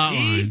Drunk Call Hotline.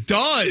 He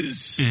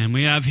does. And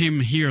we have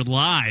him here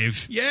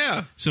live.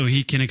 Yeah. So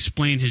he can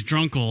explain his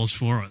drunk calls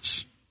for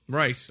us.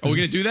 Right. Are we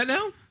going to do that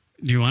now?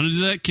 Do you want to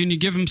do that? Can you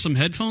give him some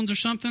headphones or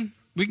something?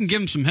 We can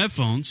give him some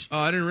headphones. Oh,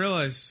 I didn't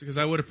realize because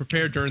I would have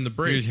prepared during the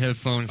break. Here's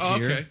headphones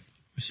here. Okay.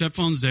 There's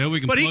headphones there. We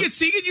can. But he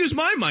could use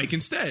my mic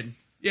instead.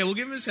 Yeah, we'll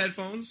give him his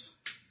headphones.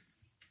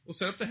 We'll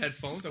set up the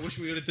headphones. I wish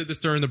we would have did this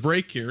during the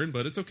break, Kieran,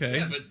 but it's okay.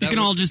 Yeah, but you can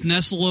all just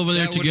nestle over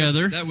there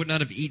together. That would not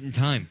have eaten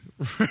time.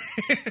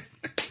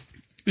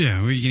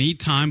 Yeah, we can eat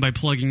time by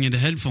plugging in the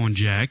headphone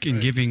jack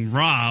and giving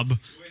Rob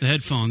the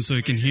headphones so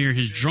he can hear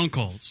his drunk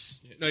calls.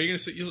 No, you're gonna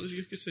sit.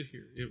 You can sit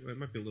here. It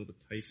might be a little bit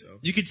tight though.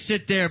 You could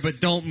sit there, but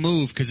don't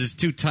move because it's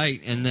too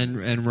tight.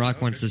 And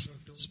Rock wants to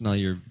smell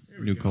your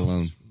new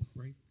cologne.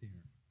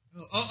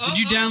 Did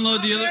you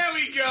download the other? There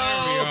we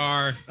go. There we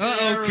are.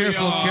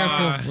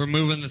 Careful. We're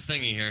moving the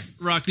thingy here.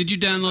 Rock, did you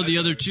download the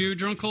other 2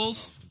 drunk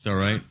calls? It's all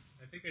right.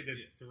 I think I did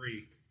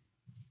 3.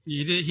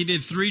 He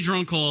did 3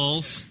 drunk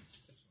calls,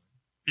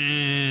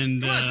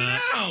 and Come on,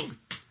 sit down.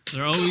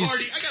 they're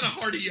always. I got a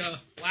hearty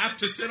lap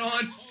to sit on.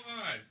 Hold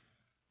on.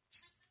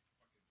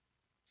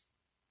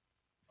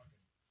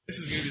 This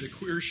is going to be the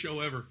queerest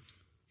show ever.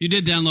 You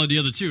did download the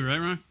other 2, right,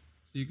 Rock?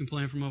 So you can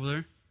play them from over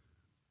there.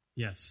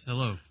 Yes.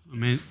 Hello,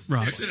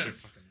 Rock. Yeah, sit down.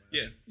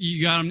 Yeah.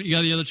 You got them. You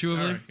got the other 2 over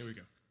All there. right, here we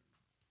go.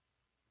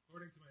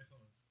 According to my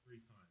phone, 3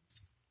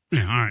 times.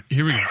 Yeah. All right.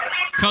 Here we go.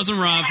 Cousin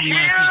Rob from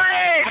last night.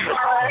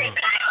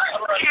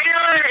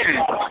 Kieran!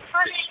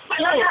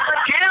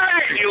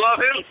 You love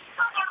him?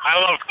 I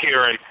love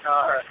Kieran.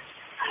 I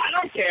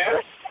don't care.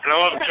 And I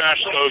love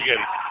Josh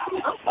Logan.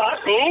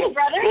 Who?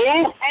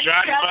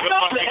 Josh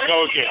motherfucking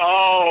Logan.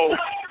 Oh.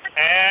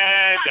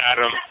 And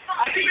Adam.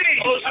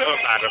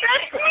 Adam.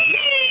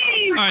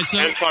 All right, so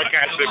and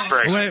sarcastic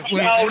Frank. Wait,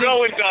 No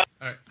one does.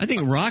 Right. I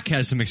think Rock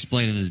has some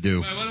explaining to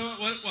do.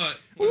 What?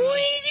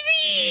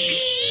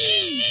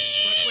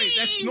 Wait,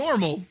 that's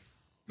normal.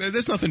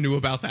 There's nothing new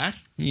about that.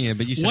 Yeah,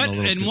 but you sound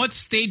a little. What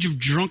stage of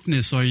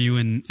drunkenness are you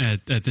in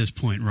at this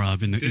point,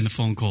 Rob? In the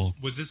phone call.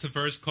 Was this the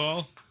first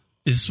call?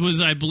 This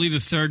was, I believe, the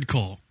 3rd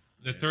call.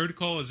 The 3rd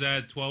call was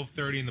at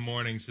 12:30 in the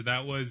morning, so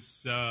that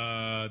was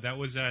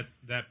at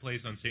that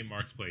place on St.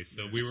 Mark's Place.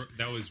 So we were.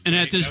 That was. And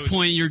at this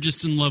point, you're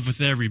just in love with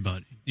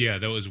everybody. Yeah,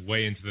 that was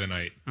way into the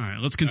night. All right,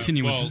 let's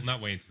continue.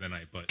 Not way into the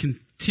night, but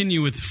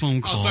continue with the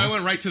phone call. Oh, so I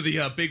went right to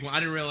the big one.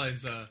 I didn't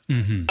realize. No, I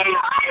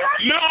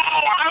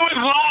was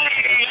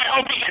lying. I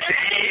hope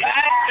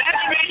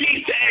that's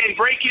making saying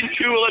break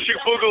into Electric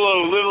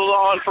Boogaloo, live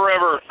on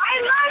forever. I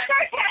love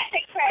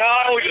sarcastic Frank.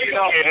 No, just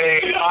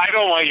kidding. I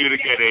don't want you to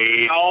get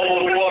AIDS. No.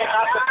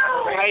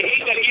 I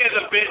hate that he has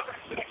a bit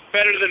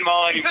better than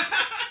mine.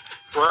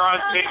 We're on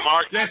St.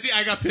 Mark's. Yeah, see,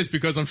 I got pissed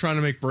because I'm trying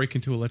to make Break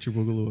Into Electric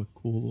Boogaloo a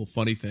cool little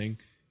funny thing.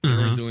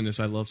 Everyone's doing this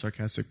I love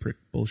sarcastic prick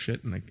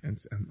bullshit, and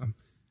I'm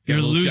you're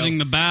losing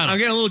the battle. I'm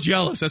getting a little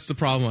jealous. That's the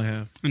problem I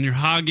have. And you're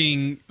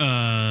hogging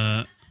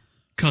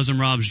Cousin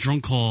Rob's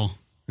drunk call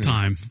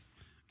time.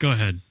 Go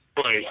ahead.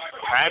 Wait,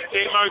 at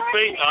St. Mark's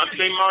Place? On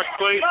St. Mark's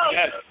Place?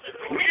 Yes.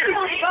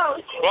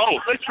 Whoa,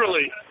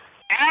 literally.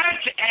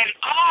 At and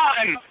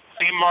on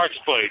St. Mark's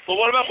Place. Well,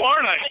 what about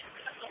bar night?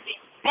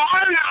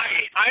 Bar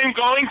night! I'm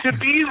going to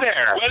be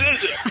there. What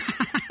is it?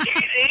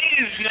 It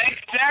is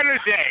next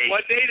Saturday.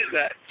 What date is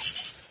that?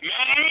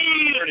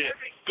 May 30th.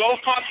 Go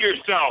fuck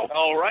yourself.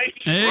 All right?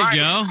 There you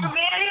go.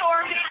 May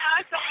or may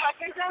not go fuck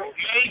yourself?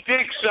 May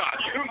dick suck.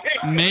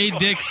 May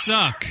dick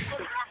suck.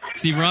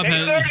 See, Rob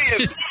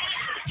has...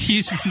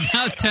 He's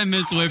about 10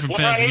 minutes away from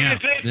passing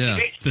out. Yeah.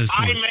 This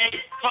I point. may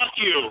fuck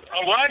you.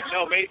 What?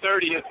 No, May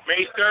 30th.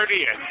 May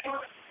 30th.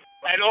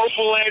 At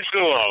Opal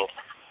Angelo.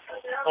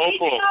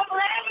 Opal.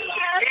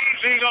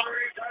 Aging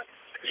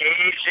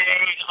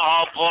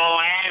Opal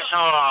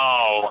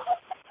Angelo.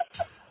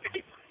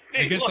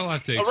 I guess I'll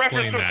have to A explain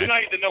reference that. from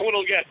tonight that no one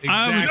will get.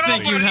 I would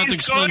think you would have to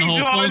explain the whole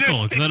phone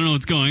call because I don't know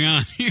what's going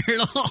on here at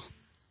all.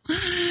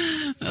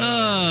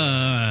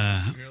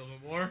 Hear a little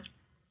bit more?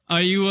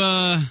 Are you,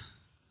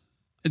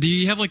 do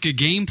you have like a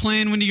game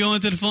plan when you go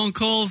into the phone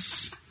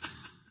calls?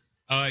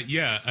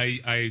 Yeah,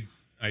 I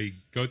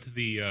go to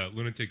the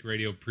Lunatic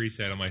Radio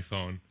preset on my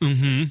phone,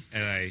 Mm-hmm.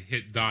 and I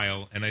hit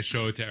dial, and I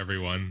show it to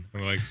everyone.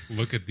 I'm like,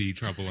 look at the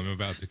trouble I'm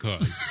about to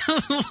cause.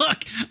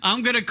 Look,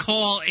 I'm going to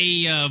call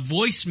a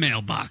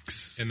voicemail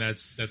box. And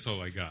that's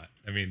all I got.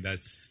 I mean,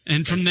 that's...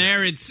 And from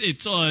there, it's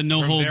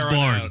no holds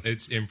barred.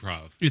 It's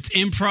improv. It's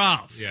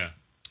improv. Yeah.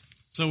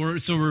 So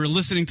we're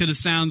listening to the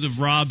sounds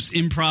of Rob's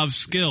improv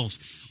skills.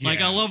 Like,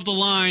 Yeah. I love the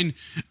line,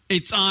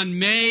 "It's on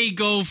May,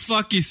 go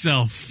fuck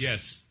yourself."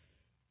 Yes.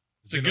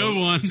 It's a good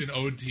one. It's an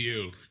ode to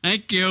you.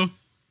 Thank you.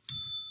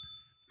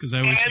 Because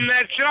I was... And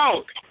that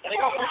joke.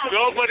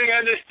 Nobody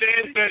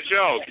understands that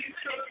joke.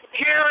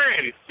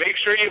 Karen, make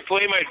sure you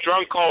play my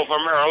drunk call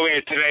from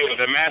earlier today with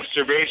a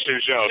masturbation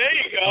joke. There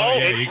you go. Oh,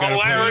 yeah, you gotta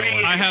play that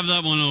one. I have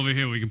that one over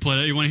here. We can play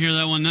that. You want to hear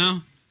that one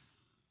now?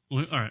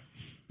 Well, all right.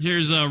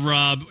 Here's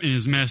Rob in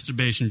his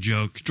masturbation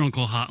joke. Drunk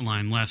call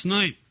hotline last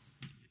night.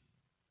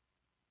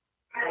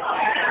 Do me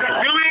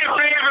a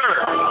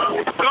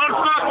favor. Don't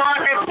fuck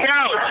Rocket's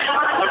couch,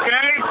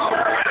 okay?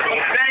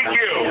 Thank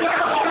you.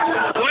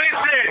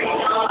 Listen,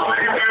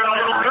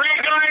 3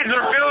 guys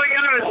are filling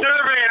out a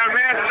survey on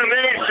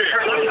masturbation.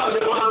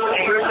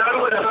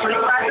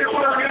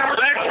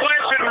 That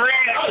question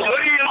reads,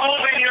 what do you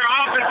hold in your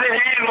opposite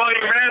hand while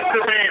you're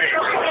masturbating?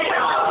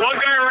 One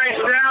guy writes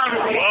down,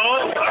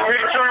 well, a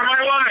picture of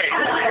my wife.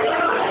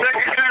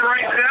 Second guy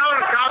writes down,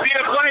 a copy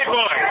of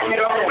Playboy.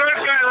 Third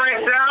guy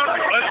writes down,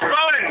 a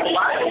sponge.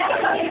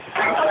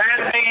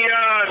 And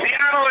the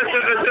analyst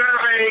of the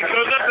survey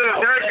goes up to the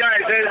third guy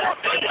and says,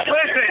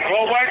 listen,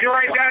 well, why'd you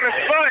write down a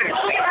sponge?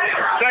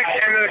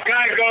 And the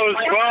guy goes,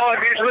 well,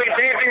 I'm usually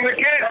teasing the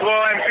kids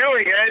while I'm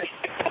doing it.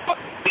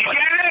 You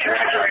get it?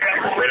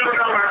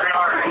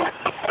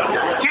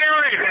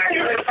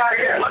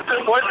 Karen,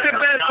 what's the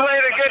best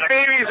way to get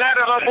babies out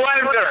of a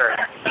blender?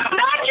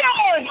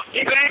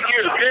 Thank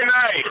you. Good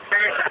night.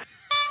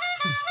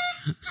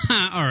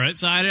 All right.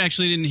 So I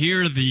actually didn't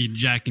hear the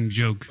jacking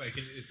joke. Wait,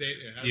 can you say it?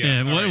 Yeah.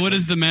 all right. What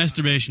is the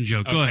masturbation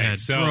joke? Go Okay, ahead.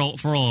 so-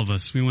 For all of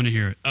us, we want to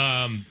hear it.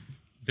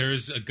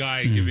 There's a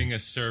guy giving a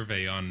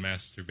survey on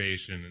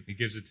masturbation, and he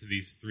gives it to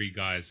these 3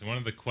 guys. And one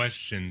of the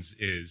questions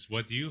is,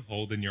 what do you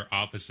hold in your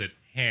opposite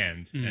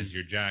hand as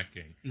you're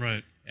jacking?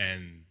 Right.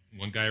 And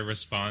one guy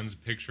responds, a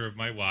picture of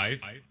my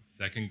wife.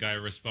 Second guy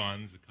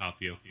responds, a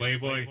copy of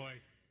Playboy.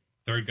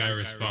 Third guy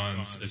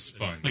responds, a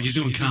sponge. Like he's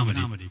doing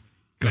comedy.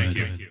 Go Thank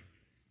ahead. you.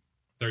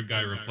 Third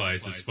guy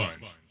replies, a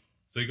sponge.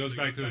 So he goes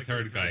back to the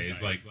third guy.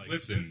 He's like,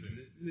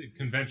 listen, the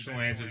conventional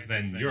answer is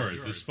then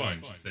yours, a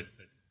sponge. He said,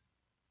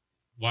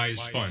 why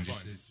is sponge? He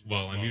says,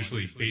 well, I'm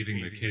usually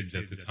bathing the kids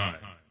at the time.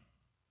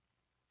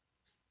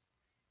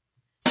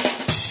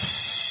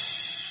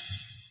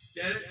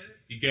 Get it?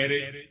 You get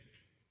it?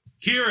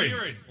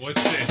 Kieran,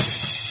 what's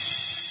this?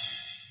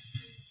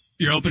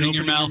 You're opening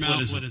your mouth. What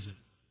is it?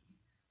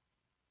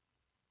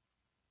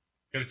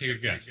 Gotta take a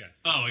guess.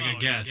 Oh, I got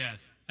gas.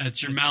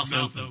 That's your mouth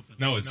open.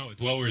 No, it's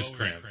blower's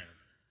cramp.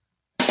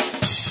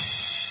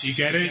 You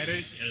get it? Get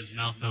his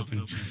mouth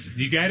open.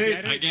 You get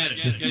it? I get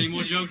it. Got any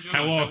more jokes?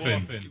 How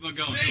often? Keep on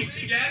going.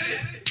 You get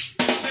it?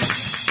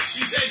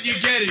 You said you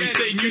get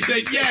it. You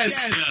said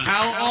yes.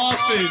 How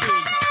often?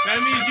 That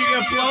means you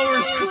get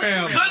blower's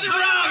cramp. Cousin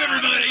Rob,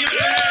 everybody.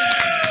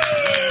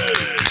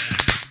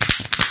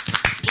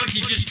 Look,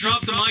 he just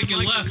dropped the mic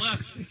and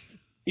left.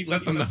 He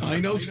left on the high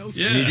note?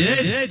 Yeah. He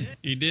did?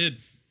 He did.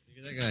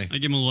 Look at that guy. I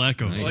give him a little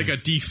echo. Like a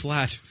D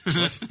flat.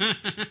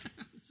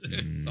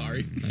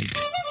 Sorry.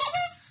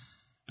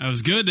 That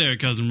was good there,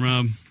 Cousin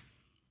Rob.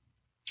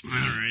 All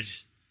right.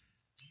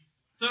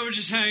 So we're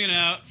just hanging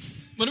out.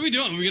 What are we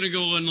doing? Are we going to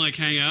go and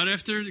hang out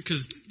after?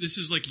 Because this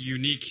is a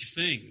unique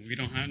thing. We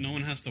don't have. No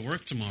one has to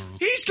work tomorrow.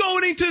 He's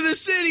going into the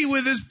city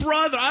with his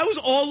brother. I was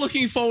all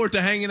looking forward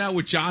to hanging out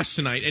with Josh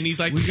tonight, and he's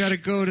like, we got to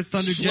go to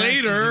Thunder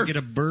Jackson's and get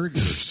a burger.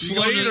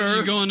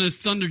 You're going to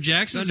Thunder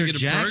Jackson's to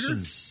get a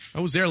burger? I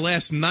was there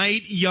last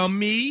night.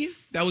 Yummy.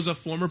 That was a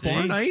former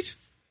bar night.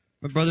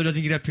 My brother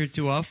doesn't get up here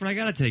too often. I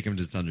got to take him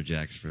to Thunder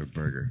Jacks for a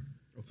burger.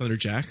 Thunder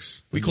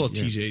Jacks? We call it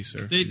TJ,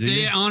 sir.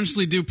 They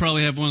honestly do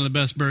probably have one of the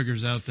best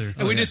burgers out there.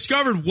 And we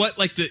discovered what,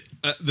 one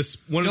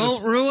of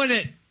Don't ruin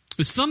it.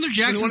 Is Thunder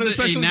Jackson's one of the a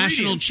special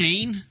national ingredients.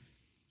 chain?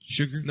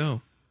 Sugar?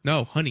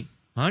 No, honey.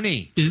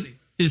 Honey.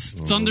 Is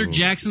Thunder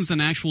Jackson's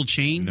an actual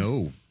chain?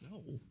 No.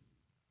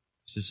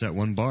 It's just that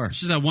one bar. It's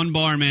just that one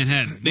bar in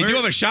Manhattan. They do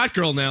have a shot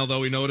girl now, though,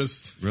 we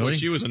noticed. Really? Boy,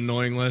 she was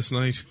annoying last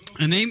night.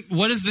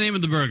 What is the name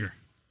of the burger?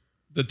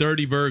 The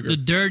Dirty Burger. The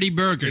Dirty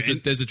Burger.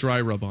 There's a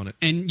dry rub on it.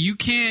 And you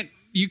can't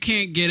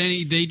get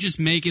any. They just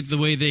make it the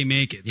way they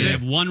make it. They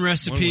have one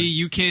recipe.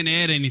 You can't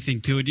add anything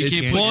to it. You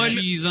can't put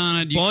cheese on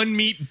it. Bun,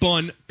 meat,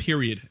 bun,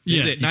 period.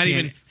 That's it. Not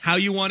even how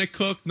you want it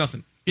cooked,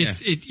 nothing.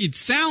 It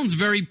sounds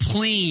very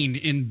plain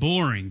and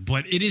boring,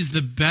 but it is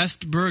the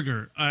best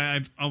burger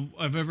I've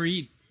ever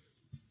eaten.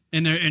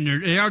 And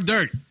they are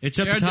dirt. It's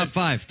up to top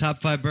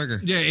five burger.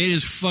 Yeah, it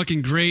is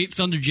fucking great.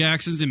 Thunder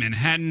Jackson's in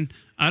Manhattan.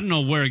 I don't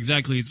know where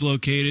exactly it's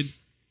located.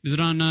 Is it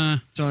on?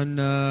 It's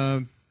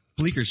on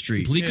Bleecker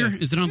Street. Bleecker? Yeah.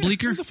 Is it on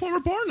Bleecker? It was a former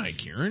bar night,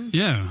 Kieran.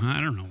 Yeah, I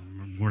don't know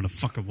where the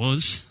fuck it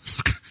was.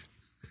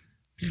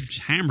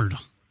 Just hammered.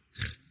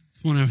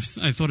 It's when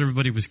I thought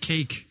everybody was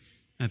cake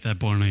at that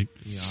bar night.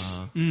 Yeah.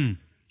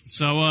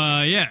 So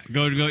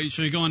go.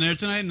 Should we go in there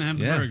tonight and have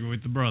the burger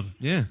with the brother?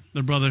 Yeah,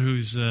 the brother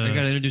who's. I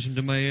got to introduce him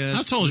to my.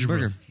 How tall is your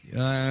burger? brother?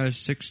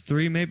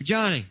 6'3", maybe.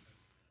 Johnny,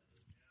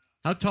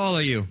 how tall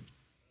are you?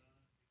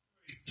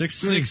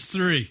 6'3".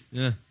 6'3".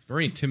 Yeah.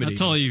 Very intimidating.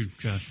 How tall are you,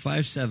 Josh?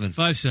 5'7".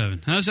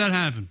 5'7". How's that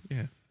happen?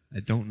 Yeah. I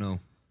don't know.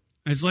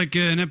 It's like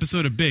an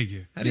episode of Big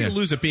here. How do you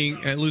lose at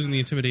losing the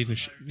intimidating?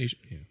 Yeah.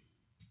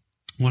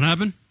 What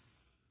happened?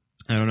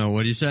 I don't know.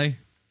 What do you say?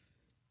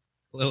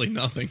 Clearly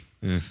nothing.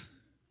 Yeah.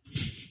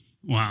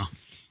 Wow.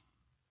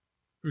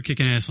 We're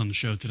kicking ass on the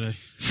show today.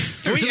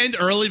 Can we end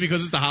early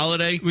because it's the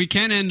holiday? We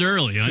can end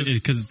early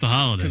because it's the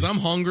holiday. Because I'm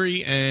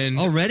hungry and...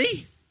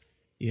 Already?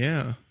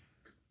 Yeah.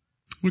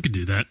 We could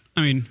do that.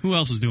 I mean, who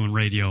else is doing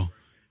radio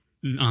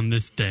on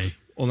this day?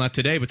 Well, not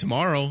today, but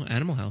tomorrow,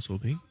 Animal House will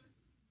be.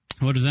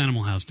 What is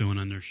Animal House doing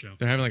on their show?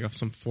 They're having like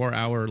some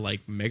 4-hour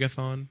like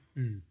megathon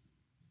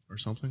or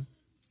something.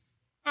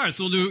 All right,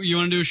 so we'll do. You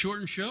want to do a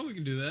shortened show? We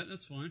can do that.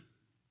 That's fine.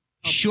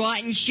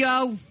 Shortened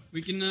show?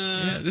 We can.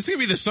 Yeah, this is gonna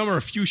be the summer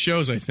of few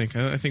shows. I think.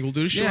 I think we'll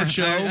do a short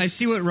show. I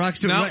see what Rock's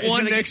doing. Not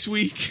one next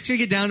week. It's gonna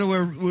get down to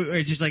where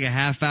it's just like a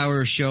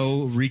half-hour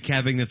show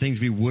recapping the things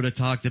we would have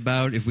talked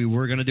about if we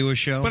were gonna do a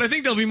show. But I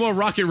think there'll be more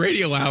Rocket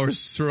Radio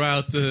hours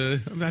throughout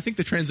the. I think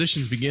the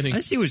transition's beginning.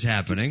 I see what's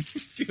happening.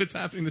 See what's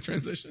happening. The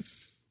transition.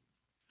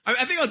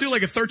 I think I'll do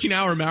like a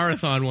 13-hour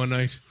marathon one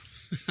night.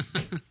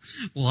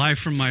 Live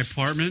from my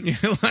apartment. Yeah,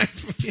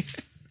 live. Yeah.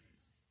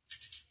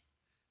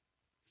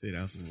 See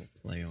what else is we'll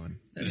play on.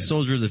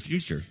 Soldier of the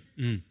Future.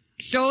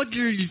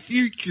 Soldier of the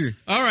Future.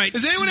 All right.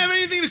 Does anyone have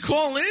anything to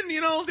call in?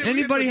 You know,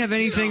 anybody have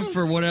anything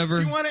for whatever?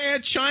 If you want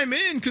to chime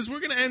in, because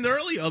we're going to end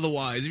early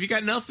otherwise. If you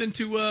got nothing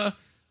to,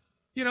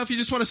 if you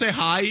just want to say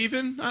hi,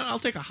 even I'll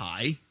take a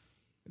hi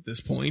at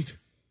this point.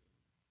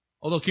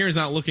 Although Kieran's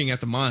not looking at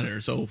the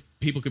monitor, so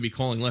people could be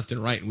calling left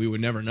and right, and we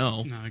would never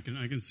know. No, I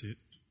can see it.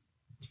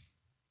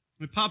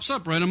 It pops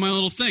up right on my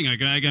little thing. I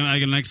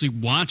can actually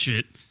watch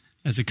it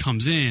as it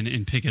comes in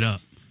and pick it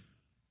up.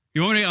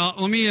 You want me?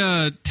 Let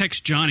me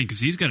text Johnny because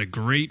he's got a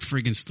great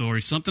freaking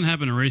story. Something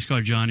happened to Race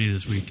Car Johnny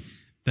this week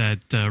that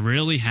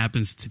rarely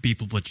happens to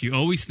people, but you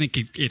always think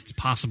it's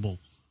possible.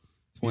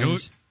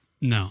 Twins?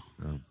 No.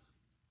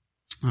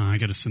 I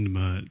got to send him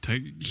a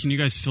text. Can you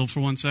guys fill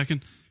for 1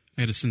 second?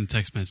 I got to send a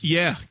text message.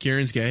 Yeah,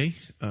 Kieran's gay.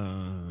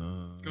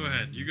 Go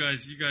ahead. You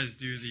guys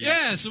do the...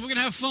 Yeah, so we're going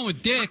to have fun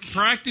with Dick.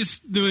 Practice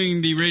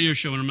doing the radio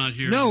show when I'm not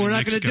here. No, we're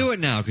not going to do it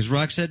now because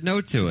Rock said no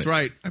to it. That's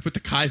right. I put the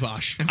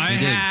kibosh. I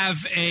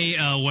have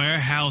a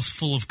warehouse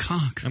full of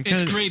cock.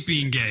 It's great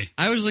being gay.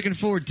 I was looking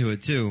forward to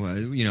it, too.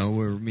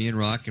 Where me and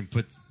Rock can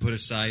put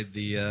aside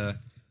the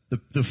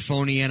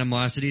phony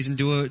animosities and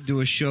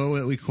do a show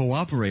that we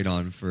cooperate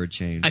on for a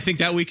change. I think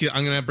that week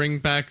I'm going to bring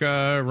back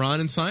Ron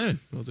and Simon.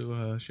 We'll do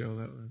a show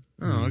that way.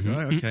 Oh,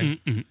 okay.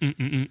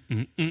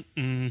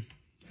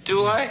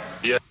 Do I?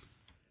 Yeah.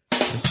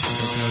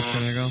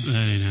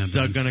 Is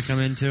Doug going to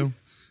come in, too?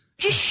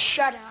 Just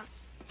shut up,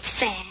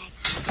 fag.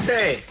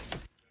 Hey.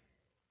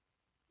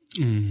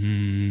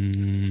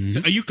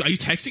 So are you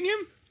texting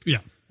him? Yeah.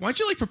 Why don't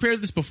you prepare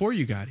this before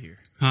you got here?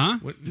 Huh?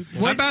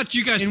 What about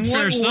you guys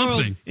prepare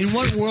something? In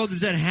what world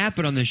does that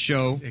happen on this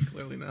show? Yeah,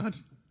 clearly not.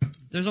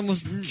 There's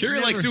almost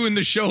Kieran likes doing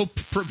the show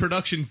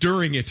production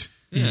during it.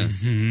 Yeah.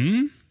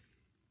 Mm-hmm.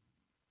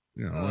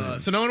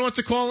 So no one wants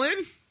to call in?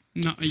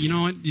 No, you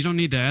know what? You don't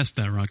need to ask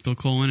that, Rock. They'll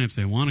call in if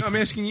they want to. No, I'm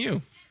asking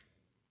you.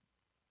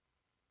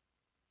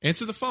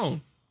 Answer the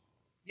phone.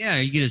 Yeah,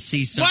 you get to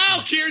see something.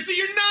 Wow, Kieran, so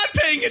you're not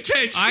paying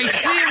attention. I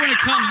see it when it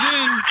comes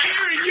in.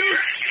 Kieran, you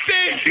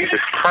stink. Jesus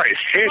Christ.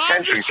 Pay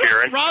attention,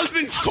 Kieran. Rob's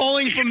been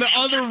calling from the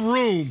other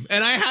room,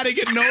 and I had to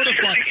get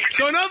notified.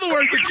 So in other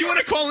words, if you want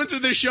to call into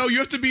the show, you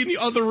have to be in the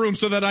other room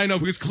so that I know,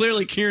 because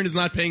clearly Kieran is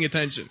not paying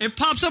attention. It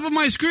pops up on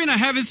my screen. I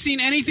haven't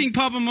seen anything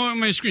pop up on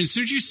my screen. As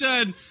soon as you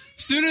said,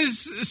 as soon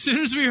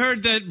as we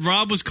heard that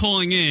Rob was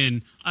calling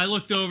in, I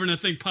looked over and a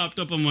thing popped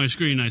up on my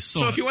screen. I saw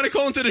So it. if you want to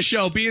call into the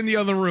show, be in the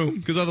other room,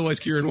 because otherwise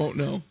Kieran won't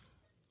know.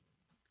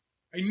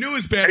 I knew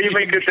his bad. How do you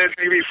make a dead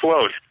baby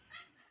float?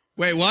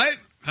 Wait, what?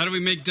 How do we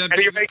make dead How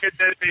do you make a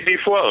dead baby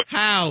float?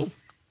 How?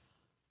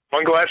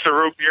 1 glass of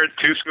root beer,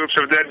 2 scoops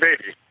of dead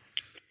baby.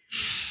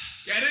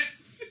 Get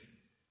it?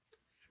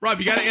 Rob,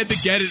 you got to add the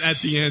get it at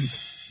the end.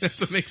 That's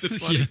what makes it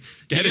funny.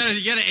 Yeah.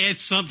 You got to add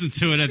something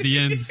to it at the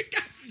end.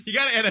 You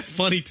got to add a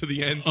funny to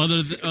the end.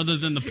 Other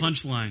than the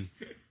punchline.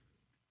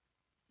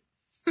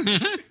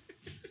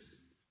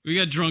 We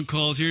got drunk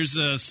calls. Here's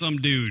some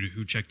dude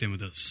who checked in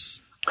with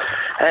us.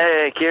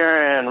 Hey,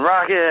 Kieran,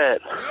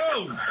 Rocket.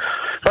 Oh.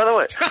 By the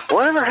way,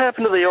 whatever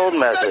happened to the old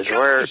message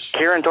where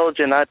Kieran told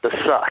you not to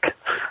suck?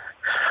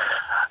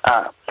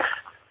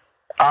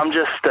 I'm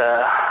just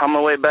on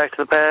my way back to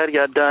the pad.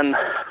 Got done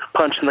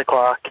punching the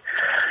clock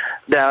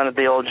down at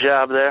the old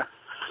job there.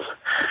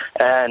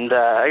 And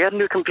I got a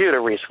new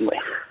computer recently.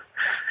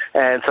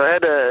 And so I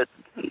had to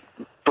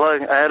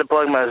plug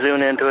my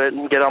Zune into it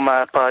and get all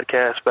my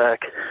podcasts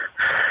back.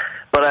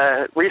 But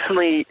I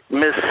recently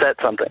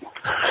misset something.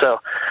 So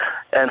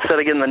instead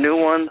of getting the new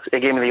ones, it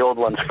gave me the old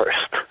ones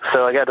first.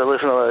 So I got to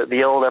listen to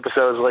the old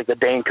episodes like the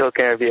Dane Cook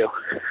interview.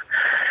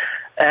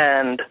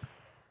 And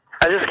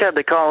I just got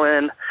to call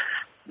in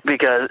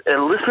because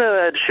listening to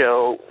that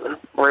show,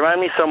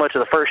 remind me so much of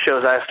the first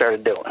shows I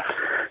started doing.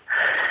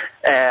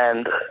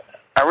 And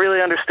I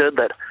really understood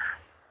that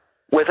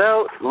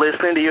without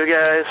listening to you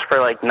guys for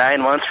like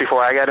 9 months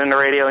before I got into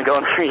radio and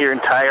going through your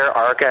entire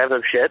archive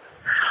of shit,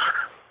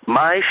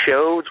 my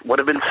shows would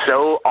have been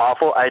so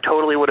awful, I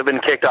totally would have been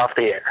kicked off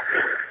the air.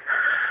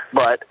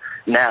 But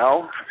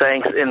now,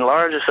 thanks in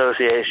large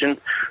association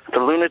to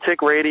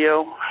Lunatic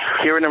Radio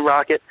here in the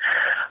Rocket,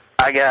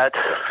 I got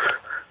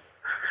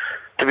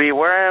to be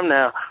where I am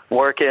now,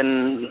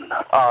 working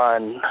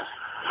on,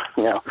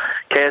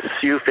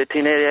 KSSU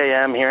 1580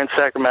 AM here in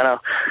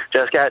Sacramento.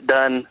 Just got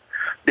done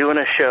doing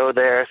a show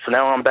there, so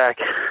now I'm back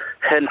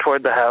heading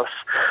toward the house.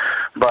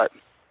 But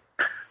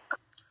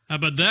how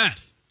about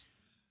that?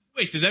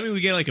 Wait, does that mean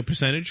we get like a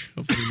percentage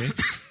of what we make?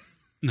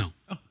 No.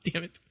 Oh,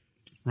 damn it.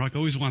 Rock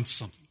always wants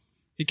something.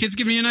 Your kid's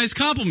giving you a nice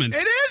compliment.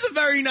 It is a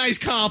very nice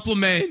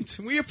compliment.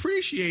 We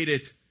appreciate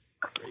it.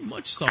 Very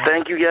much so.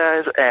 Thank you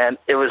guys, and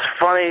it was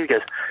funny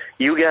because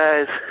you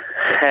guys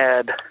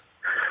had,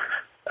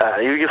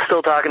 you were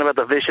still talking about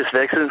the Vicious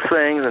Vixens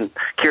things, and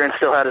Kieran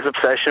still had his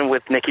obsession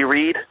with Nikki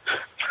Reed.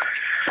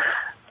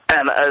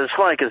 And it was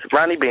funny because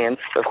Rodney Beans,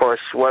 of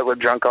course, what would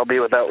drunk I'll be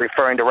without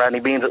referring to Rodney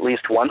Beans at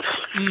least once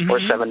or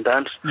 7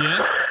 times.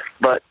 Yes.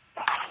 But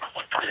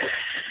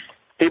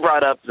he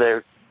brought up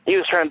he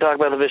was trying to talk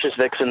about the Vicious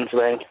Vixens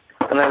thing,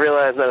 and I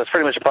realized that it's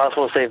pretty much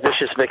impossible to say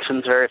Vicious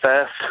Vixens very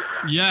fast.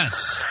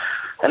 Yes.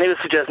 And he was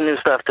suggesting new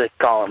stuff to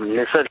call him.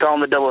 He said call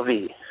him the Double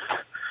V.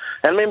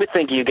 And it made me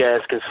think of you guys,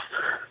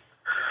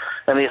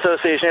 and the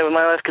association I have with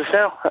my life, because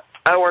now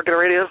I work at a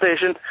radio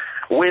station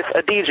with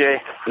a DJ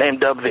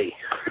named Dub V.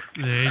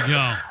 There you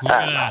go. Look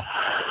at that.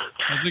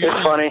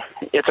 It's funny.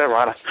 It's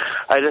ironic.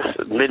 I just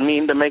been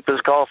meaning to make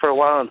this call for a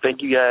while, and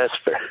thank you guys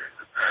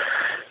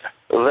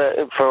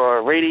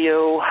for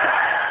radio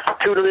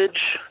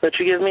tutelage that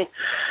you give me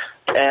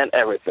and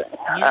everything.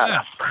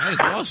 Yeah, that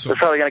is awesome. They're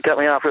probably going to cut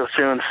me off real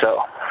soon,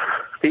 so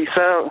peace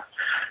out.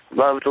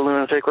 Love to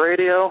Lunatic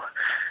Radio,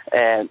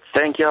 and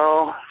thank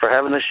y'all for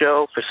having the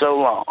show for so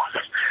long.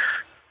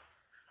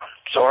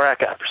 Zorak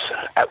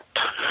Apperson, out.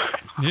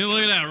 Hey, look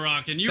at that,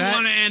 Rock. And you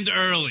want to end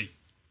early.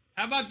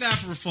 How about that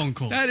for a phone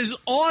call? That is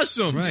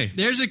awesome. Right.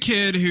 There's a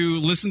kid who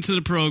listened to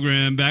the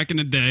program back in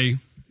the day,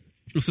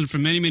 listened for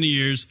many, many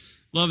years,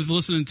 loved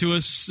listening to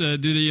us do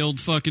the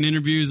old fucking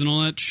interviews and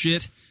all that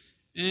shit,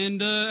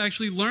 and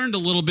actually learned a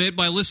little bit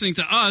by listening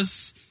to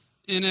us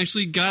and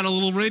actually got a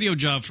little radio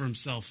job for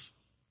himself.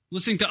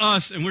 Listening to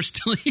us, and we're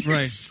still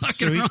here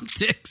sucking our own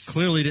dicks.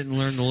 Clearly didn't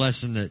learn the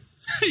lesson that...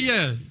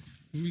 Yeah.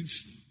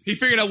 He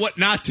figured out what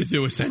not to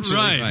do, essentially.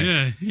 Right,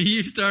 yeah. He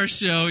used our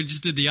show and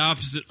just did the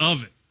opposite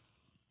of it.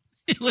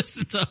 He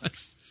listened to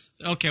us.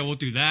 Okay, we'll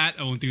do that.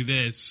 I won't do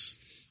this.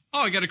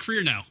 Oh, I got a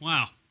career now.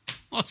 Wow.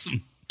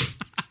 Awesome.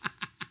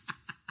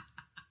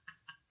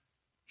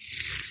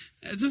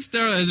 It's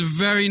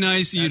very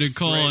nice of you to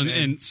call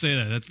and say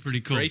that. That's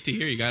pretty cool. Great to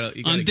hear. You gotta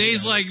on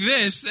days like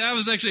this, that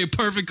was actually a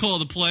perfect call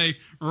to play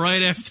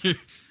right after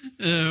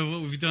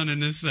what we've done in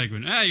this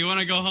segment. Hey, you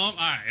want to go home? All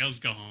right, let's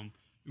go home.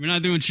 We're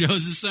not doing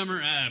shows this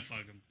summer?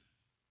 Fuck them.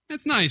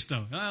 That's nice,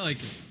 though. I like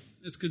it.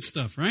 That's good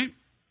stuff, right?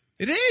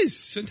 It is.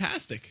 It's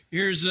fantastic.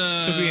 Here's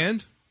so we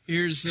end?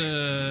 Here's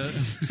a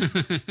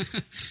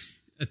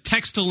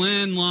text to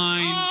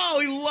landline. Oh,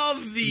 we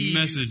love these.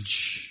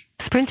 Message.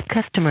 Sprint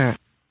customer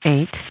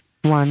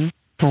 814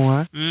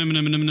 011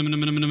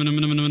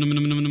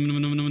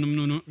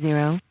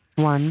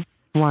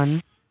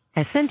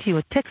 has sent you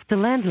a text to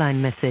landline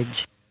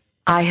message.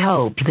 I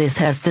hope this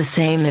has the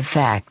same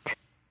effect.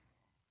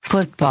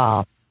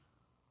 Football.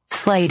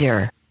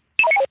 Slater.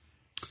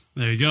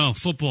 There you go.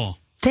 Football.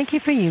 Thank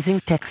you for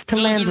using text to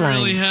landline. Doesn't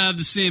really have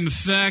the same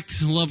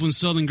effect. I love when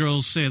Southern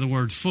girls say the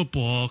word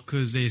football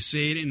because they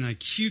say it in a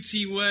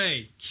cutesy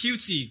way.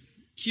 Cutesy.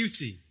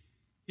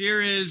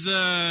 Here is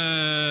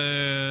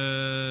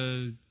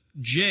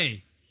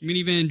Jay.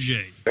 Minivan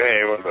Jay.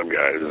 Hey, what's up,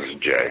 guys? This is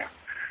Jay.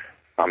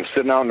 I'm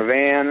sitting out in the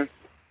van.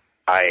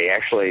 I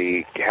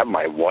actually have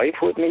my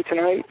wife with me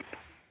tonight.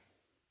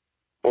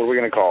 What are we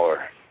going to call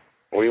her?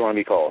 What do you want to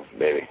be called,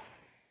 baby?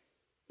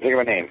 Think of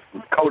a name.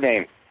 Code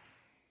name.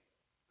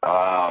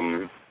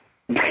 Yeah,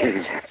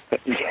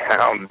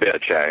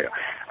 bitch.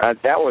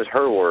 That was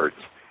her words.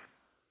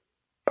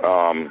 I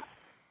don't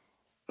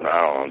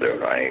know,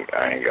 dude. I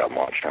ain't got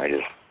much.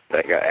 I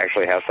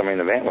actually have somebody in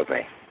the van with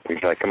me.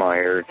 Because I come out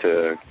here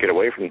to get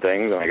away from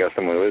things, and I got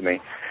someone with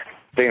me.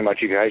 Thinking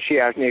about you guys,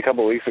 she asked me a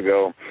couple of weeks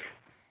ago,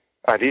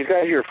 are these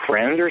guys your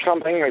friends or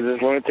something? Or is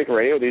this Lunatic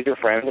Radio? These your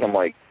friends? And I'm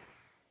like,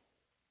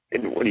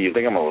 what do you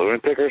think I'm a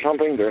lunatic or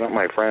something? They're not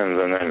my friends.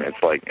 And then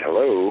it's like,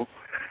 hello,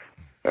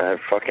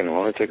 fucking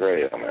Lunatic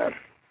Radio, man.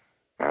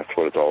 That's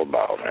what it's all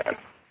about, man.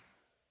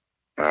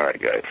 All right,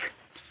 guys.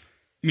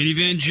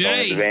 Minivan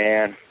Jay. The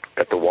van,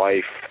 got the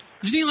wife.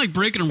 Is he like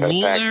breaking a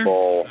rule there?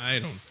 I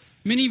don't.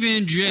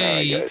 Minivan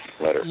Jay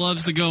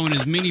loves to go in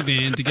his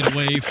minivan to get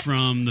away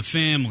from the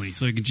family,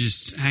 so he can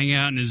just hang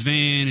out in his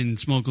van and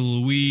smoke a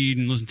little weed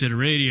and listen to the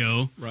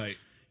radio. Right.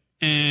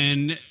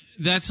 And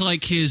that's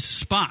like his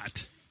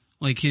spot.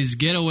 like his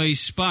getaway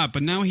spot,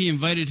 but now he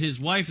invited his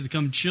wife to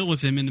come chill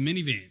with him in the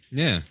minivan.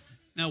 Yeah.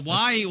 Now,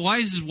 why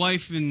is his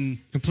wife in...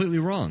 Completely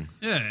wrong.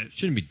 Yeah.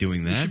 Shouldn't be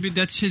doing that.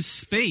 That's his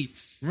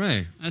space.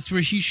 Right. That's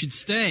where he should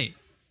stay.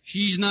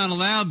 She's not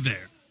allowed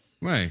there.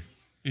 Right.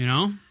 You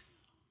know?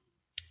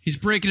 He's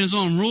breaking his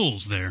own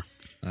rules there.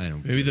 I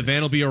don't. Maybe the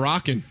van will be a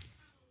rockin'.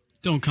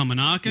 Don't come a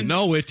knocking. You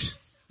know it.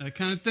 That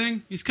kind of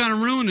thing. He's kind of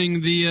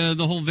ruining the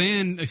whole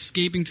van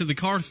escaping to the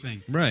car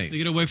thing. Right. To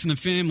get away from the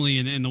family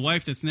and the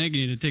wife that's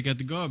nagging you to take out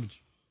the garbage.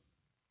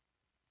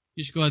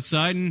 You should go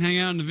outside and hang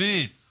out in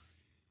the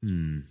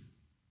van.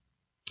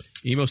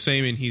 Emo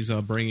saying he's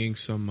bringing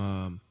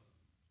some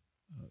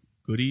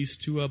goodies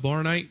to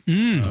bar night.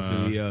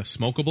 The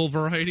smokable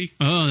variety.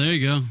 Oh, there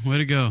you go. Way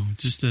to go.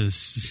 Just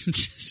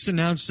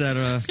announce that.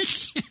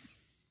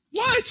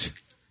 What?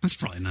 That's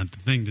probably not the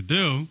thing to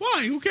do.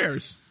 Why? Who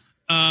cares?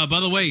 By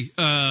the way,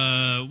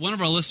 one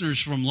of our listeners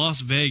from Las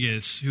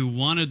Vegas who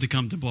wanted to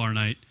come to bar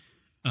night,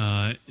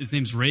 his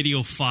name's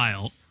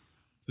Radiophile,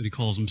 what he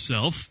calls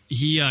himself.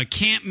 He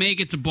can't make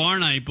it to bar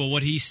night, but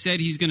what he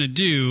said he's going to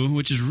do,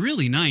 which is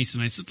really nice,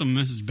 and I sent him a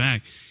message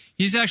back,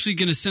 he's actually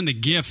going to send a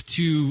gift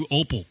to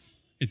Opal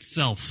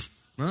itself.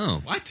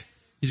 Oh. What?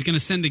 He's going to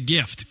send a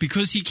gift.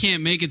 Because he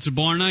can't make it to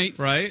bar night,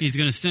 right? He's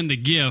going to send a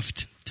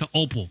gift to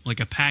Opal, like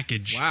a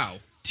package. Wow.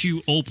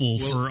 To Opal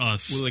for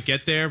us. Will it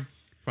get there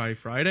probably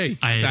Friday?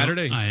 I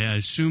Saturday? I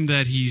assume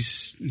that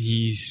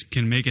he's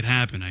can make it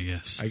happen, I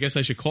guess. I guess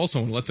I should call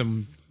someone and let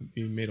them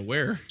be made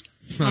aware.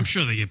 I'm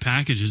sure they get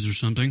packages or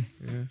something.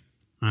 Yeah.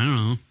 I don't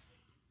know.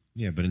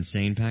 Yeah, but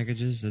insane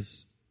packages?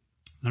 That's...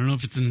 I don't know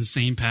if it's an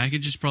insane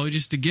package. It's probably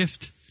just a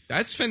gift.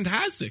 That's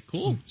fantastic.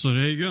 Cool. So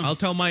there you go. I'll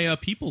tell my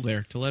people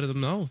there to let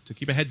them know, to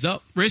keep a heads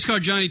up. Race car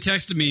Johnny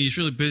texted me. He's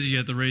really busy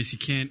at the race. He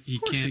can't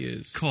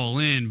call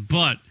in.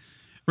 But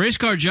Race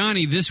car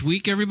Johnny this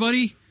week,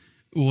 everybody,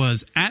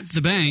 was at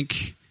the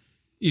bank,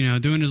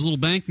 doing his little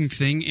banking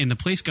thing, and the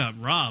place got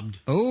robbed.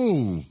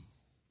 Oh.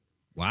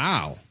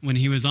 Wow. When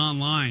he was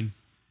online.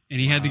 And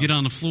he had to get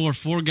on the floor.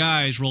 4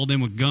 guys rolled in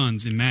with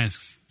guns and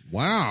masks.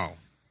 Wow.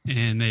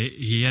 And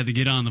he had to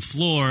get on the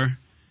floor.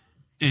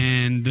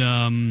 And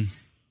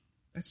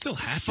that still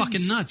happens.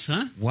 Fucking nuts,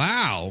 huh?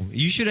 Wow.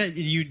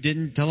 You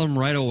didn't tell him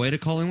right away to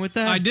call in with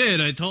that? I did.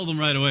 I told him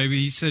right away. But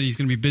he said he's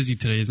going to be busy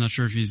today. He's not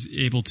sure if he's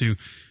able to.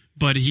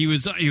 But he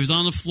was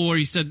on the floor.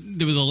 He said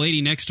there was a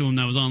lady next to him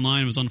that was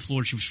online. Was on the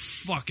floor. She was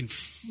fucking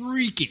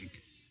freaking,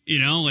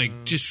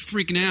 just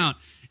freaking out.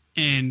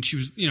 And she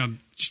was,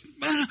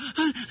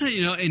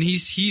 and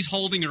he's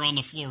holding her on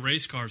the floor.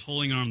 Race cars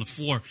holding her on the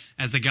floor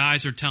as the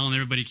guys are telling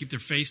everybody to keep their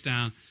face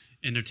down,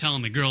 and they're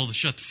telling the girl to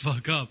shut the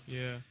fuck up.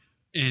 Yeah.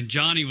 And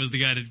Johnny was the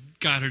guy that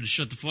got her to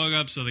shut the fuck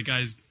up, so the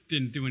guys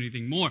didn't do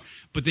anything more.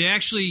 But they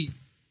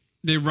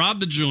robbed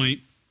the joint,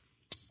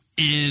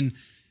 and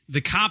the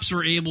cops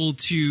were able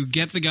to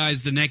get the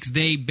guys the next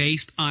day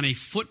based on a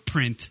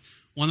footprint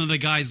one of the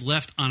guys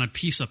left on a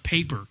piece of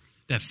paper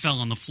that fell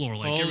on the floor.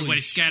 Like, Holy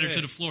everybody scattered shit.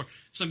 to the floor.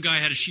 Some guy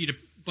had a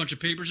bunch of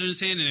papers in his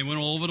hand, and they went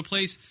all over the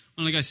place.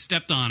 One of the guys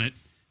stepped on it,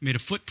 made a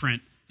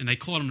footprint, and they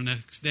caught him the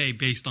next day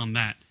based on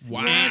that.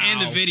 Wow.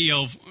 And the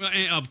video,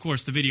 and of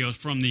course, the video is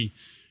from the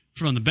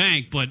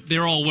bank, but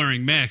they're all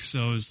wearing masks,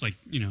 so it's like,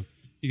 you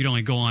could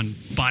only go on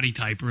body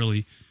type,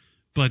 really.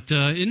 But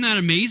isn't that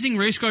amazing?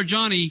 Race car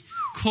Johnny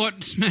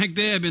caught smack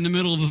dab in the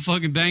middle of a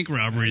fucking bank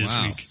robbery this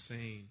week.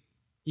 Insane.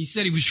 He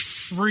said he was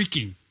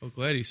freaking. I'm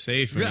glad he's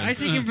safe, man. I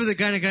take him for the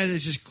kind of guy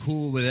that's just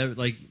cool with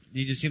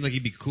he just seemed like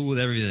he'd be cool with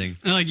everything.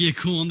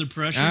 Cool under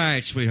pressure. All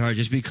right, sweetheart,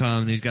 just be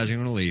calm. These guys are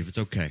going to leave. It's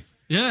okay.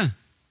 Yeah.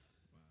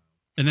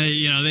 And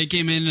they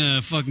came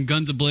in fucking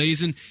guns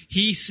a-blazing.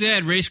 He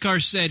said, Race Car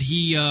said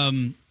he...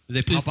 Did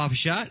they pop off a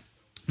shot?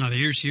 No,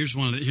 here's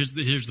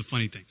the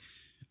funny thing.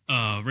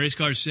 Race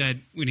Car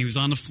said when he was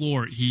on the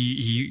floor,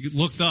 he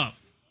looked up,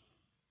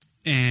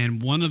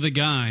 and one of the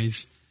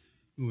guys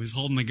who was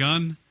holding the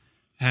gun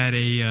had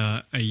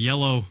a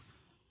yellow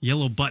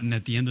button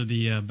at the end of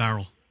the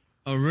barrel.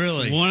 Oh,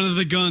 really? One of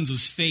the guns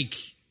was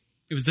fake.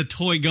 It was the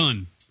toy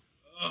gun.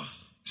 Ugh.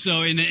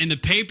 So in the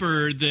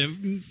paper,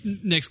 the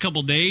next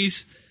couple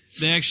days,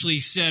 they actually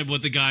said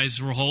what the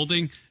guys were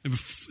holding.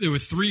 There were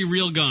 3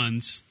 real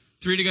guns.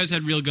 3 of the guys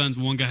had real guns,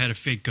 and 1 guy had a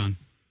fake gun.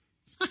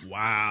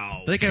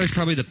 Wow. That guy was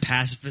probably the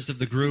pacifist of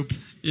the group.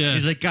 Yeah.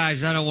 He's like,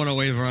 guys, I don't want to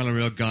wave around a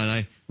real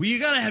gun. You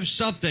got to have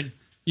something.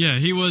 Yeah,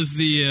 he was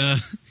the...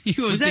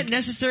 was that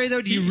necessary,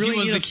 though? Do you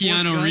really need a fourth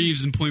gun? He was the Keanu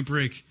Reeves in Point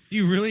Break. Do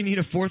you really need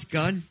a 4th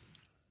gun?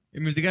 I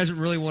mean, if the guy doesn't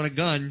really want a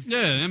gun... Yeah,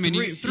 I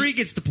mean... 3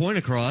 gets the point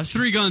across.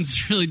 3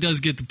 guns really does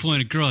get the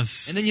point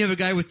across. And then you have a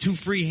guy with 2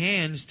 free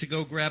hands to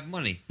go grab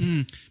money.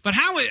 But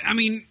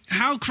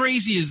how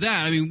crazy is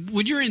that? I mean,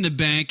 when you're in the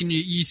bank and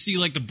you see,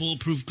 like, the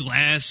bulletproof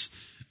glass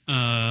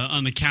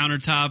on the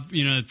countertop,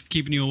 it's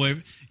keeping you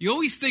away. You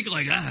always think,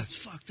 like, it's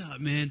fucked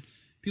up, man.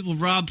 People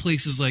rob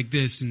places like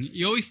this, and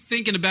you always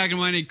think in the back of your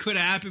mind it could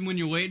happen when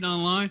you're waiting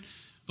online.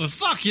 But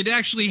fuck, it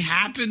actually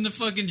happened to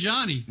fucking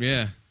Johnny.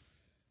 Yeah.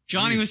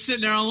 Johnny was sitting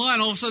there online,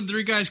 all of a sudden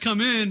 3 guys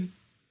come in.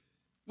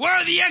 Where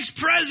are the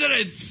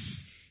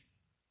ex-presidents?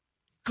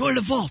 Go to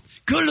the vault.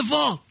 Go to the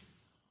vault.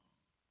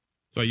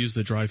 So I use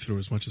the drive-through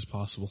as much as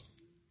possible.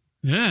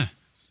 Yeah.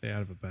 Stay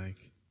out of a bank.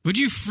 Would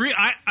you free?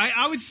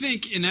 I would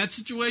think in that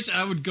situation,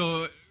 I would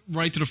go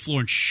right to the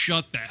floor and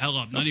shut the hell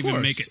up, not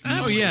even make it.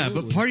 Oh yeah,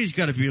 but party's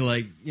got to be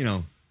like,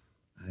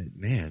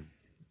 man,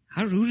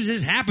 who does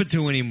this happen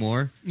to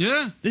anymore?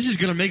 Yeah, this is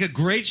going to make a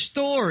great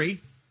story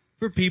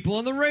for people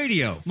on the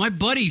radio. My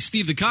buddy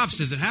Steve the Cop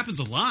says it happens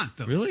a lot,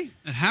 though. Really?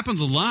 It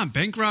happens a lot.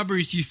 Bank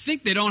robberies, you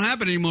think they don't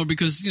happen anymore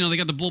because, they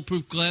got the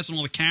bulletproof glass and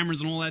all the cameras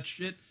and all that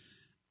shit.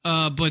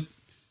 But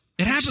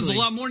it happens a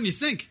lot more than you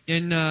think.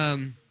 In,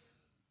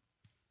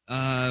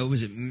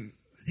 was it,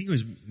 I think it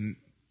was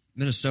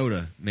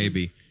Minnesota,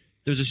 maybe.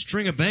 There was a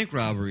string of bank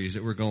robberies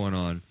that were going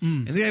on.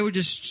 And the guy would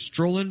just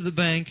stroll into the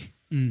bank,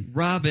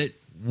 rob it,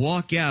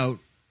 walk out,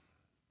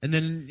 and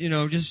then,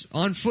 just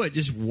on foot,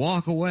 just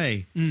walk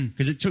away.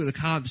 Because it took the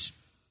cops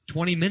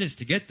 20 minutes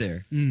to get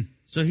there.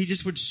 So he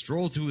just would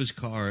stroll to his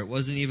car. It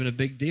wasn't even a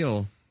big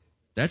deal.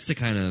 That's the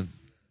kind of,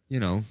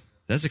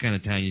 that's the kind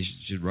of town you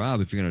should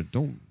rob if you're going to,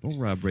 don't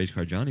rob Race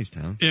Car Johnny's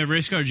town. Yeah,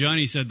 Race Car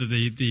Johnny said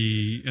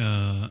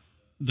that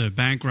the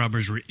bank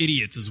robbers were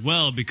idiots as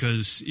well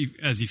because,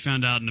 as he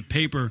found out in the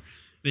paper,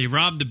 they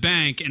robbed the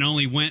bank and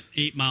only went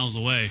 8 miles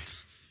away.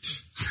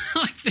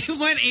 They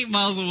went 8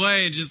 miles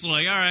away and just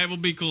like, all right, we'll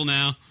be cool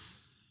now.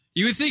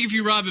 You would think if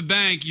you rob a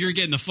bank, you're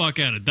getting the fuck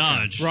out of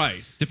Dodge. Yeah,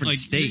 right. Different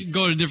state.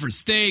 Go to a different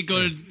state,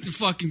 go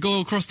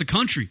across the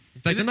country.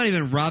 In fact, I'm not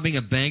even robbing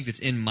a bank that's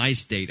in my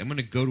state. I'm going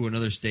to go to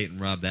another state and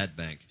rob that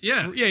bank.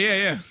 Yeah.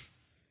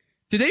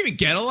 Did they even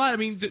get a lot? I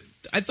mean,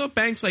 I thought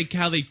banks, like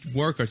how they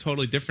work, are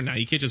totally different now.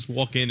 You can't just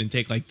walk in and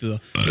take like the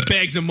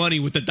bags of money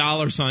with the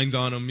dollar signs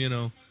on them,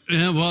 Yeah,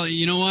 well,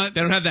 you know what?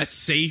 They don't have that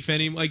safe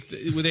anymore. Like,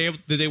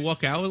 did they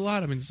walk out with a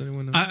lot? I mean, does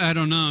anyone know? I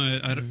don't know.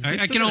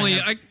 I can only.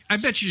 I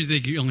bet you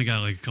they only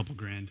got like a couple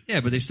grand.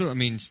 Yeah, but they still. I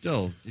mean,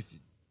 still, it's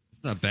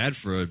not bad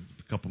for a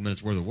couple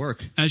minutes worth of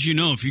work. As you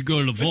know, if you go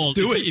to the vault,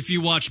 if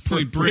you watch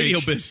Point Break,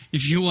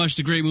 if you watch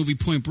the great movie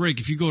Point Break,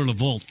 if you go to the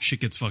vault,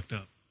 shit gets fucked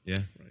up. Yeah,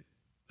 right.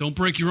 Don't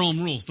break your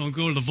own rules. Don't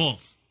go to the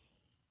vault.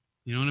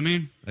 You know what I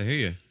mean? I hear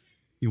you.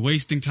 You're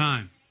wasting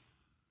time.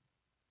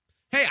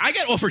 Hey, I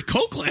got offered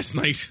Coke last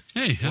night.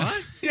 Hey,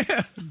 what?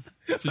 Yeah.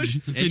 So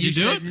did you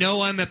do said, it?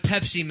 No, I'm a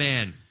Pepsi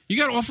man. You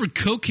got offered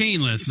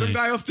cocaine last night. Some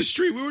guy off the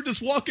street. We were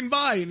just walking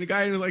by, and the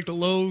guy in like the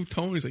low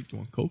tone, he's like, "You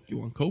want Coke? You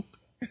want Coke?"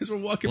 As we're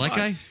walking by. Black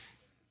guy?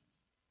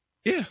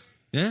 Yeah.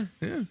 Yeah.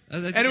 And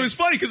it was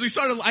funny because I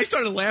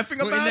started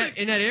laughing about it.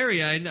 In that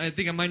area, I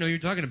think I might know who you're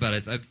talking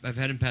about. I've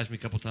had him pass me a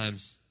couple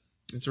times.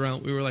 It's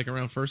around. We were like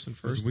around First and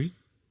First.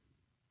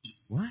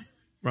 What?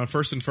 Around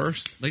First and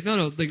First. Like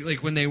no.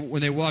 Like when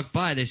they walk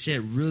by, they say it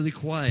really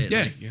quiet.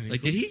 Yeah.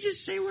 Like did he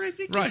just say what I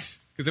think? Right.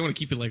 Because they want to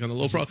keep it like on the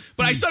low profile.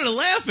 But I started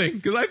laughing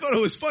because I thought it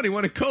was funny.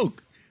 Wanted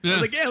Coke. Yeah. I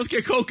was like, yeah, let's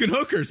get Coke and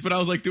hookers. But I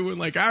was like doing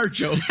like our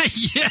joke.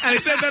 Yeah. And I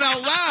said that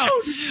out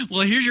loud.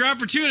 Well, here's your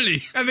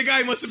opportunity. And the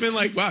guy must have been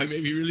like, wow,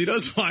 maybe he really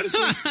does want it.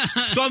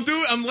 So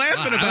I'm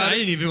laughing about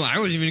it. I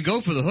wasn't even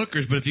go for the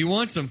hookers, but if you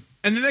want some.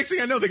 And the next thing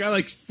I know, the guy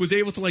like was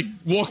able to like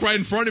walk right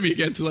in front of me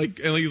again to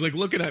like, and he was like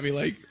looking at me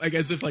like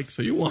as if like,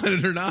 so you want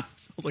it or not?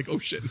 I was like, oh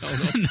shit, no.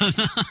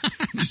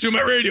 Just do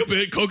my radio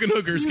bit, Coke and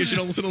hookers. Guess you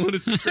don't listen to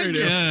Lunatic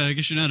Radio. Yeah, I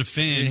guess you're not a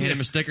fan. You hand him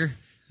a sticker?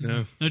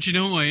 No. Don't you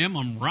know who I am?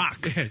 I'm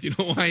Rock. Yeah, you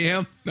know who I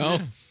am? No.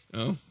 Yeah.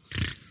 No.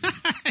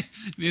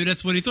 Maybe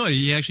that's what he thought.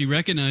 He actually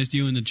recognized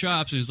you in the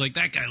chops and was like,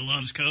 that guy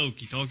loves Coke.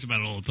 He talks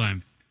about it all the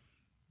time.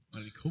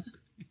 Coke?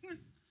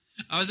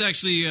 I was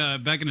actually,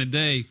 back in the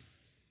day,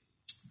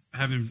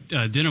 having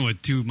dinner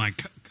with two of my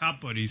cop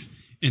buddies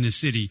in the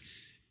city,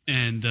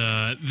 and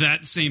that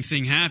same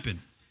thing happened.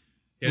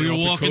 We were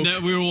walking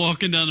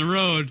down the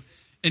road,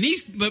 and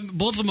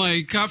both of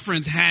my cop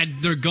friends had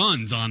their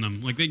guns on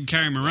them, like they could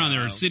carry them around. They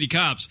were city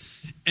cops,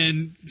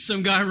 and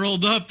some guy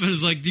rolled up and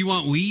was like, "Do you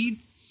want weed?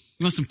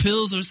 You want some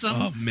pills or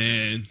something?" Oh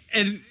man!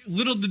 And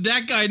little did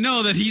that guy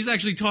know that he's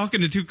actually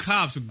talking to two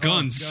cops with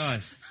guns. Oh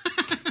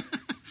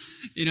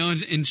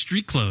God! in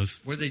street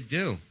clothes. What'd they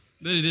do?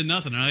 They did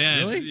nothing.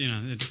 Really?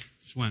 It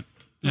just went.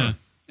 Yeah.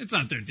 It's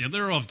not their deal.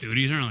 They're off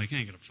duty. They're like, I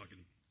ain't gonna fucking.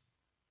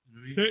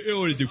 They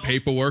always do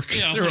paperwork.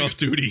 Yeah, they're off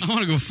duty. I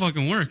want to go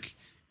fucking work.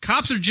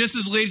 Cops are just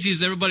as lazy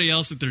as everybody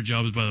else at their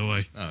jobs, by the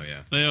way. Oh,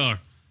 yeah. They are.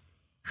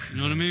 You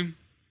know what I mean?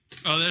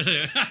 Oh, there they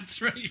are.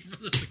 That's right.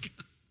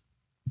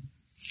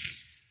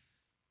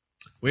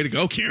 Way to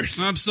go, Kieran.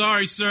 I'm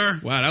sorry, sir.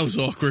 Wow, that was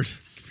awkward.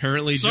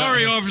 Apparently,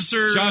 sorry,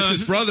 officer.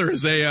 Josh's brother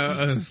is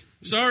a.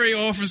 Sorry,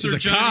 officer.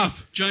 Cop.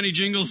 Johnny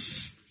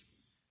Jingles.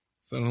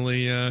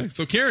 Suddenly,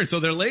 so Kieran, so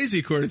they're lazy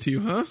according to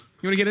you, huh?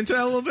 You want to get into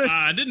that a little bit?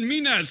 I didn't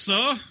mean that,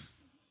 sir.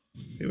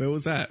 Hey, what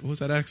was that? What was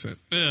that accent?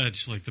 I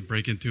just like to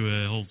break into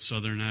a whole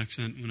southern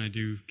accent when I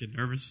do get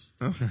nervous.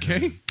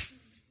 Okay.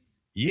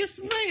 Yes,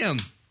 ma'am.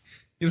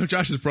 You know,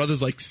 Josh's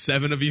brother's like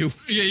 7 of you.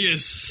 Yeah,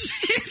 yes.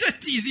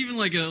 He's even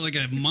like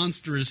a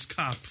monstrous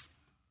cop.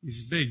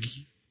 He's big.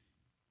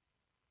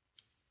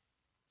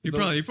 He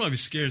probably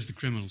scares the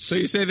criminals. So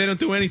you say they don't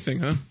do anything,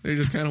 huh? They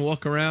just kind of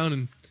walk around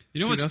and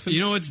do nothing? You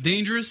know what's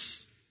dangerous?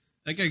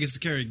 That guy gets to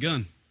carry a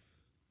gun,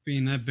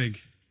 being that big.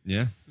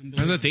 Yeah.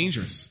 How's that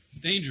dangerous? It's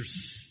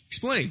dangerous.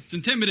 Explain. It's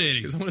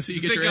intimidating. Because I want to see you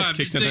It's a get your big ass guy.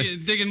 kicked I'm tonight.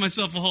 just digging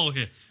myself a hole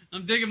here.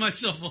 I'm digging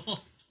myself a hole.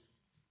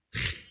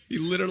 He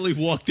literally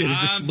walked in and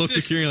just I'm looked di-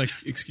 at Kieran like,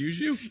 excuse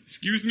you?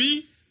 Excuse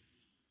me?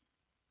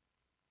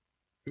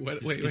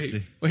 Wait,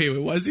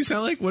 what does he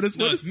sound like? What is?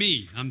 No, What it's is?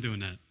 me. I'm doing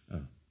that.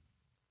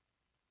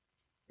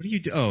 What do you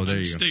do? Oh, there I'm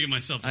you just go. digging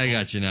myself a I hole.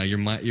 got you now.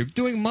 You're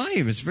doing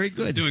mime. It's very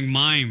good. Doing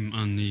mime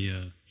on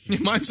the...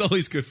 Mime's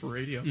always good for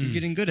radio. You're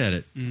getting good at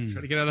it.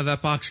 Try to get out of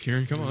that box,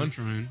 Kieran. Come on. I'm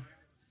trying.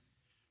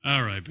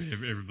 All right,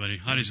 everybody.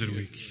 Hotties of the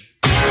week.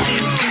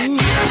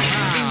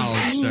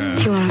 Ouch, sir.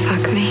 Do you want to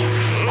fuck me?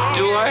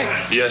 Do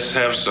I? Yes,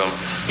 have some.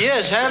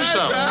 Yes, have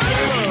some.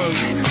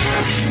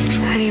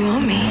 How do you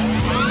want me?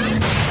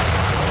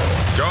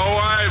 Go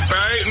away,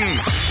 Peyton. I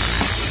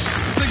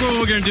think what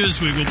we're going to do this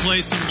week, we'll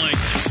play some,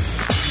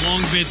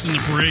 long bits in the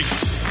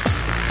breaks.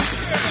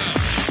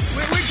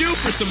 We're due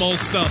for some old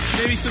stuff.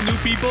 Maybe some new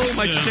people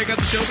might check out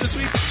the show this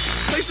week.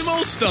 Play some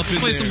old stuff in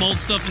Play there. some old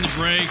stuff in the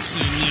breaks,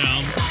 and,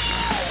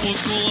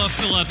 we'll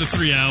fill out the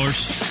 3 hours.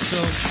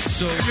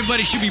 So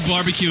everybody should be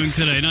barbecuing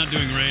today, not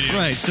doing radio.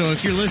 Right. So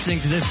if you're listening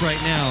to this right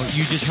now,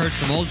 you just heard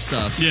some old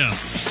stuff. Yeah.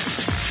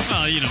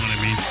 Well, you know what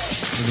I mean.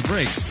 In the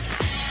breaks.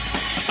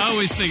 I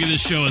always think of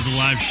this show as a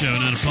live show,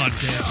 not a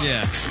podcast.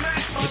 Yeah.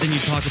 But then you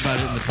talk about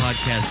it in the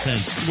podcast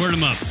sense. Word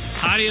them up.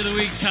 Hottie of the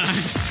week time.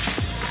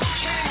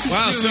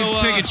 Wow, So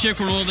so pick a chick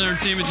from World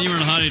Entertainment Team or a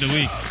Hottie of the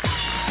week.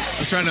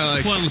 I'm trying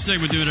to Pointless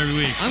segment, do it every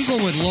week. I'm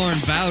going with Lauren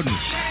Bowden.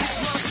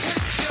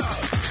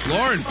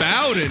 Lauren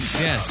Bowden.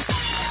 Yes.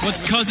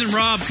 What's Cousin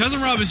Rob?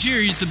 Cousin Rob is here.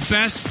 He's the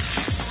best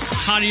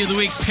Hottie of the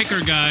Week picker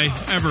guy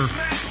ever.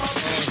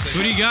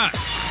 Who do you got?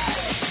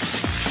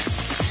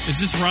 Is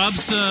this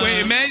Rob's...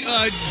 Wait,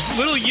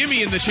 little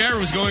Yimmy in the chat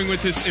room is going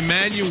with this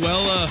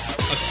Emanuela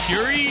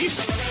Acuri.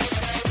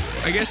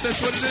 I guess that's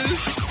what it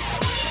is.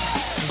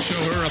 I'll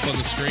show her up on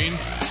the screen.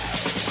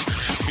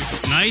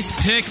 Nice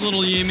pick,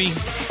 little Yimmy.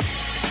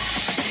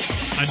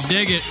 I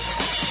dig it.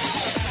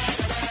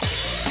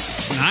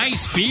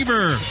 Nice,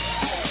 Bieber.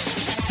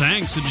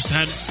 Thanks, I just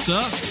had it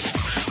stuffed.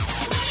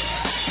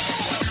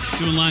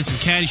 Doing lines from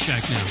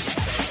Caddyshack now.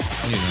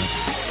 You know.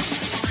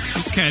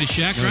 It's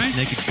Caddyshack, No, right? it's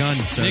Naked Gun,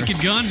 sir. Naked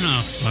Gun?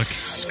 Oh, fuck.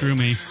 Screw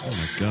me. Oh,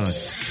 my God.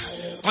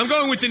 I'm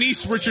going with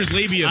Denise Richards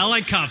Labia. I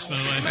like cops, by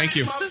the way. Thank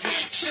you.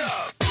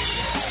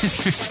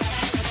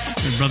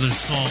 Your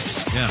brother's tall.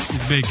 Yeah.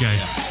 He's a big guy.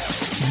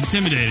 He's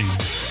intimidating.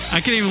 I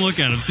can't even look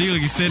at him. See,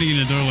 like he's standing in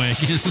a doorway.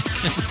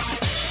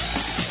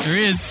 There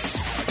he is.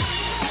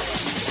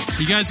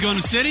 You guys going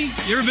to the city?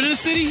 You ever been in a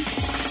city?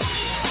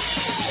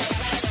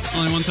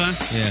 Only one time?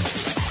 Yeah.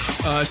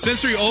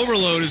 Sensory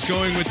Overload is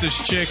going with this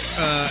chick,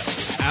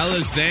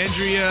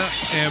 Alexandria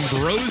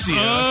Ambrosia.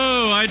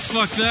 Oh, I'd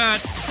fuck that.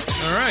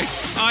 All right.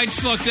 I'd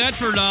fuck that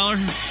for $1.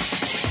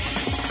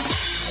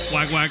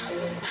 Whack, whack.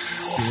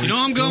 You know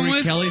who I'm going Dory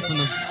with? Kelly from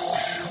the...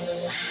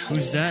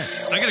 Who's that?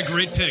 I got a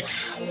great pick.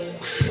 I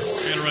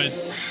got it right.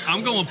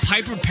 I'm going with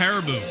Piper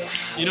Paraboo.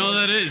 You know who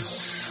that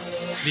is?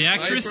 The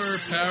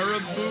actress?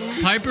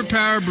 Piper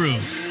Paraboo.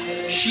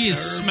 She is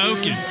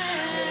smoking.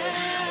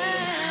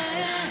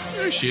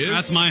 There she is.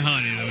 That's my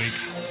honey of the week.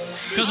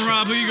 Cousin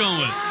Rob, who you going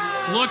with?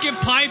 Look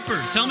at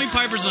Piper. Tell me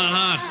Piper's not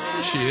hot.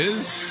 There she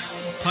is.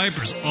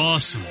 Piper's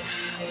awesome.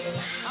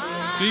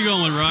 Who you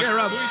going with, Rock? Yeah,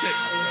 Rob, who do you take?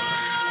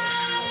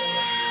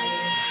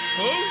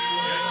 Who?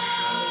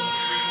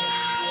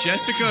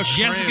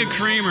 Jessica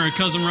Kramer,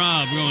 Cousin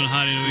Rob, going to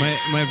Hottie of the Week.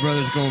 My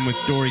brother's going with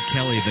Dory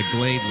Kelly, the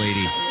Glade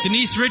lady.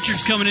 Denise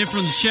Richards coming in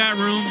from the chat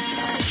room.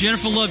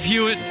 Jennifer Love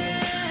Hewitt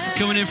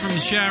coming in from the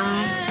chat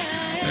room.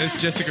 That's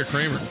Jessica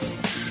Kramer.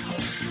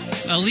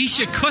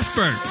 Alicia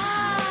Cuthbert.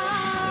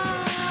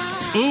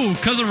 Ooh,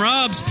 Cousin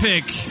Rob's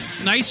pick.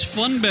 Nice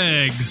fun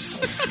bags.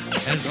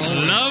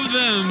 Love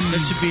them.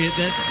 That should be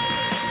that.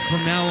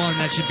 From now on,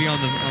 that should be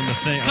on the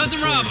thing. Cousin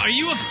Rob, are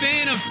you a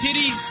fan of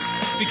titties?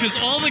 Because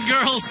all the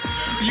girls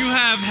you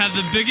have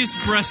the biggest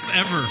breasts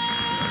ever.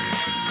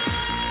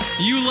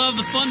 You love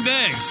the fun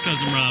bags,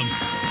 Cousin Rob.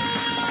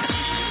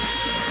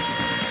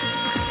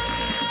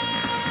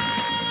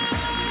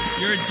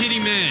 You're a titty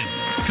man.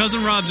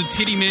 Cousin Rob's a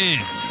titty man.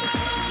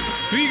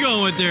 Who you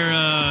going with there,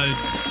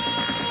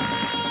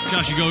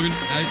 Joshie Gogan?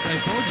 I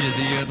told you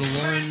the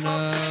Lauren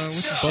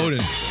what's the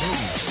Bowden.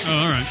 Oh,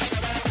 all right.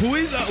 Who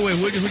is wait?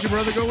 Who'd your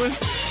brother go with?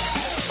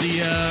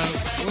 The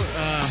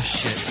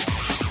shit.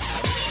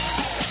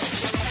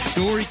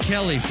 Dory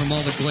Kelly from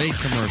all the Glade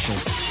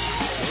commercials.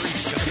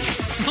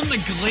 From the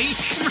Glade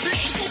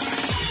commercials?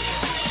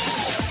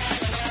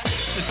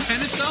 The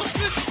tennis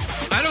outfit?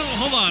 I don't.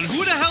 Hold on.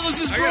 Who the hell is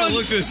this? I gotta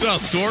look this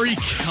up. Dory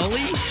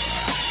Kelly.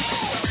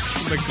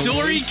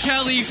 Dory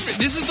Kelly.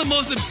 This is the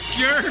most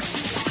obscure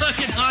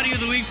fucking Hottie of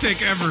the Week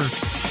pick ever.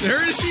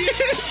 There she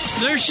is.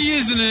 There she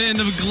is in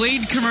the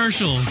Glade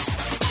commercial.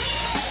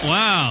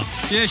 Wow.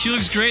 Yeah, she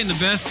looks great in the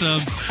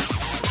bathtub.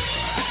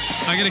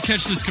 I gotta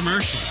catch this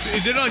commercial.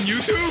 Is it on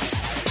YouTube?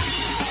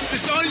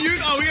 It's on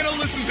YouTube. Oh, we gotta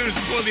listen to this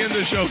before the end of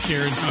the show,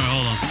 Kieran. All right,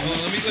 hold on.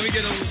 Let me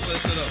get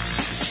listen up.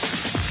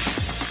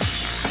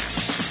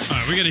 All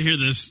right, we We got to hear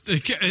this.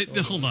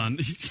 Hold on.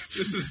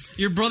 This is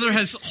your brother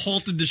has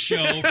halted the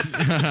show.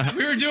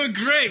 We were doing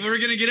great. We were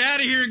going to get out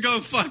of here and go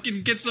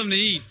fucking get something to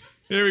eat.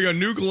 Here we go.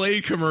 New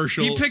Glade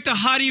commercial. He picked a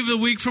hottie of the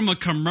week from a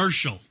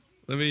commercial.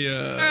 Let me.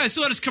 I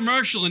saw this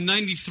commercial in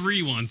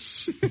 '93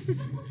 once.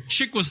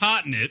 Chick was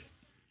hot in it.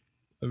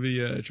 Let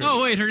me. Try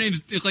Oh wait, her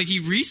name's like he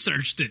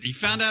researched it. He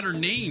found out her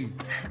name.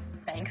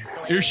 Thanks,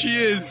 Glade. Here she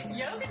is.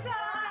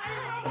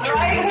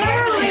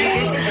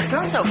 It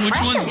smells so fresh.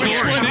 Which one's in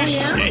here. Dory? Which one is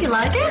Yeah, she? you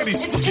like it?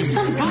 It's just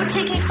some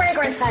boutique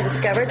fragrance I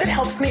discovered that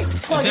helps me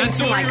plug that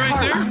into my Dory right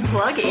karma. there?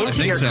 Plug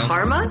into your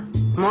karma?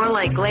 More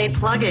like Glade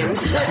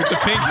plugins. With the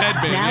pink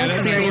headband. Now Yeah, that's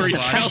experience Dory the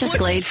freshest Kelly.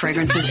 Glade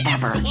fragrances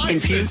ever,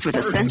 infused with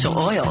essential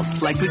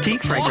oils like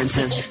boutique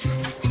fragrances.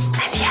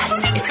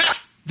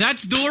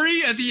 That's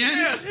Dory at the end?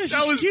 Yeah,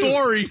 that was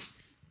Dory.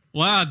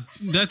 Wow,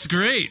 that's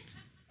great.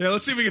 Yeah,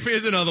 let's see if we can.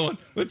 Here's another one.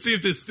 Let's see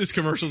if this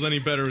commercial's any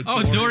better. With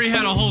Oh, Dory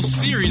had a whole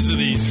series of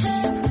these.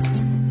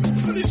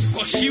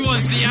 She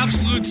was the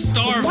absolute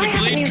star of the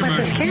Glade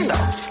commercials.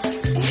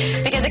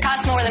 Because it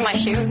costs more than my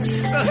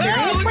shoes.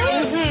 Seriously?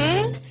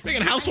 Mm-hmm.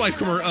 Making housewife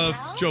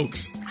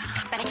jokes.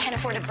 But I can't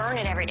afford to burn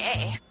it every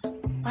day.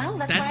 Well,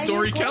 That's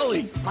Dory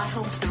Kelly. My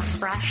home smells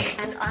fresh,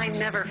 and I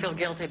never feel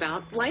guilty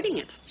about lighting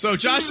it. So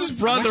Josh's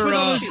brother.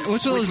 What's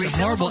with those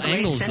horrible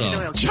angles,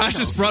 though?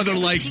 Josh's brother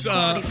likes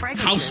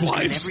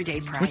housewives.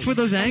 What's with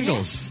those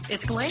angles?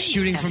 It's Glade.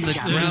 Shooting from the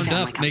ground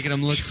up, making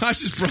them look.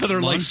 Josh's brother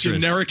likes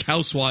monstrous. generic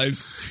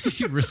housewives.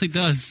 He really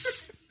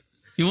does.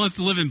 He wants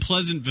to live in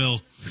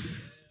Pleasantville.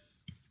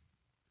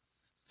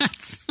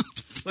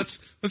 Let's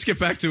get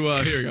back to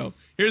here we go.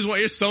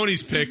 Here's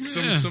Tony's pick.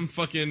 Some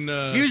fucking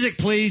Music,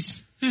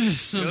 please. Yeah,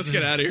 let's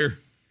get out of here.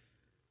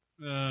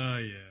 Yeah.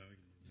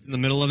 In the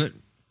middle of it?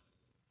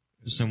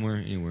 Somewhere,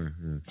 anywhere.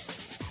 Yeah.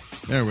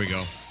 There we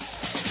go.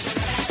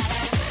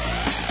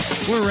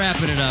 We're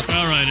wrapping it up.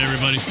 All right,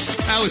 everybody.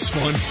 That was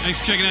fun. Thanks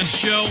for checking out the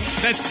show.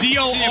 That's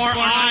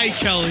DORI,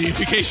 Kelly, in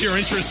case you're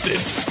interested.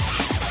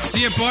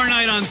 See you at Bar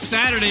Night on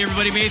Saturday,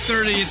 everybody, May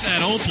 30th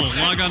at Opal.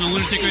 Log on to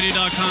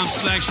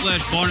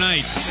lunaticradio.com/Bar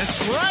Night.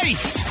 That's right.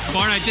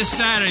 Bar Night this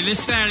Saturday.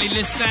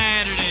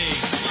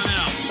 Come on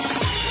out.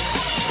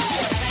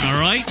 All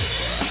right?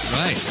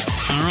 Right.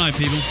 All right,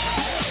 people.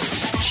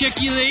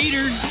 Check you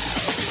later.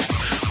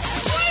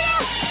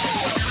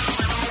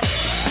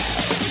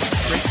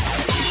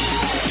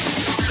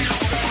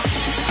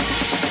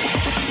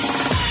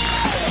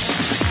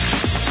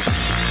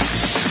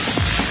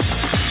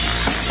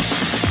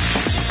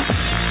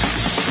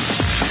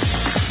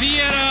 See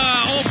you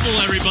at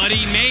Opal,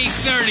 everybody, May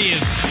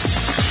 30th.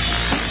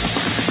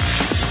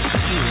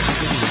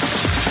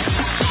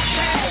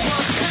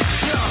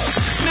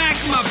 Smack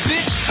my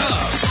bitch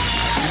up.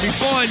 It'll be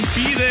fun.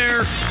 Be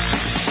there.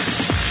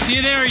 See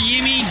you there,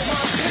 Yimmy.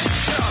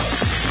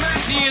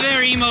 See you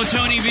there, Emo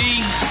Tony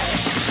B.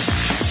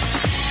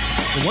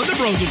 The Wonder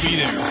Bros will be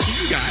there.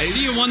 See you guys.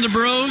 See you, Wonder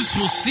Bros.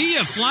 We'll see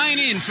you flying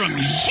in from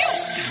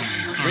Houston.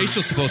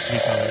 Rachel's supposed to be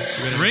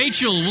coming.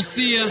 Rachel, we'll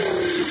see you.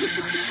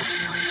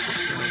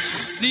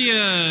 See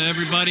ya,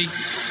 everybody.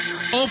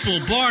 Opal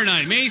Bar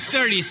Night, May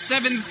 30th,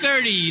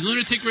 7:30.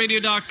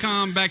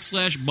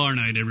 lunaticradio.com/Bar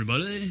Night,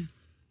 everybody.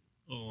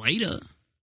 Later.